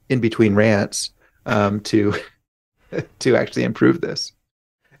today in between rants to actually improve this.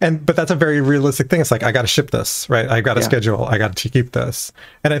 But that's a very realistic thing. It's like, I got to ship this, right? I got to schedule. I got to keep this.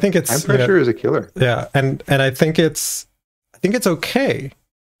 And I think it's time pressure is a killer. Yeah. And I think it's okay,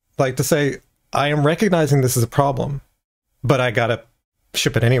 like, to say, I am recognizing this is a problem, but I got to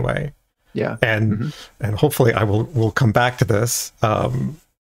ship it anyway. Yeah. And hopefully I will come back to this. But,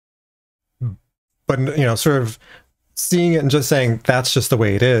 you know, sort of seeing it and just saying that's just the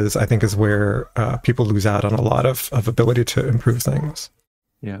way it is, I think is where people lose out on a lot of ability to improve things.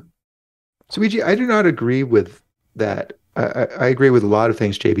 Yeah. So, Luigi, I do not agree with that. I agree with a lot of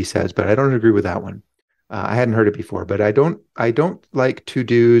things JB says, but I don't agree with that one. I hadn't heard it before, but I don't like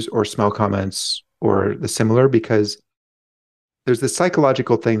to-dos or smell comments or the similar, because there's this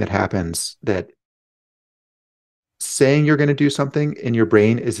psychological thing that happens that saying you're going to do something in your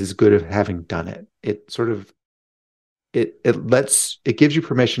brain is as good as having done it. It sort of, it gives you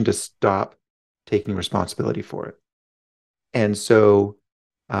permission to stop taking responsibility for it. And so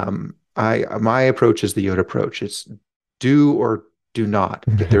my approach is the Yoda approach. It's do or do not.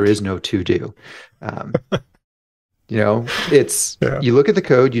 There is no to do. You know, it's you look at the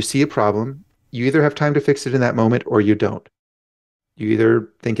code, you see a problem, you either have time to fix it in that moment or you don't. You either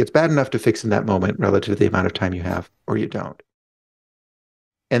think it's bad enough to fix in that moment relative to the amount of time you have, or you don't.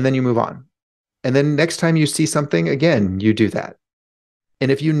 And then you move on. And then next time you see something, again, you do that.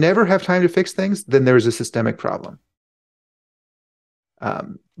 And if you never have time to fix things, then there's a systemic problem.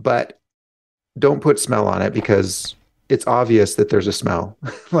 But don't put smell on it, because it's obvious that there's a smell.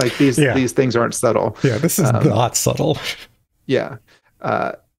 Like these things aren't subtle. Yeah, this is not subtle. Yeah.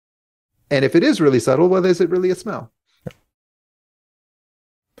 And if it is really subtle, well, is it really a smell?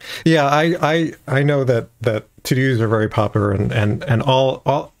 Yeah, I know that to-dos are very popular, and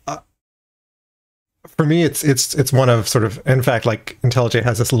all for me it's one of sort of, in fact, like IntelliJ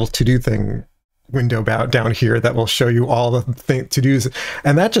has this little to-do thing window down here that will show you all the to-dos,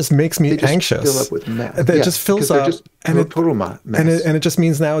 and that just makes me anxious. Fill up with mess. It just fills up, and it total mess. And it just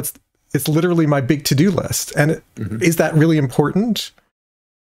means now it's literally my big to-do list. And is that really important?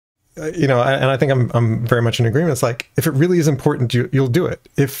 You know, and I think I'm very much in agreement. It's like, if it really is important, you'll do it.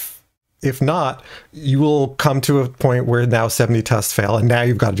 If not, you will come to a point where now 70 tests fail, and now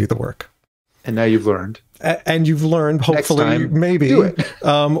you've got to do the work. And now you've learned. And you've learned, hopefully, maybe, do it.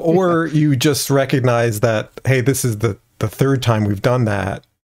 Or you just recognize that, hey, this is the third time we've done that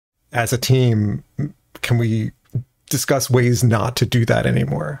as a team. Can we discuss ways not to do that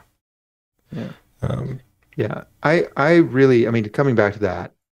anymore? Yeah. I really, I mean, coming back to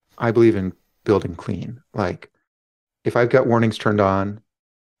that, I believe in building clean. Like, if I've got warnings turned on,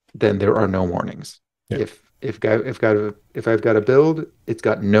 then there are no warnings. Yeah. If I've got a build, it's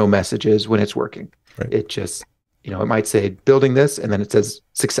got no messages when it's working. Right. It just, you know, it might say building this, and then it says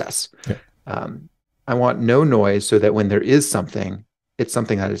success. Yeah. I want no noise, so that when there is something, it's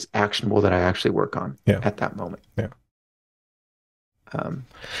something that is actionable that I actually work on at that moment. Yeah.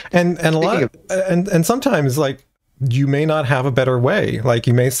 And a lot of, and sometimes, like, you may not have a better way. Like,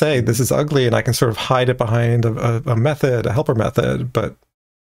 you may say, this is ugly, and I can sort of hide it behind a method, a helper method, but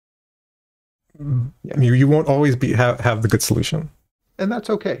you won't always have the good solution. And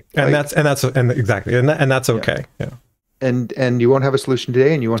that's okay. And that's exactly. And that's okay. Yeah. And you won't have a solution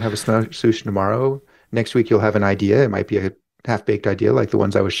today, and you won't have a solution tomorrow. Next week, you'll have an idea. It might be a half-baked idea, like the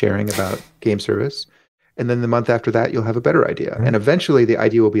ones I was sharing about game service. And then the month after that, you'll have a better idea. And eventually the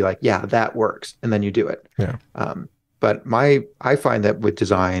idea will be like, yeah, that works. And then you do it. Yeah. But I find that with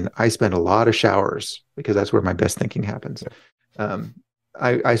design, I spend a lot of showers, because that's where my best thinking happens. Yeah.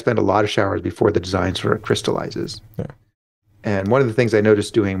 I spend a lot of showers before the design sort of crystallizes. Yeah. And one of the things I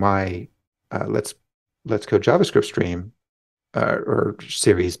noticed doing my Let's Code JavaScript stream or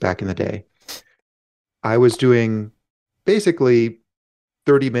series back in the day, I was doing basically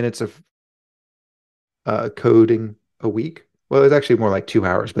 30 minutes of coding a week. Well, it was actually more like 2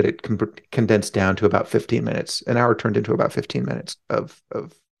 hours, but it condensed down to about 15 minutes. An hour turned into about 15 minutes of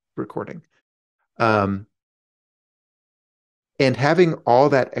recording. And having all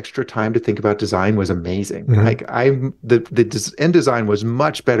that extra time to think about design was amazing. Like, the end design was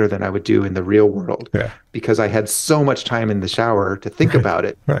much better than I would do in the real world, because I had so much time in the shower to think about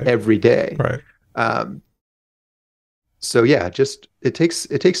it every day. Right. So yeah, just it takes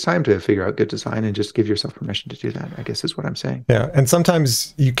time to figure out good design, and just give yourself permission to do that, I guess, is what I'm saying. Yeah. And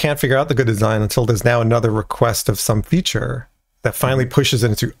sometimes you can't figure out the good design until there's now another request of some feature that finally pushes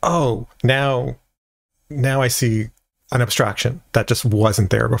it into, oh, now I see an abstraction that just wasn't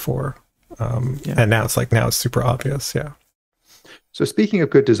there before. And now it's super obvious. Yeah. So speaking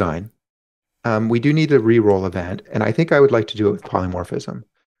of good design, we do need a reroll event, and I think I would like to do it with polymorphism.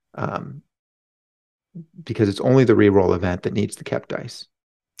 Because it's only the reroll event that needs the kept dice.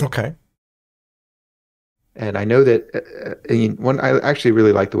 Okay. And I know that I actually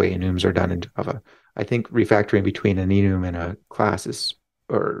really like the way enums are done in Java. I think refactoring between an enum and a class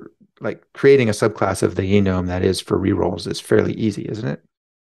or like creating a subclass of the enum that is for rerolls is fairly easy, isn't it?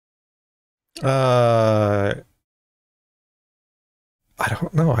 I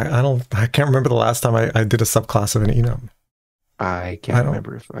don't know. I can't remember the last time I did a subclass of an enum. I can't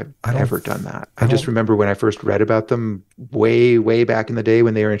remember if I've ever done that. I just remember when I first read about them way, way back in the day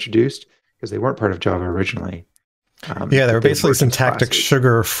when they were introduced, because they weren't part of Java originally. They were basically syntactic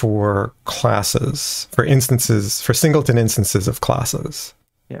sugar for classes, for instances, for singleton instances of classes.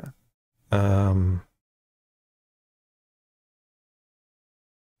 Yeah.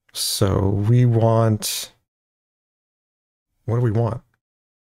 So we want, what do we want?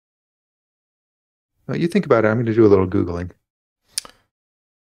 Well, you think about it. I'm going to do a little Googling.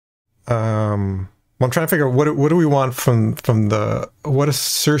 Well, I'm trying to figure out what do we want from what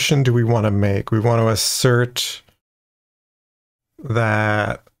assertion do we want to make? We want to assert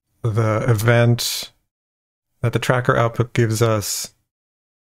that the event that the tracker output gives us.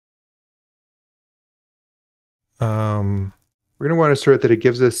 We're going to want to assert that it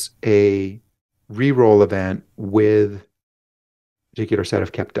gives us a reroll event with a particular set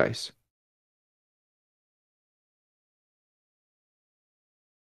of kept dice.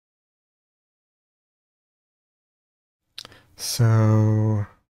 So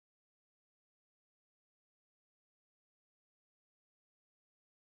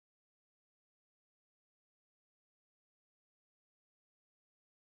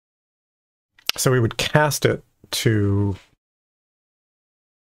we would cast it to.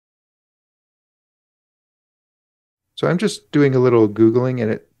 So I'm just doing a little Googling,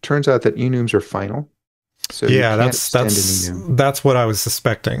 and it turns out that enums are final. So yeah, that's what I was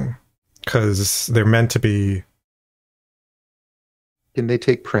suspecting, because they're meant to be. Can they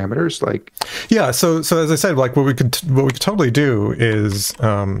take parameters like? Yeah. So as I said, like what we could totally do is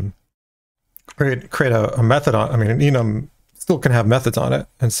create a method on. I mean, an enum still can have methods on it,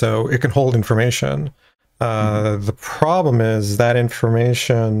 and so it can hold information. The problem is that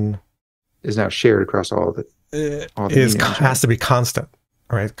information is now shared across all the has to be constant,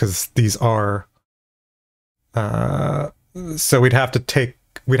 right? Because these are so we'd have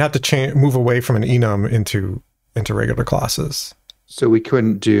to move away from an enum into regular classes. So we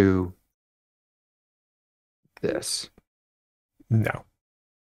couldn't do this. No.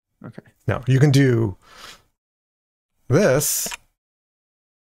 Okay. No, you can do this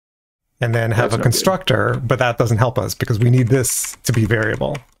and then have a constructor, but that doesn't help us because we need this to be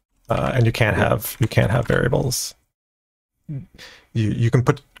variable, and you can't have variables. You can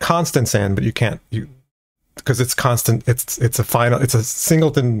put constants in, but you can't because it's constant. It's a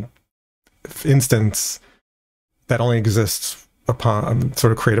singleton instance that only exists upon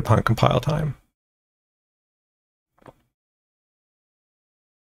create upon compile time.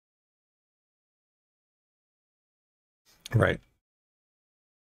 Right.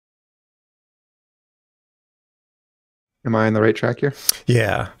 Am I on the right track here?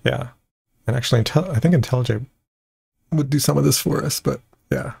 Yeah. And actually, I think IntelliJ would do some of this for us, but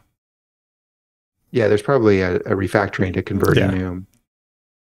yeah. Yeah, there's probably a refactoring to convert enum.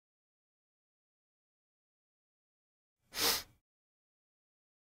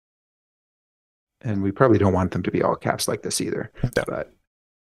 And we probably don't want them to be all caps like this either. No. But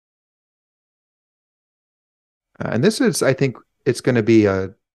and this is, I think, it's going to be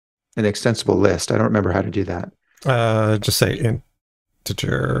an extensible list. I don't remember how to do that. Just say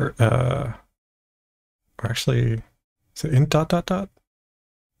integer. Or actually, is it int dot dot dot?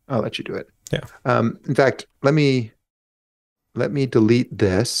 I'll let you do it. Yeah. In fact, let me delete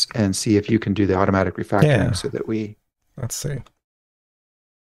this and see if you can do the automatic refactoring so that we. Let's see.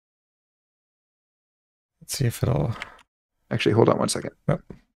 Let's see if it'll. Actually, hold on one second. Oh.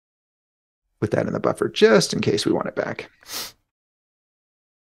 Put that in the buffer just in case we want it back.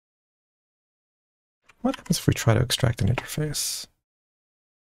 What happens if we try to extract an interface?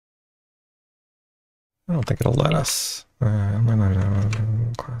 I don't think it'll let us.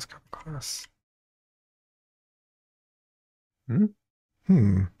 Class.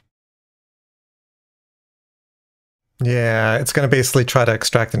 Yeah, it's going to basically try to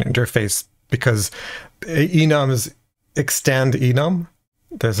extract an interface because enums extend enum.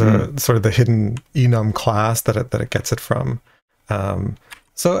 There's a sort of the hidden enum class that it gets it from.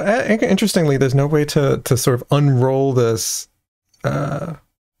 So interestingly, there's no way to sort of unroll this. I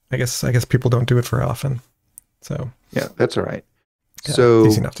guess people don't do it very often. So yeah, that's all right. Yeah, so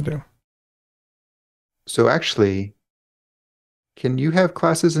easy enough to do. So actually, can you have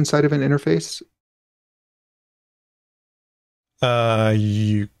classes inside of an interface?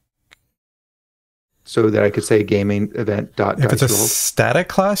 So that I could say gaming event dot. If it's a static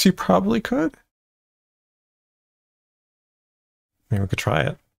class, you probably could. Maybe we could try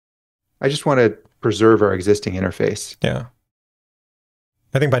it. I just want to preserve our existing interface. Yeah.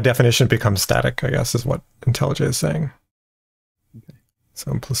 I think by definition it becomes static, I guess, is what IntelliJ is saying. Okay. So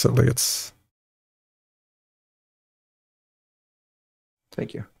implicitly it's...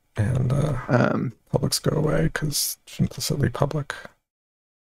 Thank you. And publics go away because it's implicitly public.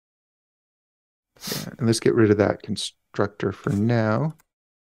 Yeah, and let's get rid of that constructor for now.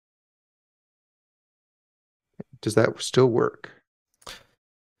 Does that still work?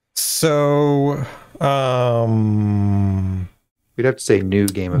 So we'd have to say new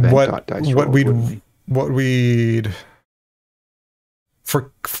game event dot dice roll,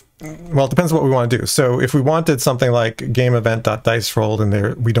 well, it depends on what we want to do. So if we wanted something like game event dot dice rolled and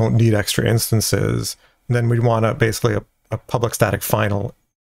there we don't need extra instances, then we'd want a basically a public static final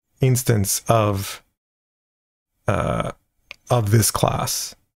instance of this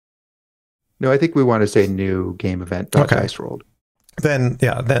class. No, I think we want to say new game event dot dice rolled. Then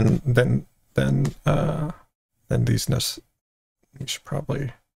yeah, then these you should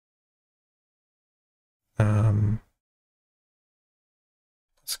probably let's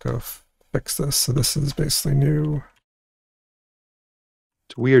go fix this. So this is basically new.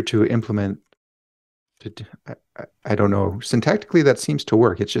 It's weird to implement. I don't know. Syntactically, that seems to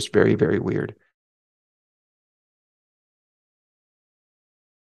work. It's just very, very weird.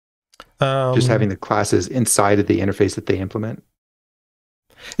 Just having the classes inside of the interface that they implement.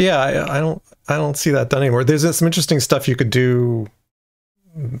 Yeah, I don't see that done anymore. There's some interesting stuff you could do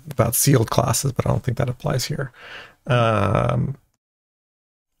about sealed classes, but I don't think that applies here. But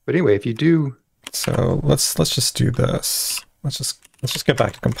anyway, if you do, so let's just do this. Let's just get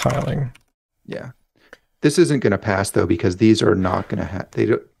back to compiling. Yeah, this isn't going to pass though, because these are not going to have.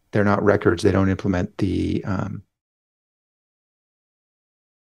 They're not records. They don't implement the.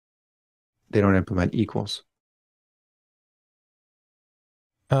 They don't implement equals.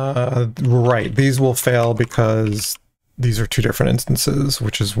 Right. These will fail because these are two different instances,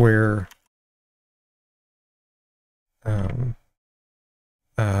 which is where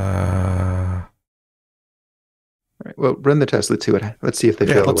Right. Well, run the test. Let's see let's see if they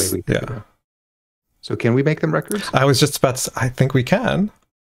fail the way we think. Yeah. So can we make them records? I was just about to, I think we can.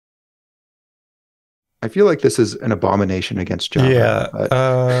 I feel like this is an abomination against Java. Yeah.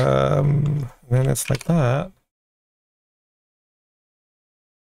 Then it's like that.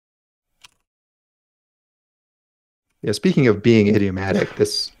 Yeah. Speaking of being idiomatic,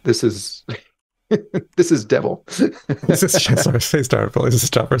 this is this is devil. This is Startable. This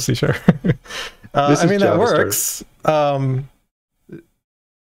is Java C#. I mean, that works.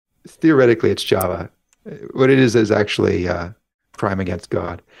 Theoretically, it's Java. What it is actually crime against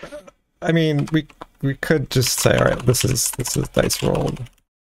God. I mean, we could just say, all right, this is dice rolled.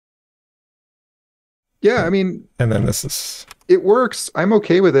 Yeah, I mean, and then this is. It works. I'm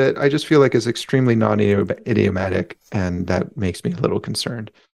okay with it. I just feel like it's extremely non-idiomatic, and that makes me a little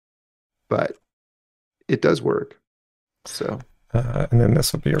concerned. But it does work. So. And then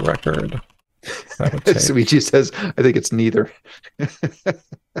this would be a record. Suichi says, I think it's neither.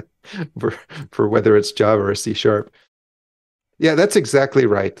 for whether it's Java or C#. Yeah, that's exactly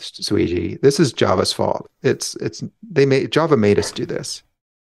right, Suiji. This is Java's fault. Java made us do this.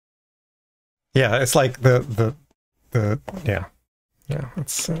 Yeah, it's like the yeah.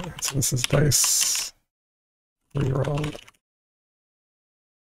 This is dice reroll.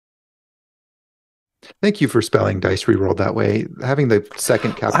 Thank you for spelling dice reroll that way. Having the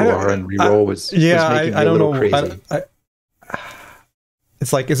second capital R and reroll was making me a little crazy.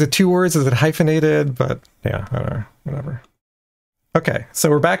 It's like, is it two words? Is it hyphenated? But yeah, I don't know. Whatever. Okay, so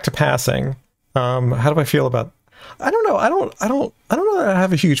we're back to passing. How do I feel about? I don't know. I don't know that I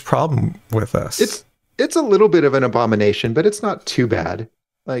have a huge problem with this. It's a little bit of an abomination, but it's not too bad.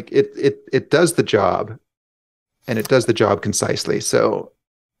 Like it does the job, and it does the job concisely. So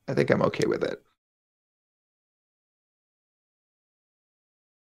I think I'm okay with it.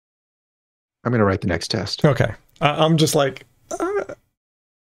 I'm going to write the next test. Okay. I'm just like, I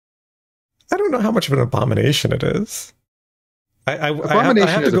don't know how much of an abomination it is.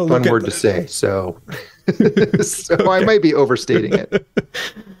 Abomination is a fun word to say, so so I might be overstating it.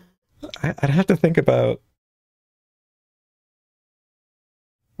 I'd have to think about.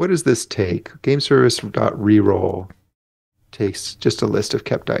 What does this take? GameService.reroll takes just a list of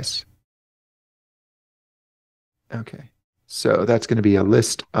kept dice. Okay, so that's going to be a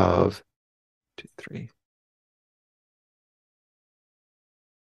list of 2, 3.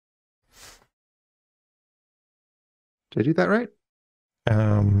 Did I do that right?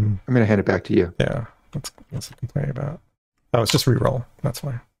 I'm going to hand it back to you. Yeah, what's it complaining about? Oh, it's just reroll. That's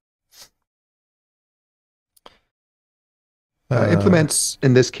why. Implements,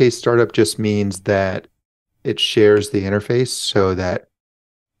 in this case, startup just means that it shares the interface so that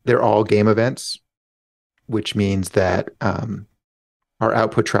they're all game events, which means that our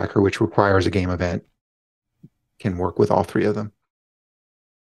output tracker, which requires a game event, can work with all three of them.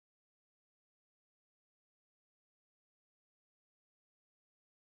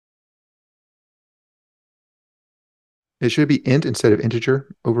 It should be int instead of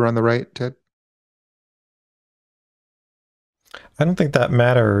integer over on the right, Ted. I don't think that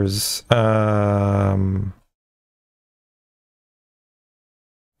matters.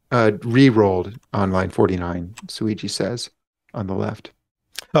 Re-rolled on line 49, Suiji says on the left.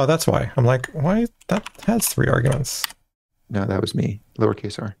 Oh, that's why. I'm like, why? That has 3 arguments. No, that was me.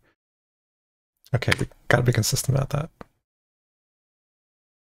 Lowercase r. Okay, we got to be consistent about that.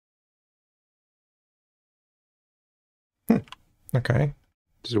 Okay.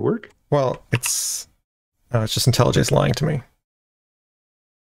 Does it work? Well, it's just IntelliJ's lying to me.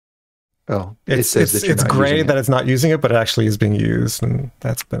 Oh, it's gray that it's not using it, but it actually is being used, and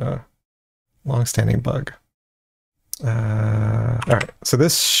that's been a long-standing bug. All right, so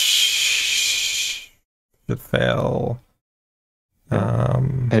this should fail. Yeah.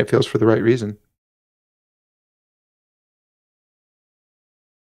 And it fails for the right reason.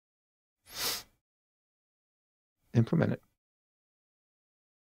 Implement it.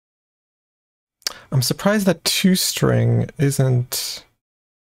 I'm surprised that toString isn't.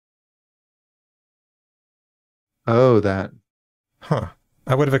 Oh, that. Huh.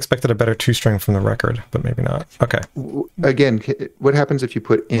 I would have expected a better toString from the record, but maybe not. Okay. Again, what happens if you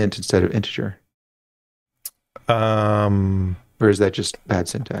put int instead of integer? Or is that just bad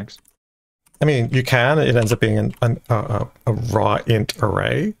syntax? I mean, you can. It ends up being a raw int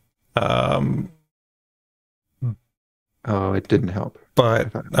array. Oh, it didn't help.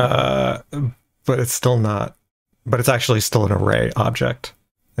 But it's still not. But it's actually still an array object,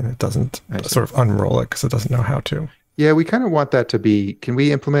 and it doesn't sort of unroll it because it doesn't know how to. Yeah, we kind of want that to be. Can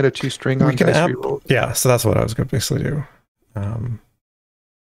we implement a toString on dice reroll? Yeah, so that's what I was going to basically do.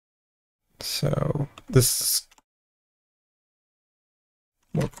 So this.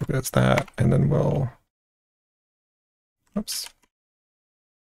 We'll it's that, and then we'll. Oops.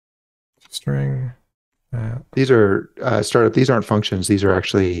 String. These are startup. These aren't functions. These are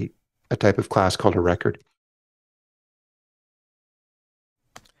actually a type of class called a record.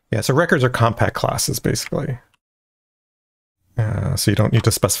 Yeah, so records are compact classes, basically. So you don't need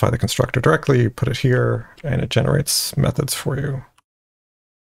to specify the constructor directly. You put it here, and it generates methods for you.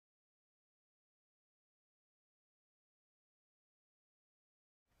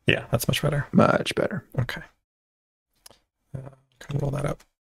 Yeah, that's much better. Much better. Okay. Can roll that up.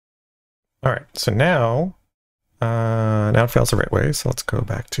 All right, so now it fails the right way, so let's go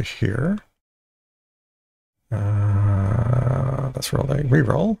back to here. Let's roll a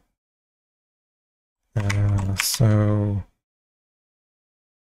reroll. So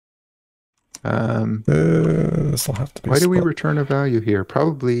this will have to be. Why do we return a value here?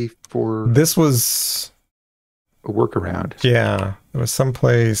 Probably for this was a workaround. Yeah, it was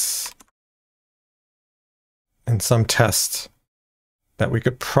someplace in some test that we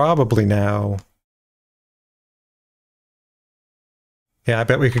could probably now. Yeah, I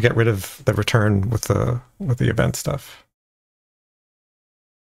bet we could get rid of the return with the event stuff.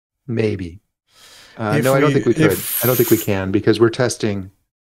 Maybe. No, I don't think we could. I don't think we can because we're testing.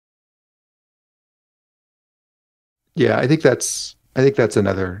 Yeah, I think that's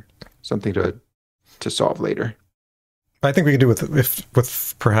another something to solve later. I think we could do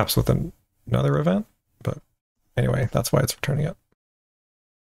with perhaps with another event, but anyway, that's why it's returning it.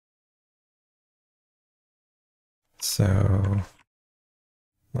 So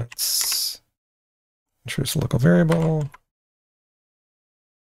let's introduce a local variable.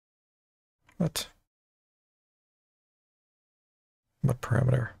 What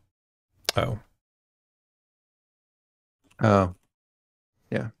parameter? Oh,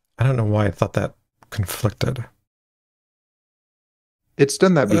 yeah. I don't know why I thought that conflicted. It's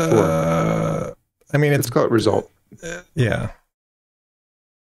done that before. I mean, it's called result. Yeah.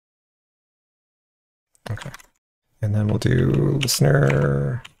 Okay. And then we'll do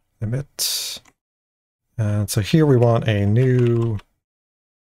listener emit. And so here we want a new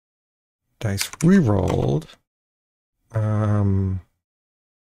dice rerolled.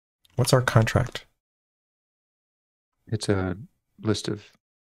 What's our contract? It's a list of.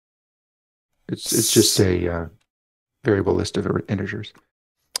 It's just a variable list of integers.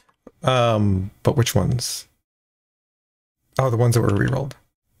 But which ones? Oh, the ones that were rerolled.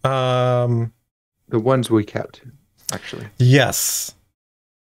 The ones we kept, actually. Yes.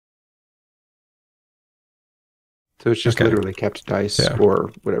 So it's just literally kept dice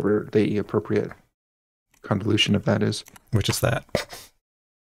or whatever the appropriate convolution of that is. Which is that?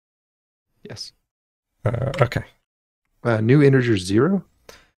 Yes. Okay. New integer 0?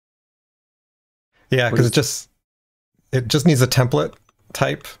 Yeah, because it just needs a template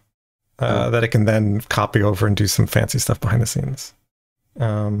type that it can then copy over and do some fancy stuff behind the scenes.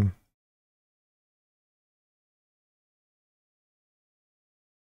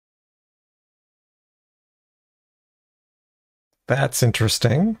 That's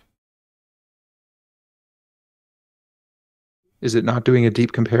interesting. Is it not doing a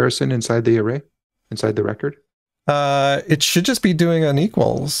deep comparison inside the array, inside the record? It should just be doing an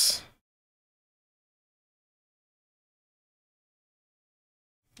equals.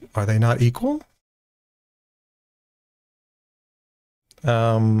 Are they not equal?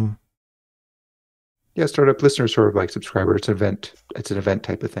 Yeah, startup listener sort of like subscriber. It's an event. It's an event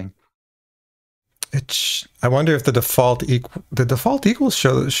type of thing. I wonder if the default equals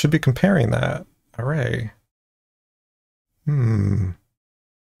should be comparing that array. Let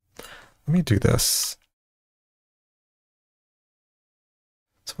me do this.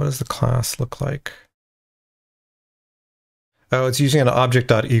 So what does the class look like? Oh, it's using an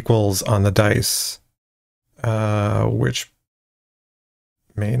object.equals on the dice, which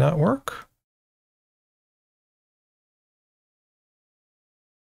may not work.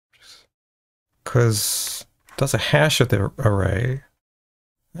 Because it does a hash of the array.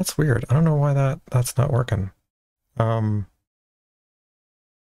 That's weird. I don't know why that's not working. If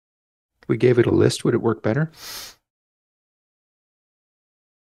we gave it a list, would it work better?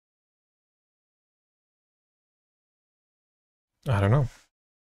 I don't know.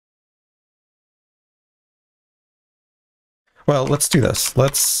 Well, let's do this.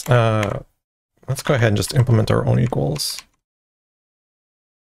 Let's go ahead and just implement our own equals.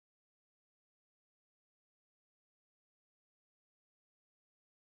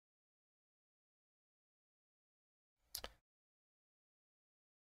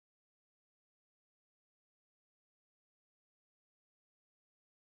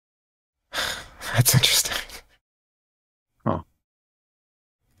 That's interesting. Oh.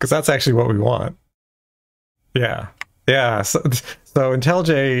 Because that's actually what we want. Yeah. Yeah. So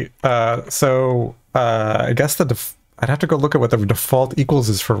IntelliJ, I guess I'd have to go look at what the default equals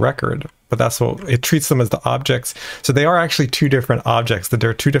is for record, but that's what it treats them as the objects. So they are actually two different objects, that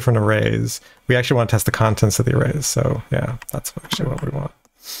they're two different arrays. We actually want to test the contents of the arrays. So yeah, that's actually what we want.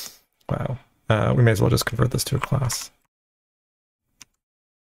 Wow. We may as well just convert this to a class.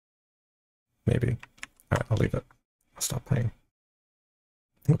 Maybe. All right, I'll leave it. I'll stop playing.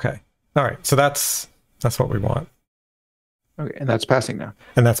 Okay. All right. So that's what we want. Okay, and that's passing now.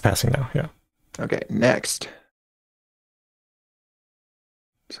 And that's passing now. Yeah. Okay. Next.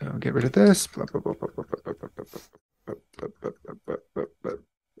 So get rid of this. And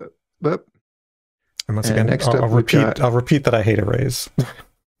once again, I'll repeat that I hate arrays.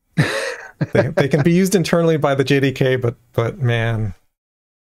 they can be used internally by the JDK, but man.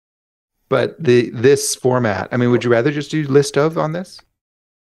 But this format, I mean, would you rather just do list of on this?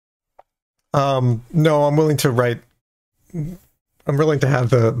 No, I'm willing to write. I'm willing to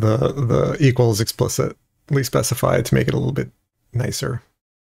have the equals explicitly specified to make it a little bit nicer.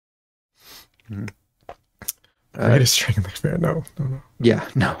 Write a string like that. No. Yeah,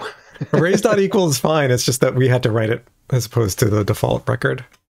 no. Arrays.equal is fine. It's just that we had to write it as opposed to the default record.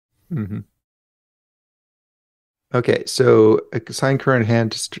 Okay, so assign current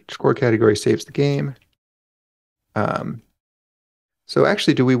hand to score category saves the game. So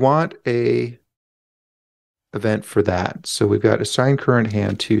actually, do we want a event for that? So we've got assign current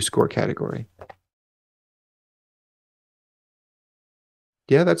hand to score category.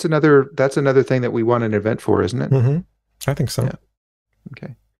 Yeah, that's another thing that we want an event for, isn't it? I think so. Yeah.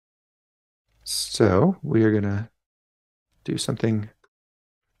 Okay. So we are gonna do something.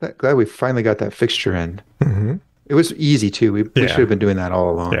 Glad we finally got that fixture in. It was easy too. We should have been doing that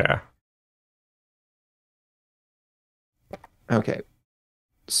all along. Yeah. Okay.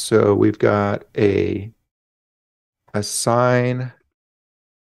 So we've got a assign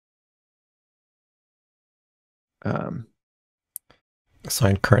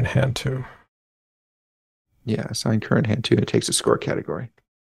assign current hand to. Yeah, assign current hand to, and it takes a score category.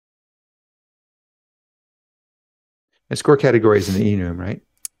 And score category is an enum, right?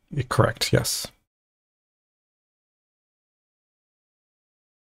 Correct, yes.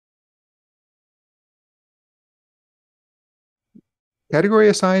 Category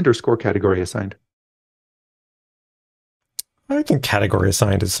assigned or score category assigned? I think category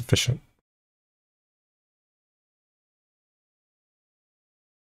assigned is sufficient.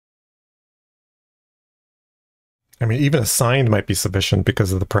 I mean, even assigned might be sufficient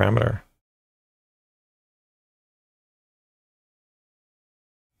because of the parameter.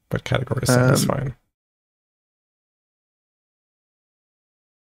 But category assigned is fine.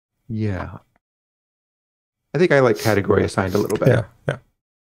 Yeah. I think I like category assigned a little better. Yeah.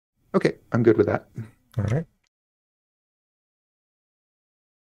 Okay, I'm good with that. All right.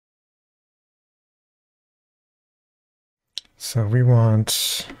 So we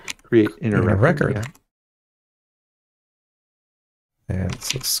want create inner record. Yeah. And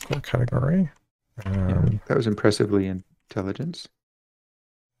it's a score category. That was impressively intelligence.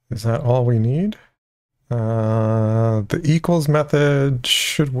 Is that all we need? The equals method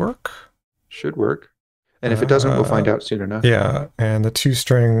should work. Should work. And if it doesn't, we'll find out soon enough. Yeah, and the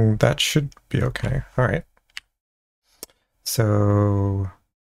toString, that should be okay. All right. So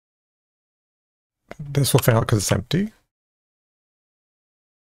this will fail because it's empty.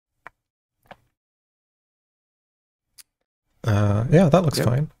 Yeah, that looks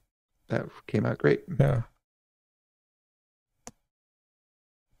fine. That came out great. Yeah.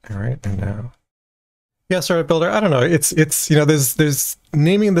 All right, and now, yeah, startup builder. I don't know. It's you know, there's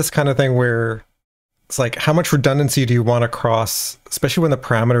naming this kind of thing where it's like, how much redundancy do you want across, especially when the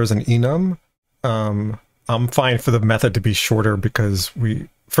parameter is an enum. I'm fine for the method to be shorter because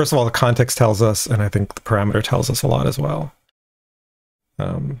first of all, the context tells us, and I think the parameter tells us a lot as well.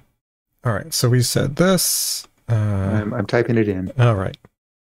 All right, so we said this. I'm typing it in. All right.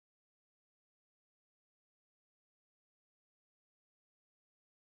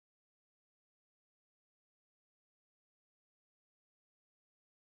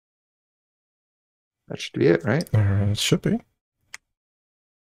 That should be it, right? It should be.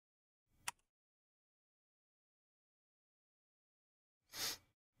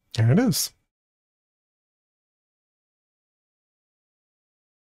 There it is.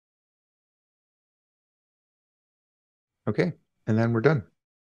 Okay, and then we're done.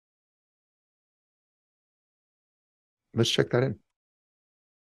 Let's check that in.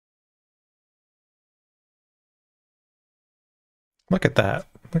 Look at that.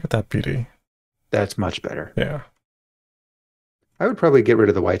 Look at that beauty. That's much better. Yeah. I would probably get rid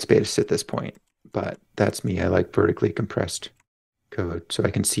of the white space at this point, but that's me. I like vertically compressed code so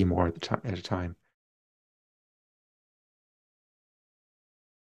I can see more at a time.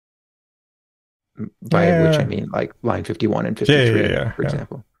 By which I mean like line 51 and 53, for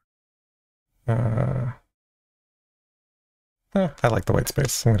example. I like the white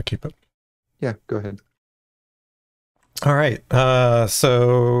space. I'm going to keep it. Yeah, go ahead. All right.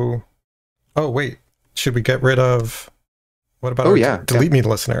 So, oh wait, should we get rid of? What about? Delete me,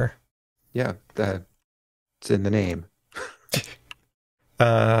 listener. Yeah, it's in the name.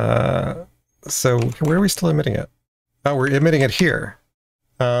 So where are we still emitting it? Oh, we're emitting it here.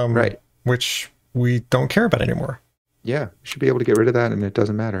 Right. Which we don't care about anymore. Yeah, we should be able to get rid of that, and it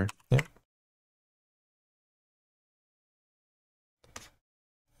doesn't matter. Yeah.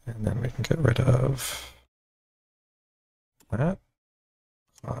 And then we can get rid of that.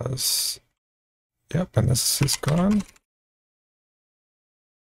 Yep, and this is gone.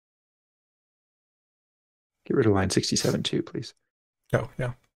 Get rid of line 67 too, please. Oh,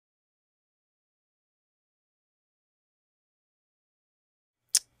 yeah.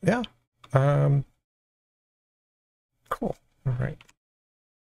 Yeah. Cool. All right.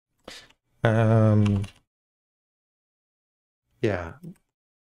 Yeah.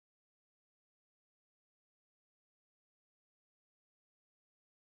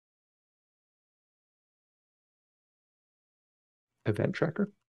 Event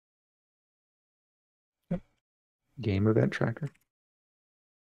tracker. Yep. Game event tracker.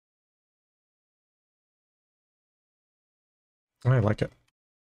 I like it.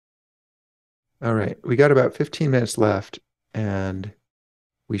 All right, we got about 15 minutes left, and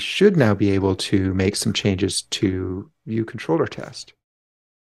we should now be able to make some changes to view controller test.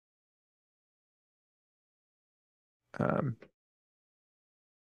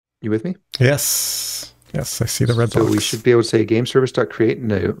 You with me? Yes. Yes, I see the red box. So we should be able to say game service.create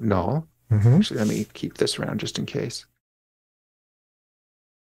null. Mm-hmm. Actually, let me keep this around just in case.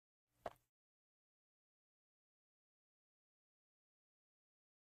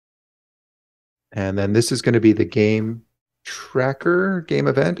 And then this is going to be the game tracker, game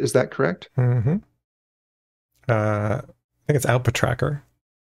event. Is that correct? Mm-hmm. I think it's output tracker.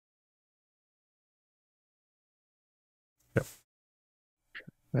 Yep.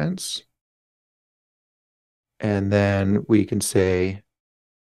 Events. And then we can say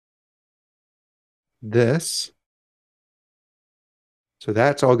this. So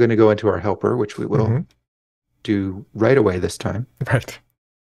that's all going to go into our helper, which we will do right away this time. Right.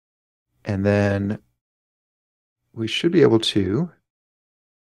 And then we should be able to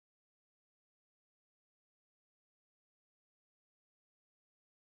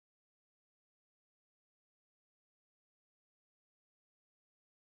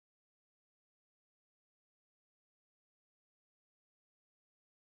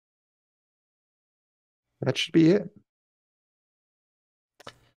that should be it.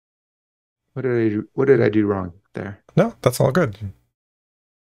 What did I do? What did I do wrong there? No, that's all good.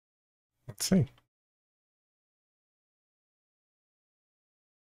 Let's see.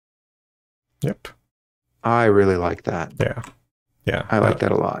 Yep. I really like that. Yeah. Yeah. I like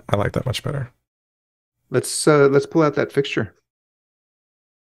that a lot. I like that much better. Let's pull out that fixture.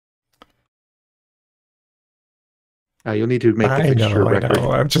 You'll need to make the fixture record. I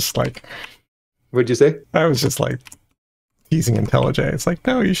know. I'm just like, what'd you say? I was just like teasing IntelliJ. It's like,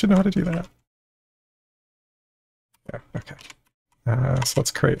 no, you should know how to do that. Yeah, okay. So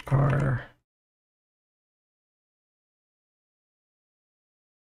let's create our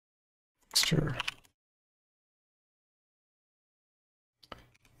texture.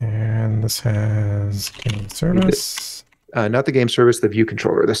 And this has game service. Not the game service, the view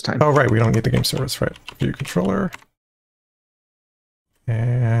controller this time. Oh, right. We don't need the game service, right? View controller.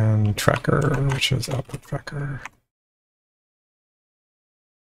 And tracker, which is output tracker.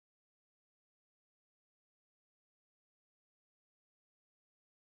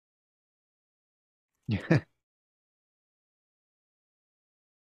 Yeah.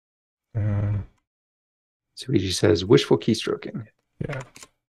 Luigi says wishful keystroking. Yeah.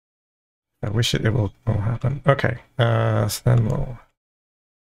 I wish it will happen. Okay. So then we'll.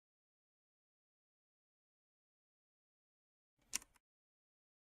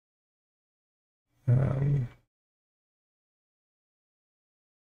 We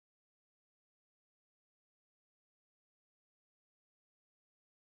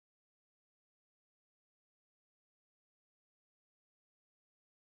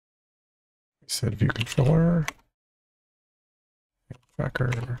said view controller.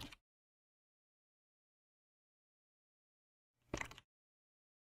 Tracker.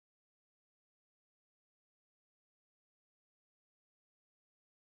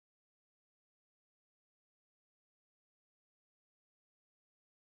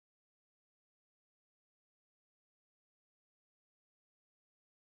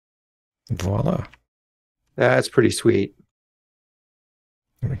 Voila. That's pretty sweet.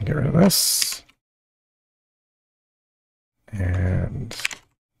 We can get rid of this. And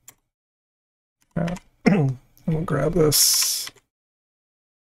we'll grab this.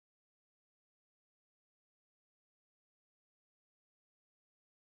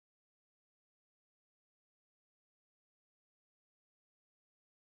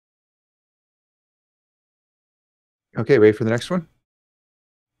 Okay, ready for the next one?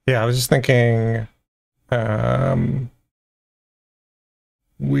 Yeah, I was just thinking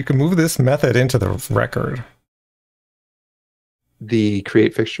we can move this method into the record. The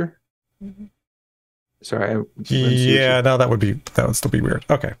create fixture? Mm-hmm. Sorry. Yeah, no, that would still be weird.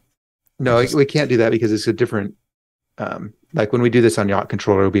 Okay. No, we can't do that because it's a different, like when we do this on yacht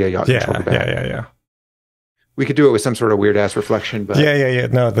controller, it'll be a yacht controller back. Yeah. We could do it with some sort of weird ass reflection, but yeah.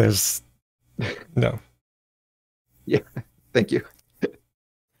 No, there's no. Yeah, thank you.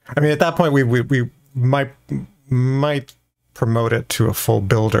 I mean, at that point, we might promote it to a full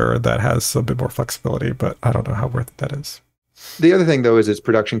builder that has a bit more flexibility, but I don't know how worth it that is. The other thing, though, is it's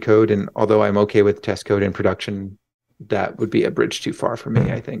production code, and although I'm okay with test code in production, that would be a bridge too far for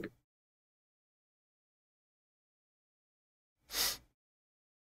me, I think.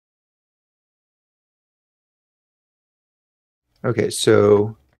 Okay,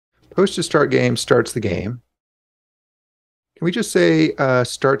 so post to start game starts the game. Can we just say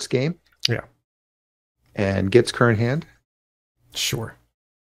starts game? Yeah. And gets current hand? Sure.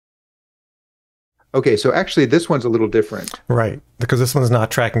 Okay, so actually this one's a little different. Right, because this one's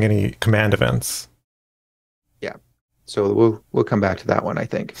not tracking any command events. Yeah. So we'll come back to that one, I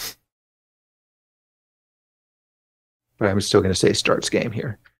think. But I'm still going to say starts game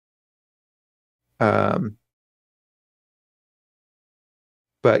here. But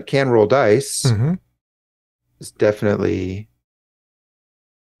can roll dice is definitely,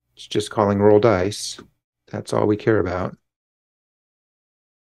 it's just calling roll dice. That's all we care about.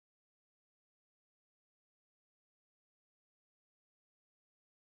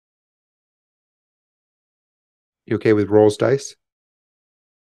 You okay with rolls dice?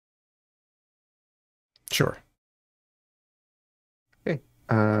 Sure. Okay.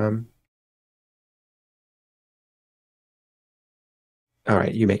 All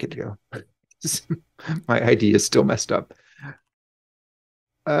right, you make it go. My ID is still messed up.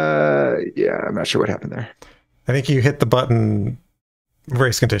 Yeah, I'm not sure what happened there. I think you hit the button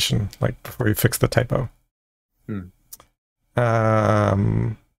race condition, like before you fix the typo.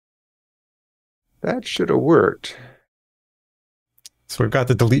 That should have worked. So we've got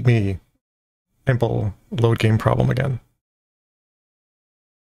the delete me impl load game problem again.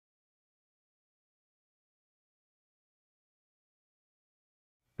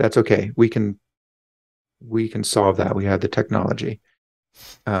 That's okay. We can solve that. We have the technology.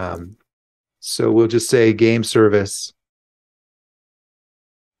 So we'll just say game service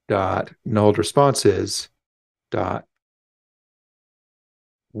dot nulled responses dot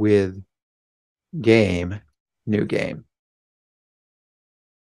with game new game.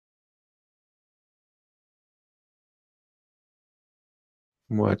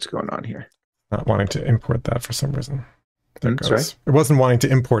 What's going on here? Not wanting to import that for some reason. There it goes. Sorry? It wasn't wanting to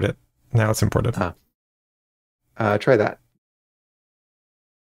import it. Now it's imported. Try that.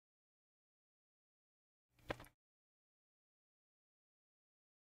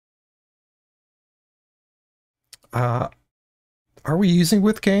 Are we using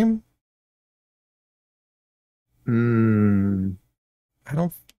with game?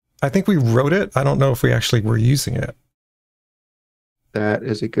 I think we wrote it. I don't know if we actually were using it. That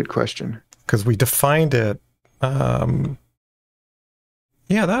is a good question. Because we defined it. Yeah,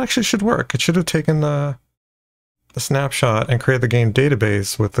 that actually should work. It should have taken the snapshot and created the game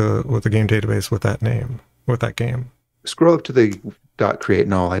database with the game database with that name, with that game. Scroll up to the .create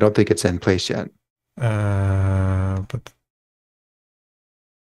null. I don't think it's in place yet. But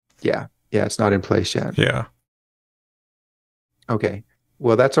yeah, it's not in place yet. Yeah. Okay.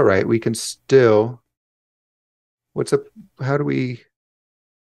 Well, that's all right. We can still. What's up? How do we?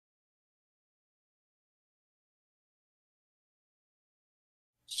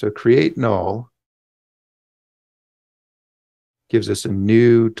 So create null gives us a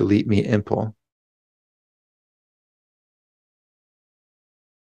new delete me impl.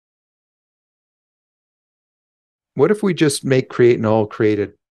 What if we just make create null create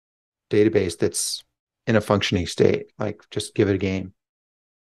a database that's in a functioning state? Like just give it a game.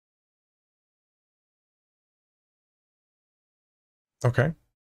 Okay.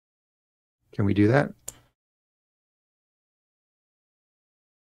 Can we do that?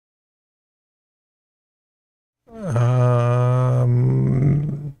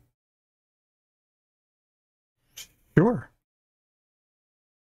 Sure.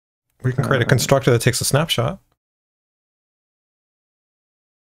 We can create a constructor that takes a snapshot.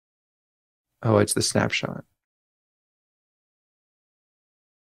 Oh, it's the snapshot.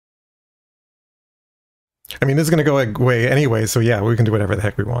 I mean, this is going to go away anyway, so yeah, we can do whatever the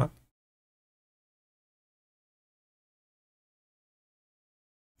heck we want.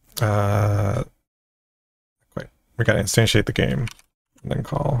 Wait, we got to instantiate the game and then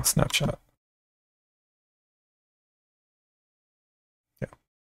call snapshot.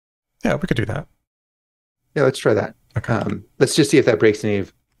 Yeah, we could do that. Yeah, let's try that. Okay. Let's just see if that breaks any.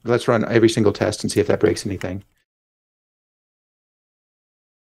 Let's run every single test and see if that breaks anything.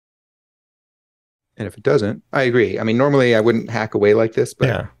 And if it doesn't, I agree. I mean, normally I wouldn't hack away like this, but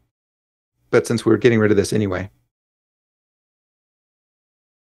yeah. But since we're getting rid of this anyway.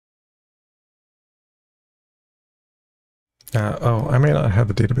 Oh, I may not have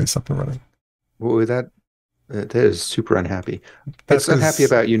the database up and running. Well, that is super unhappy. It's unhappy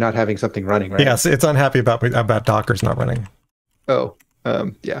about you not having something running, right? Yes, it's unhappy about Docker's not running. Oh,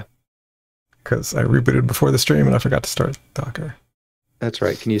 yeah. Because I rebooted before the stream and I forgot to start Docker. That's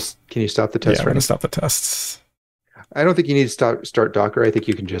right. Can you stop the test? Yeah, I'm gonna stop the tests. I don't think you need to start Docker. I think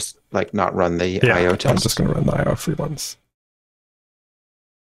you can just like not run the IO tests. I'm just gonna run the IO free ones.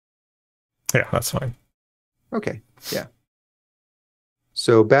 Yeah, that's fine. Okay. Yeah.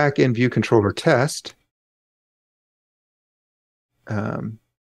 So back in view controller test. Yeah,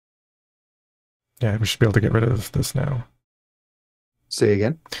 we should be able to get rid of this now. Say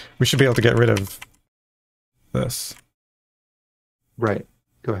again? We should be able to get rid of this. Right.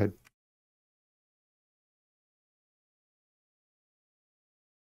 Go ahead.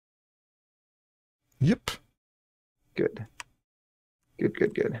 Yep. Good.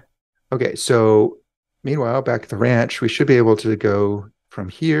 Good. Okay, so meanwhile, back at the ranch, we should be able to go from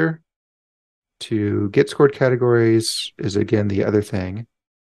here to get scored categories is again the other thing,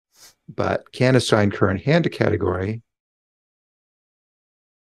 but can assign current hand to category.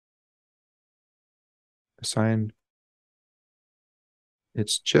 Assign.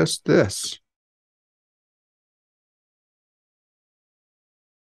 It's just this.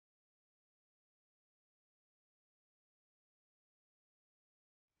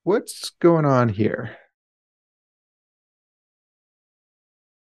 What's going on here?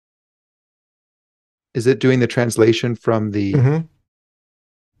 Is it doing the translation from the... Mm-hmm.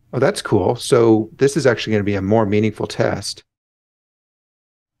 Oh, that's cool. So this is actually going to be a more meaningful test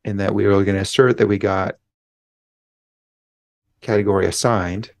in that we are going to assert that we got category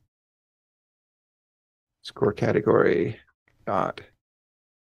assigned. Score category dot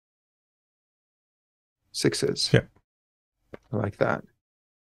sixes. Yeah. I like that.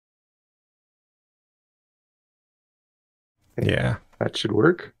 Okay. Yeah. That should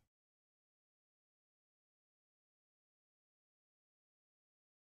work.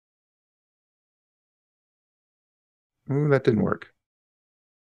 Ooh, that didn't work.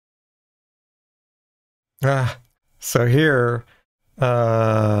 So here,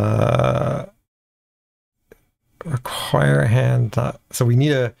 require hand. So we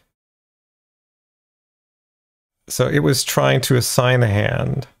need a. So it was trying to assign the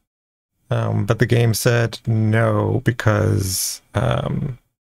hand, But the game said no because the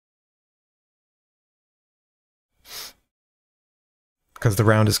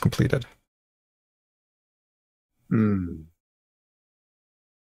round is completed. And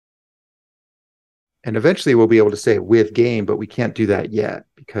eventually we'll be able to say with game, but we can't do that yet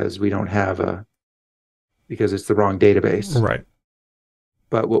because we don't have because it's the wrong database. Right.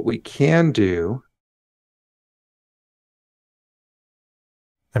 But what we can do,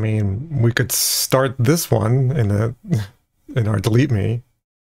 I mean, we could start this one in our delete me.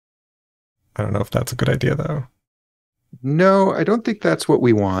 I don't know if that's a good idea though. No, I don't think that's what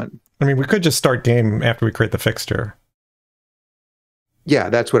we want. I mean, we could just start game after we create the fixture. Yeah,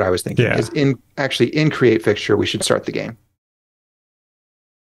 that's what I was thinking. Yeah. Is in create fixture, we should start the game.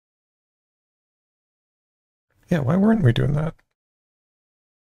 Yeah, why weren't we doing that?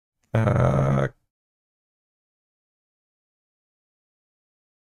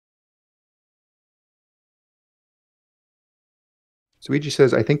 So Luigi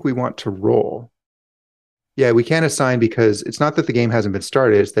says, I think we want to roll. Yeah, we can't assign because it's not that the game hasn't been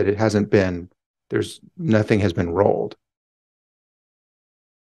started, it's that it hasn't been, nothing has been rolled.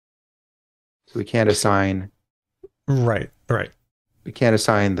 So we can't assign. Right. We can't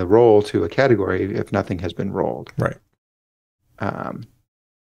assign the roll to a category if nothing has been rolled. Right.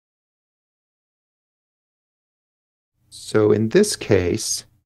 So in this case,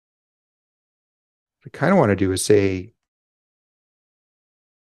 what I kind of want to do is say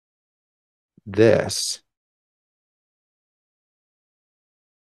this.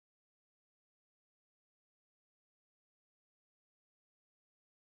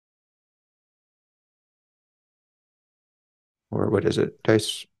 Or what is it?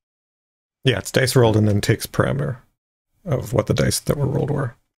 Dice? Yeah, it's dice rolled and then takes parameter of what the dice that were rolled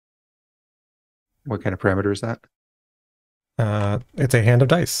were. What kind of parameter is that? It's a hand of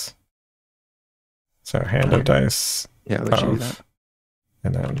dice. So hand of dice. Yeah, let's do that.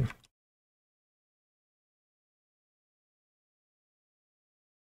 And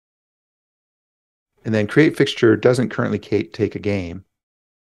then create fixture doesn't currently take a game.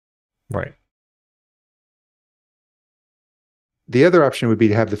 Right. The other option would be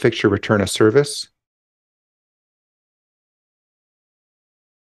to have the fixture return a service.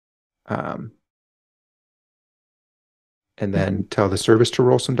 And then tell the service to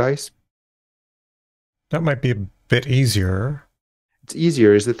roll some dice. That might be a bit easier. It's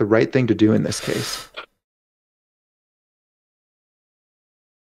easier. Is it the right thing to do in this case?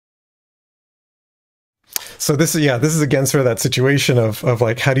 So this is again sort of that situation of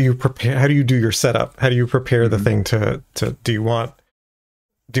like, how do you do your setup? How do you prepare the thing to do you want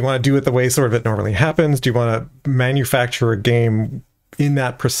to do it the way sort of it normally happens? Do you want to manufacture a game in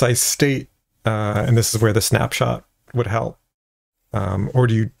that precise state? And this is where the snapshot would help. Or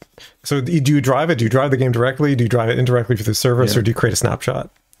do you drive it? Do you drive the game directly? Do you drive it indirectly through the service, or do you create a snapshot?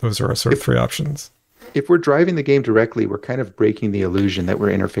 Those are our sort of three options. If we're driving the game directly, we're kind of breaking the illusion that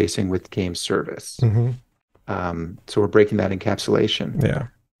we're interfacing with game service. So we're breaking that encapsulation. Yeah.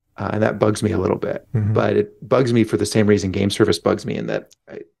 And that bugs me a little bit, but it bugs me for the same reason game service bugs me, in that,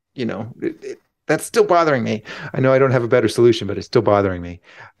 that's still bothering me. I know I don't have a better solution, but it's still bothering me.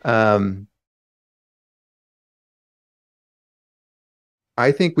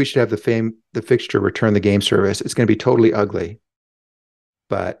 I think we should have the fixture return the game service. It's going to be totally ugly,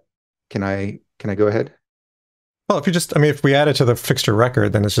 but can I go ahead? Well, if we add it to the fixture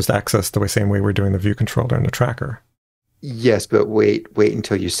record, then it's just accessed the same way we're doing the view controller and the tracker. Yes, but wait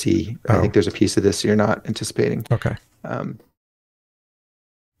until you see. I think there's a piece of this you're not anticipating. Okay.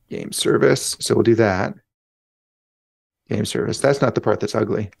 Game service. So we'll do that. Game service. That's not the part that's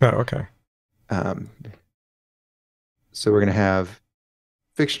ugly. Oh, okay. So we're going to have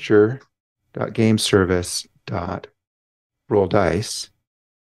fixture.gameservice.roll dice.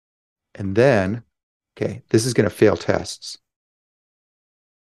 And then, okay, this is going to fail tests.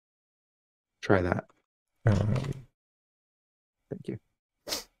 Try that. Thank you.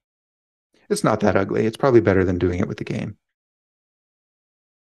 It's not that ugly. It's probably better than doing it with the game.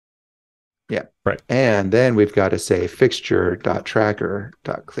 Yeah. Right. And then we've got to say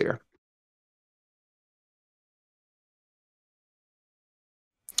fixture.tracker.clear.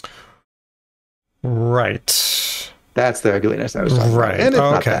 Right. That's the ugliness I was talking about. And it's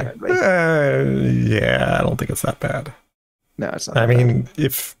not that ugly. Yeah, I don't think it's that bad. No, it's not. I mean,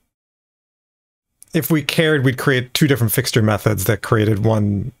 if we cared, we'd create two different fixture methods that created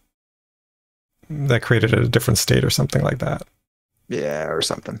a different state or something like that. Yeah, or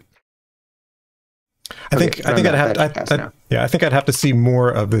something. I think I'd have to see more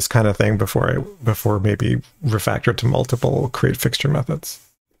of this kind of thing before maybe refactor to multiple create fixture methods.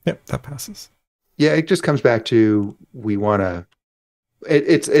 Yep, that passes. Yeah, it just comes back to we want to.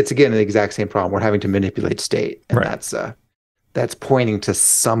 It's again the exact same problem. We're having to manipulate state, and that's pointing to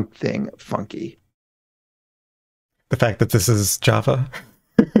something funky. The fact that this is Java.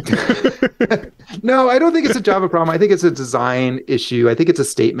 No, I don't think it's a Java problem. I think it's a design issue. I think it's a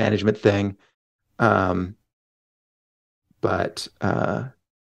state management thing. So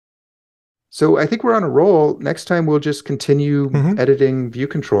I think we're on a roll. Next time we'll just continue editing view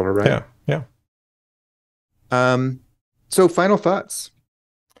controller, right? Yeah. So final thoughts.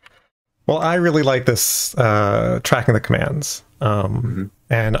 Well, I really like this tracking the commands. And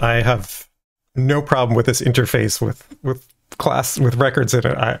I have no problem with this interface with class with records in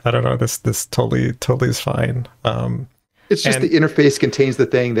it. I don't know, this totally is fine. It's just the interface contains the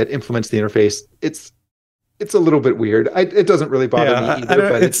thing that implements the interface. It's a little bit weird. It doesn't really bother me either,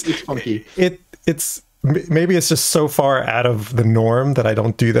 but it's funky. It's maybe it's just so far out of the norm that I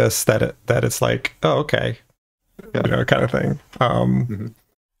don't do this that it's like, oh, okay, kind of thing.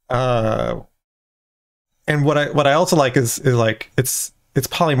 And what I also like is like it's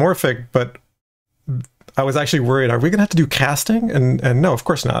polymorphic, but I was actually worried, are we gonna have to do casting? And no, of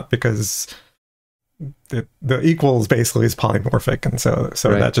course not, because the equals basically is polymorphic, and so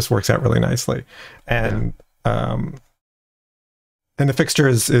that just works out really nicely. And and the fixture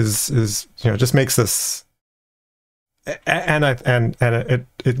is just makes this, and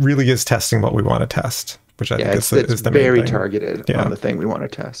it really is testing what we want to test, which I think is the main very thing. Targeted on the thing we want to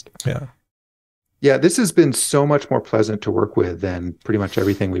test. Yeah, this has been so much more pleasant to work with than pretty much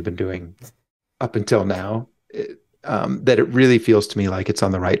everything we've been doing up until now. That it really feels to me like it's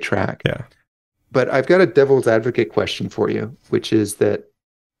on the right track. Yeah. But I've got a devil's advocate question for you, which is that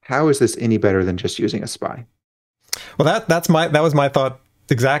how is this any better than just using a SPI? Well, that was my thought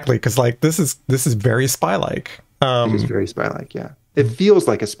exactly, because like this is very SPI-like. It is very SPI-like, yeah. It feels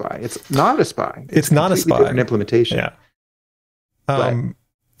like a SPI. It's not a SPI. It's not a SPI. Different implementation. Yeah. But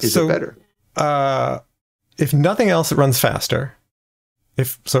is it better? If nothing else, it runs faster.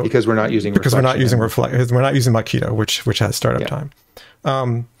 Because we're not using Makito, which has startup time.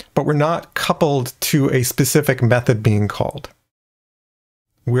 But we're not coupled to a specific method being called.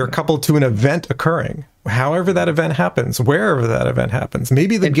 We're coupled to an event occurring, however that event happens, wherever that event happens.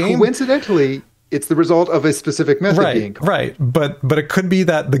 Maybe the game, coincidentally, it's the result of a specific method being called. Right. But it could be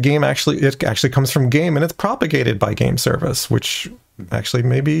that the game actually comes from game and it's propagated by game service, which actually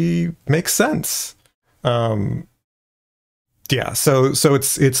maybe makes sense. So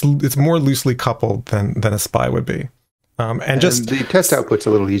it's more loosely coupled than a SPI would be. And just the test output's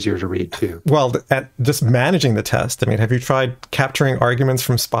a little easier to read too. Well, at just managing the test. I mean, have you tried capturing arguments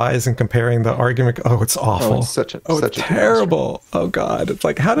from SPIs and comparing the argument? Oh, it's awful. Oh, it's such a terrible. Oh God, it's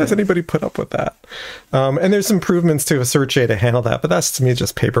like, how does anybody put up with that? And there's improvements to a search A to handle that, but that's to me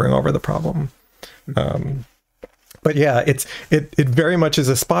just papering over the problem. But yeah, it very much is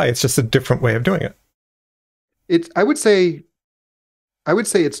a SPI. It's just a different way of doing it. I would say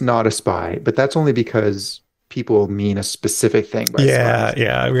it's not a SPI, but that's only because people mean a specific thing by SPIs.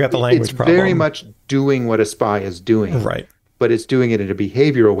 Yeah, we got the language problem. It's very much doing what a SPI is doing, right? But it's doing it in a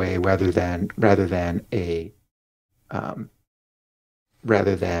behavioral way rather than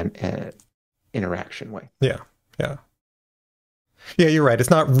an interaction way. Yeah. You're right. It's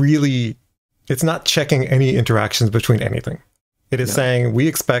not checking any interactions between anything. It is saying we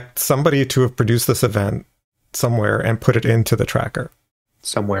expect somebody to have produced this event somewhere and put it into the tracker.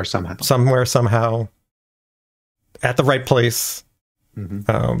 Somewhere, somehow. At the right place.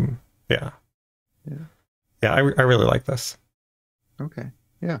 I really like this. Okay.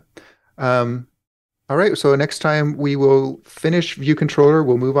 Yeah. All right. So next time we will finish view controller.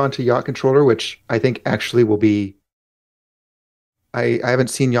 We'll move on to yacht controller, which I think actually will be. I haven't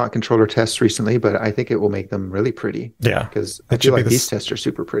seen yacht controller tests recently, but I think it will make them really pretty. Yeah. Because I feel like these tests are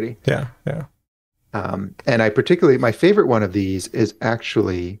super pretty. Yeah. And my favorite one of these is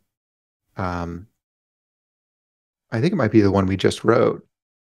actually, I think it might be the one we just wrote.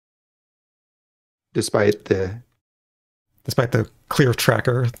 Despite the clear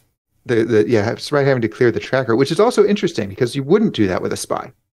tracker. Despite having to clear the tracker, which is also interesting because you wouldn't do that with a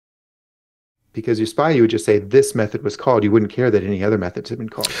SPI. Because your SPI, you would just say this method was called. You wouldn't care that any other methods had been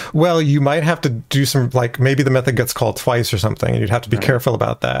called. Well, you might have to do some, like maybe the method gets called twice or something, and you'd have to be careful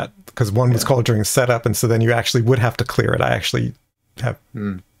about that because one was called during setup, and so then you actually would have to clear it. I actually have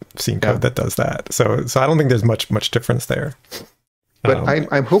seen code that does that. So I don't think there's much difference there. But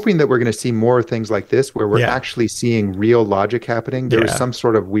I'm hoping that we're going to see more things like this where we're actually seeing real logic happening. There was some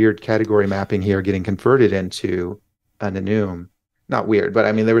sort of weird category mapping here getting converted into an enum. Not weird, but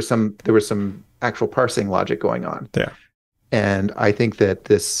I mean there was some actual parsing logic going on. Yeah. And I think that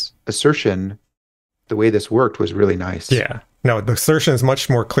this assertion, the way this worked, was really nice. Yeah. No, the assertion is much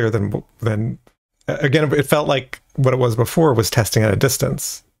more clear than again, it felt like what it was before was testing at a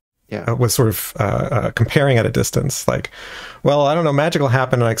distance. Yeah. It was sort of comparing at a distance. Like, well, I don't know, magic will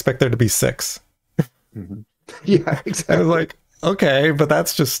happen and I expect there to be 6. Mm-hmm. Yeah, exactly. I was like, okay, but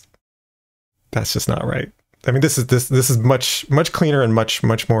that's just not right. I mean, this is much cleaner and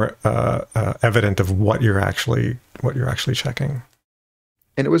much more evident of what you're actually checking.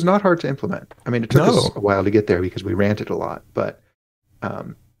 And it was not hard to implement. I mean, it took us a while to get there because we ranted a lot, but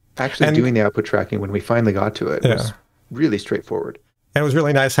actually doing the output tracking when we finally got to it was really straightforward. And it was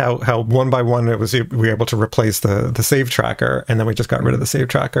really nice how one by one we were able to replace the save tracker, and then we just got rid of the save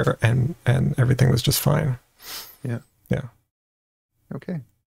tracker, and everything was just fine. Yeah. Yeah. Okay.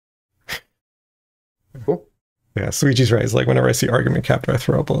 Cool. Yeah, Suiji's right. It's like whenever I see argument capture, I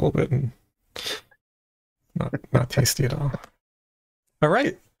throw up a little bit, and not tasty at all. All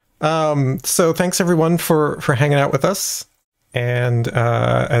right. So thanks everyone for hanging out with us. And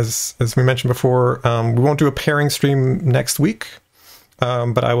as we mentioned before, we won't do a pairing stream next week,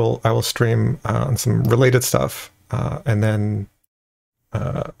 but I will stream on some related stuff, and then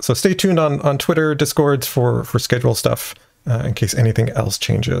so stay tuned on Twitter, Discords for schedule stuff in case anything else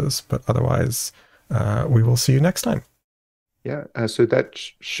changes. But otherwise, we will see you next time. Yeah. So that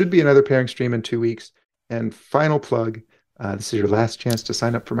should be another pairing stream in 2 weeks. And final plug. This is your last chance to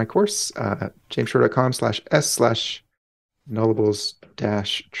sign up for my course,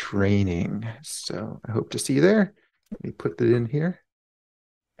 jamesshore.com/s/nullables-training. So I hope to see you there. Let me put that in here.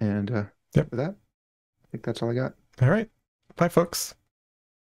 And with that, I think that's all I got. All right. Bye, folks.